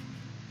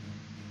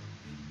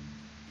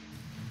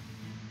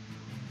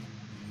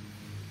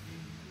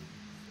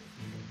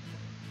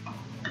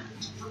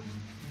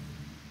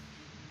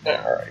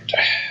 Alright,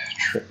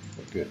 trip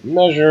for good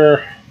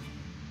measure.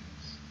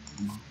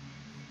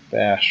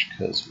 Bash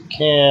because we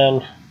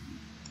can.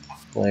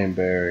 Flame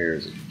barrier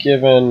is a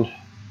given.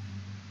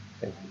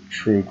 I think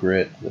true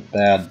grit, the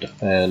bad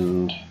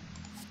defend.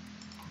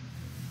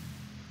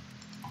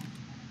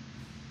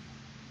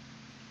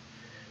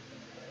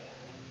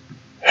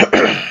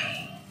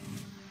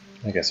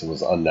 I guess it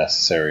was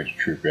unnecessary to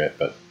true grit,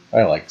 but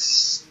I like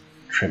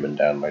trimming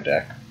down my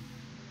deck.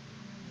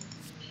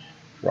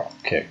 Drop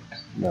kick,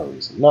 no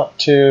reason not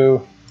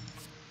to.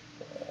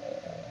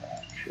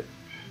 Trip,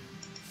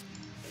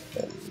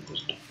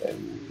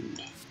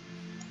 defend.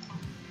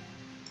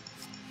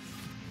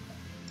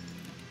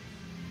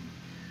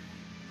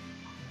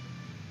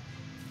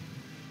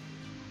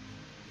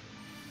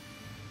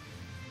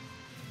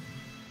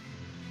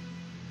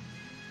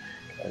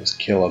 I'll just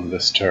kill him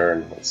this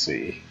turn. Let's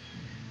see.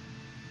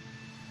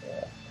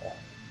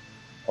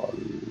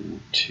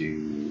 1,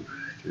 2,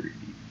 3,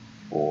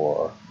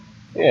 4.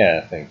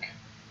 Yeah, I think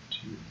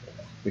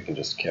we can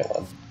just kill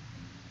him.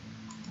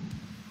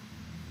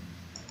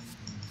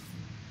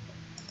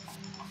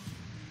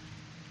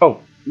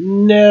 Oh,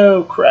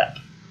 no crap.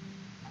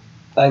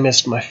 I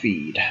missed my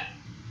feed.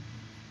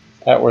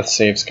 That worth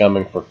saves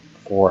coming for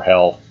 4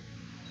 health.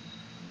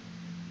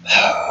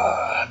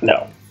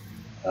 No.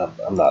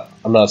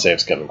 I'm not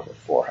saves coming for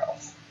 4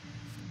 health.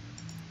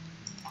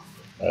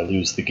 I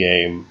lose the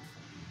game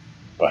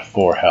by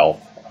 4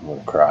 health, I'm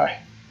gonna cry.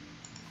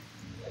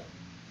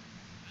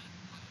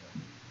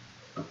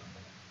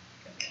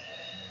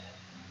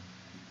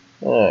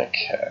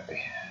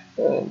 Okay,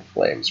 and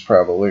flame's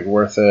probably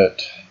worth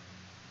it.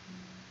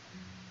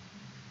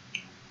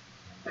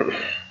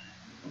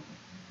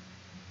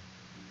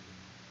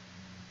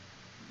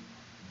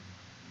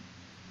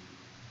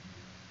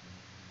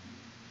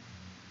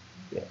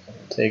 Yeah,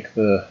 take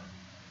the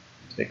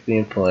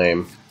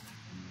inflame.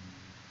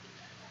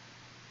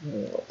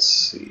 Let's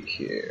see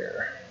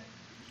here.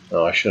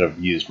 Oh, I should have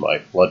used my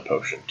blood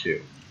potion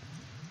too.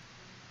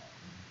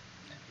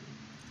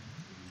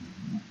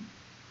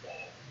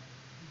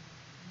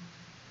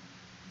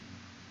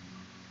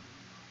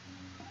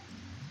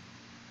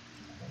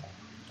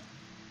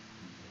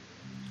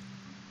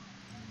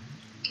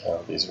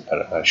 Oh, these are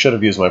better. I should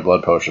have used my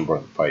blood potion before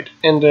the fight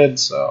ended,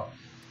 so,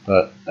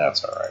 but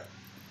that's alright.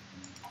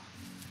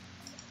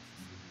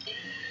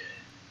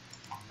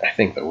 I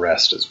think the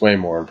rest is way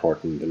more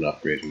important than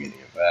upgrading any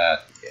of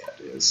that. Yeah,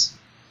 it is.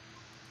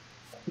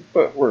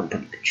 But we're in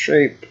pretty good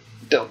shape.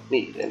 Don't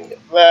need any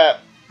of that.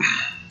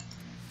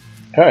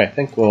 Alright, I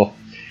think we'll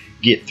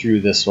get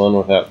through this one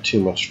without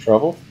too much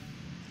trouble.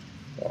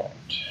 Alright.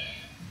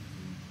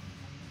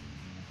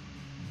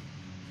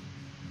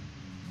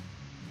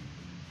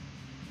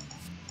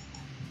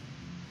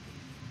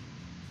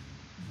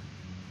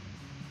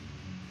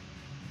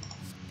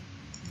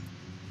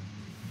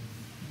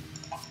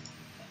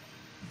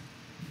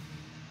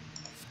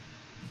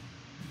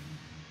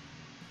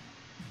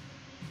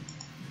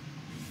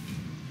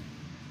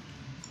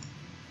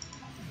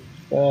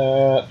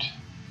 That.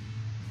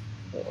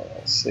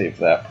 Save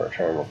that per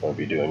turn. We're going to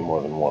be doing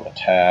more than one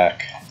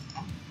attack.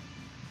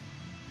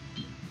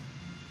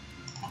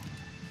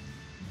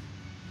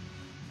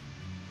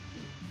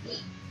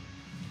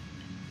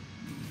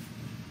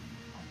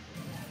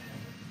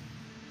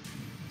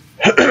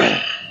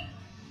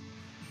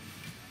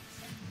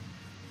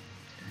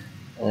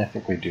 I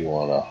think we do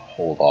want to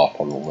hold off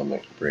on the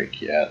limit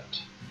break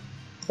yet.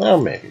 Well,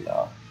 maybe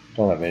not.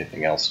 Don't have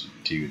anything else to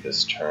do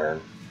this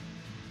turn.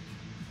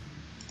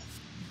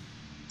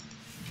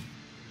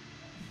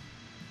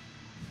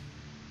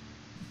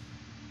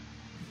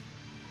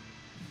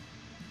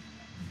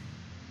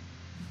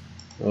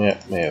 Yeah,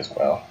 may as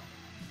well.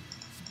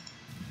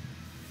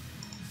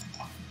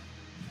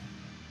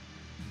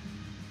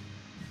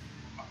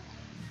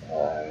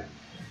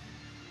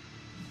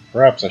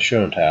 Perhaps I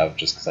shouldn't have,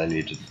 just because I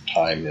needed to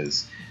time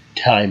his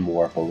time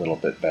warp a little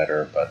bit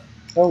better, but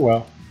oh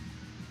well.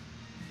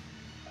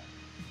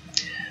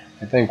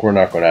 I think we're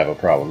not going to have a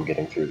problem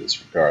getting through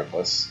this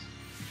regardless.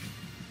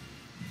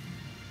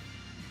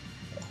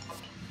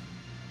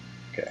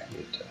 Okay, I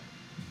need to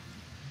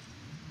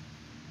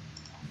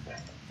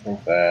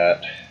think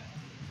that.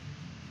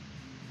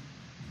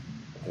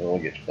 We only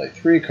get to play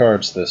 3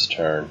 cards this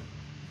turn.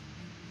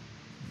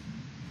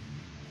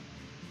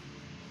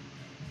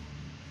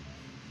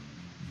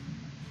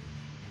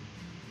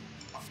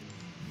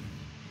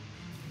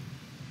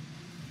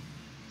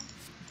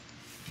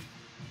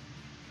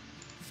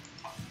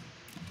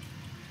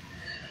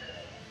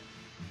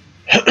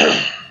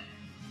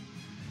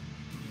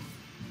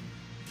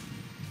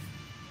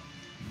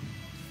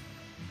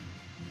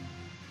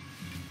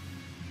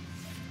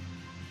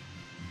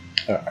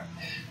 Alright,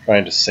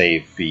 trying to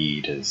save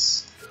feed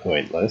is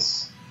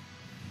pointless.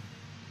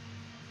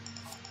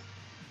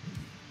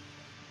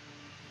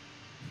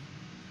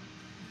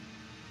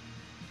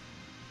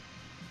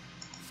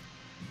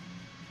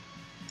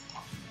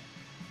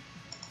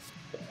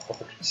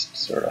 We're just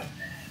sort of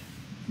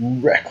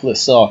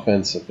reckless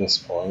offense at this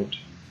point.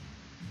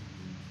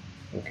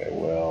 Okay,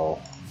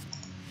 well,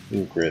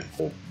 you grit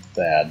the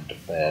bad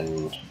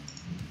defend.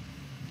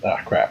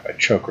 Ah, crap, I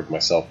chokered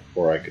myself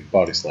before I could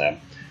body slam.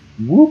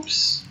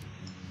 Whoops!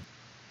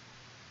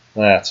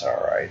 That's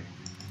alright.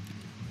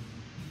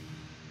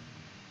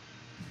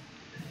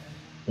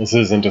 This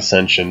isn't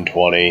Ascension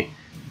 20.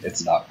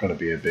 It's not going to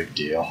be a big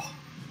deal.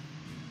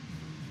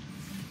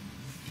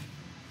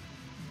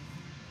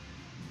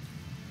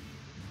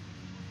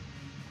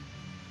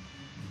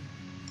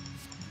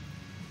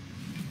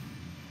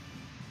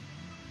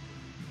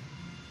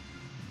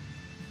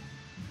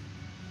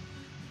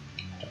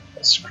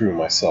 I'll screw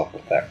myself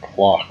with that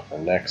clock for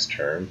next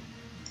turn.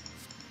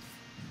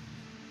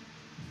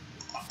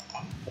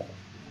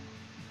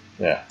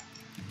 Yeah.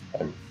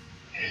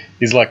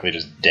 He's likely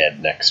just dead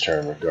next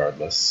turn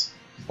regardless.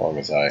 As long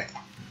as I...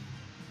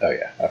 Oh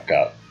yeah, I've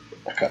got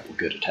a couple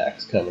good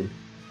attacks coming.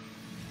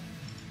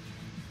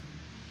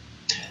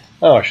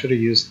 Oh, I should have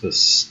used the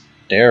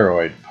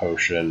steroid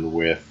potion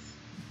with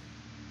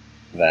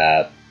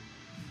that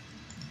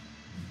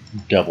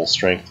double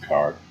strength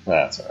card.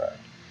 That's alright.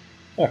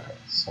 Okay,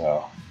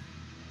 so...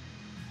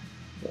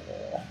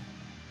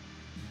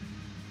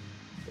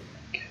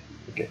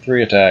 get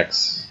 3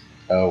 attacks.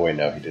 Oh wait,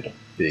 no, he did a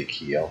big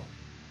heal.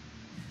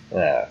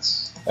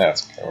 That's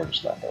okay. We're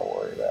just not going to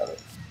worry about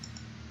it.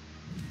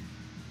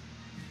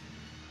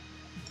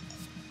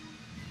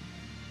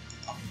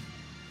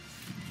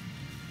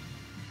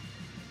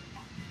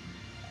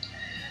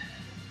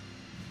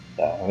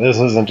 This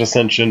isn't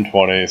Ascension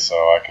 20, so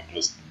I can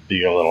just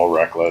be a little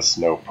reckless,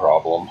 no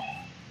problem.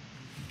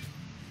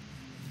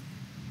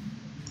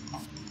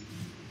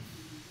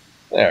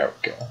 There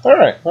we go.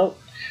 Alright, well,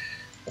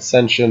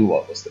 Ascension,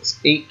 what was this?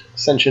 8.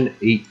 Ascension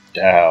 8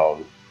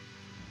 down.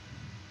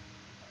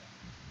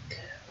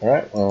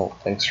 Alright, well,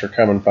 thanks for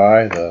coming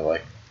by, the,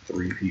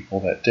 3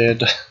 people that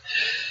did.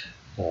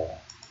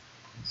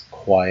 It's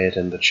quiet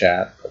in the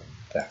chat, but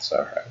that's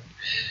alright.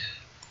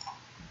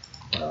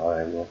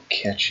 I will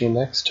catch you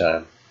next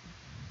time.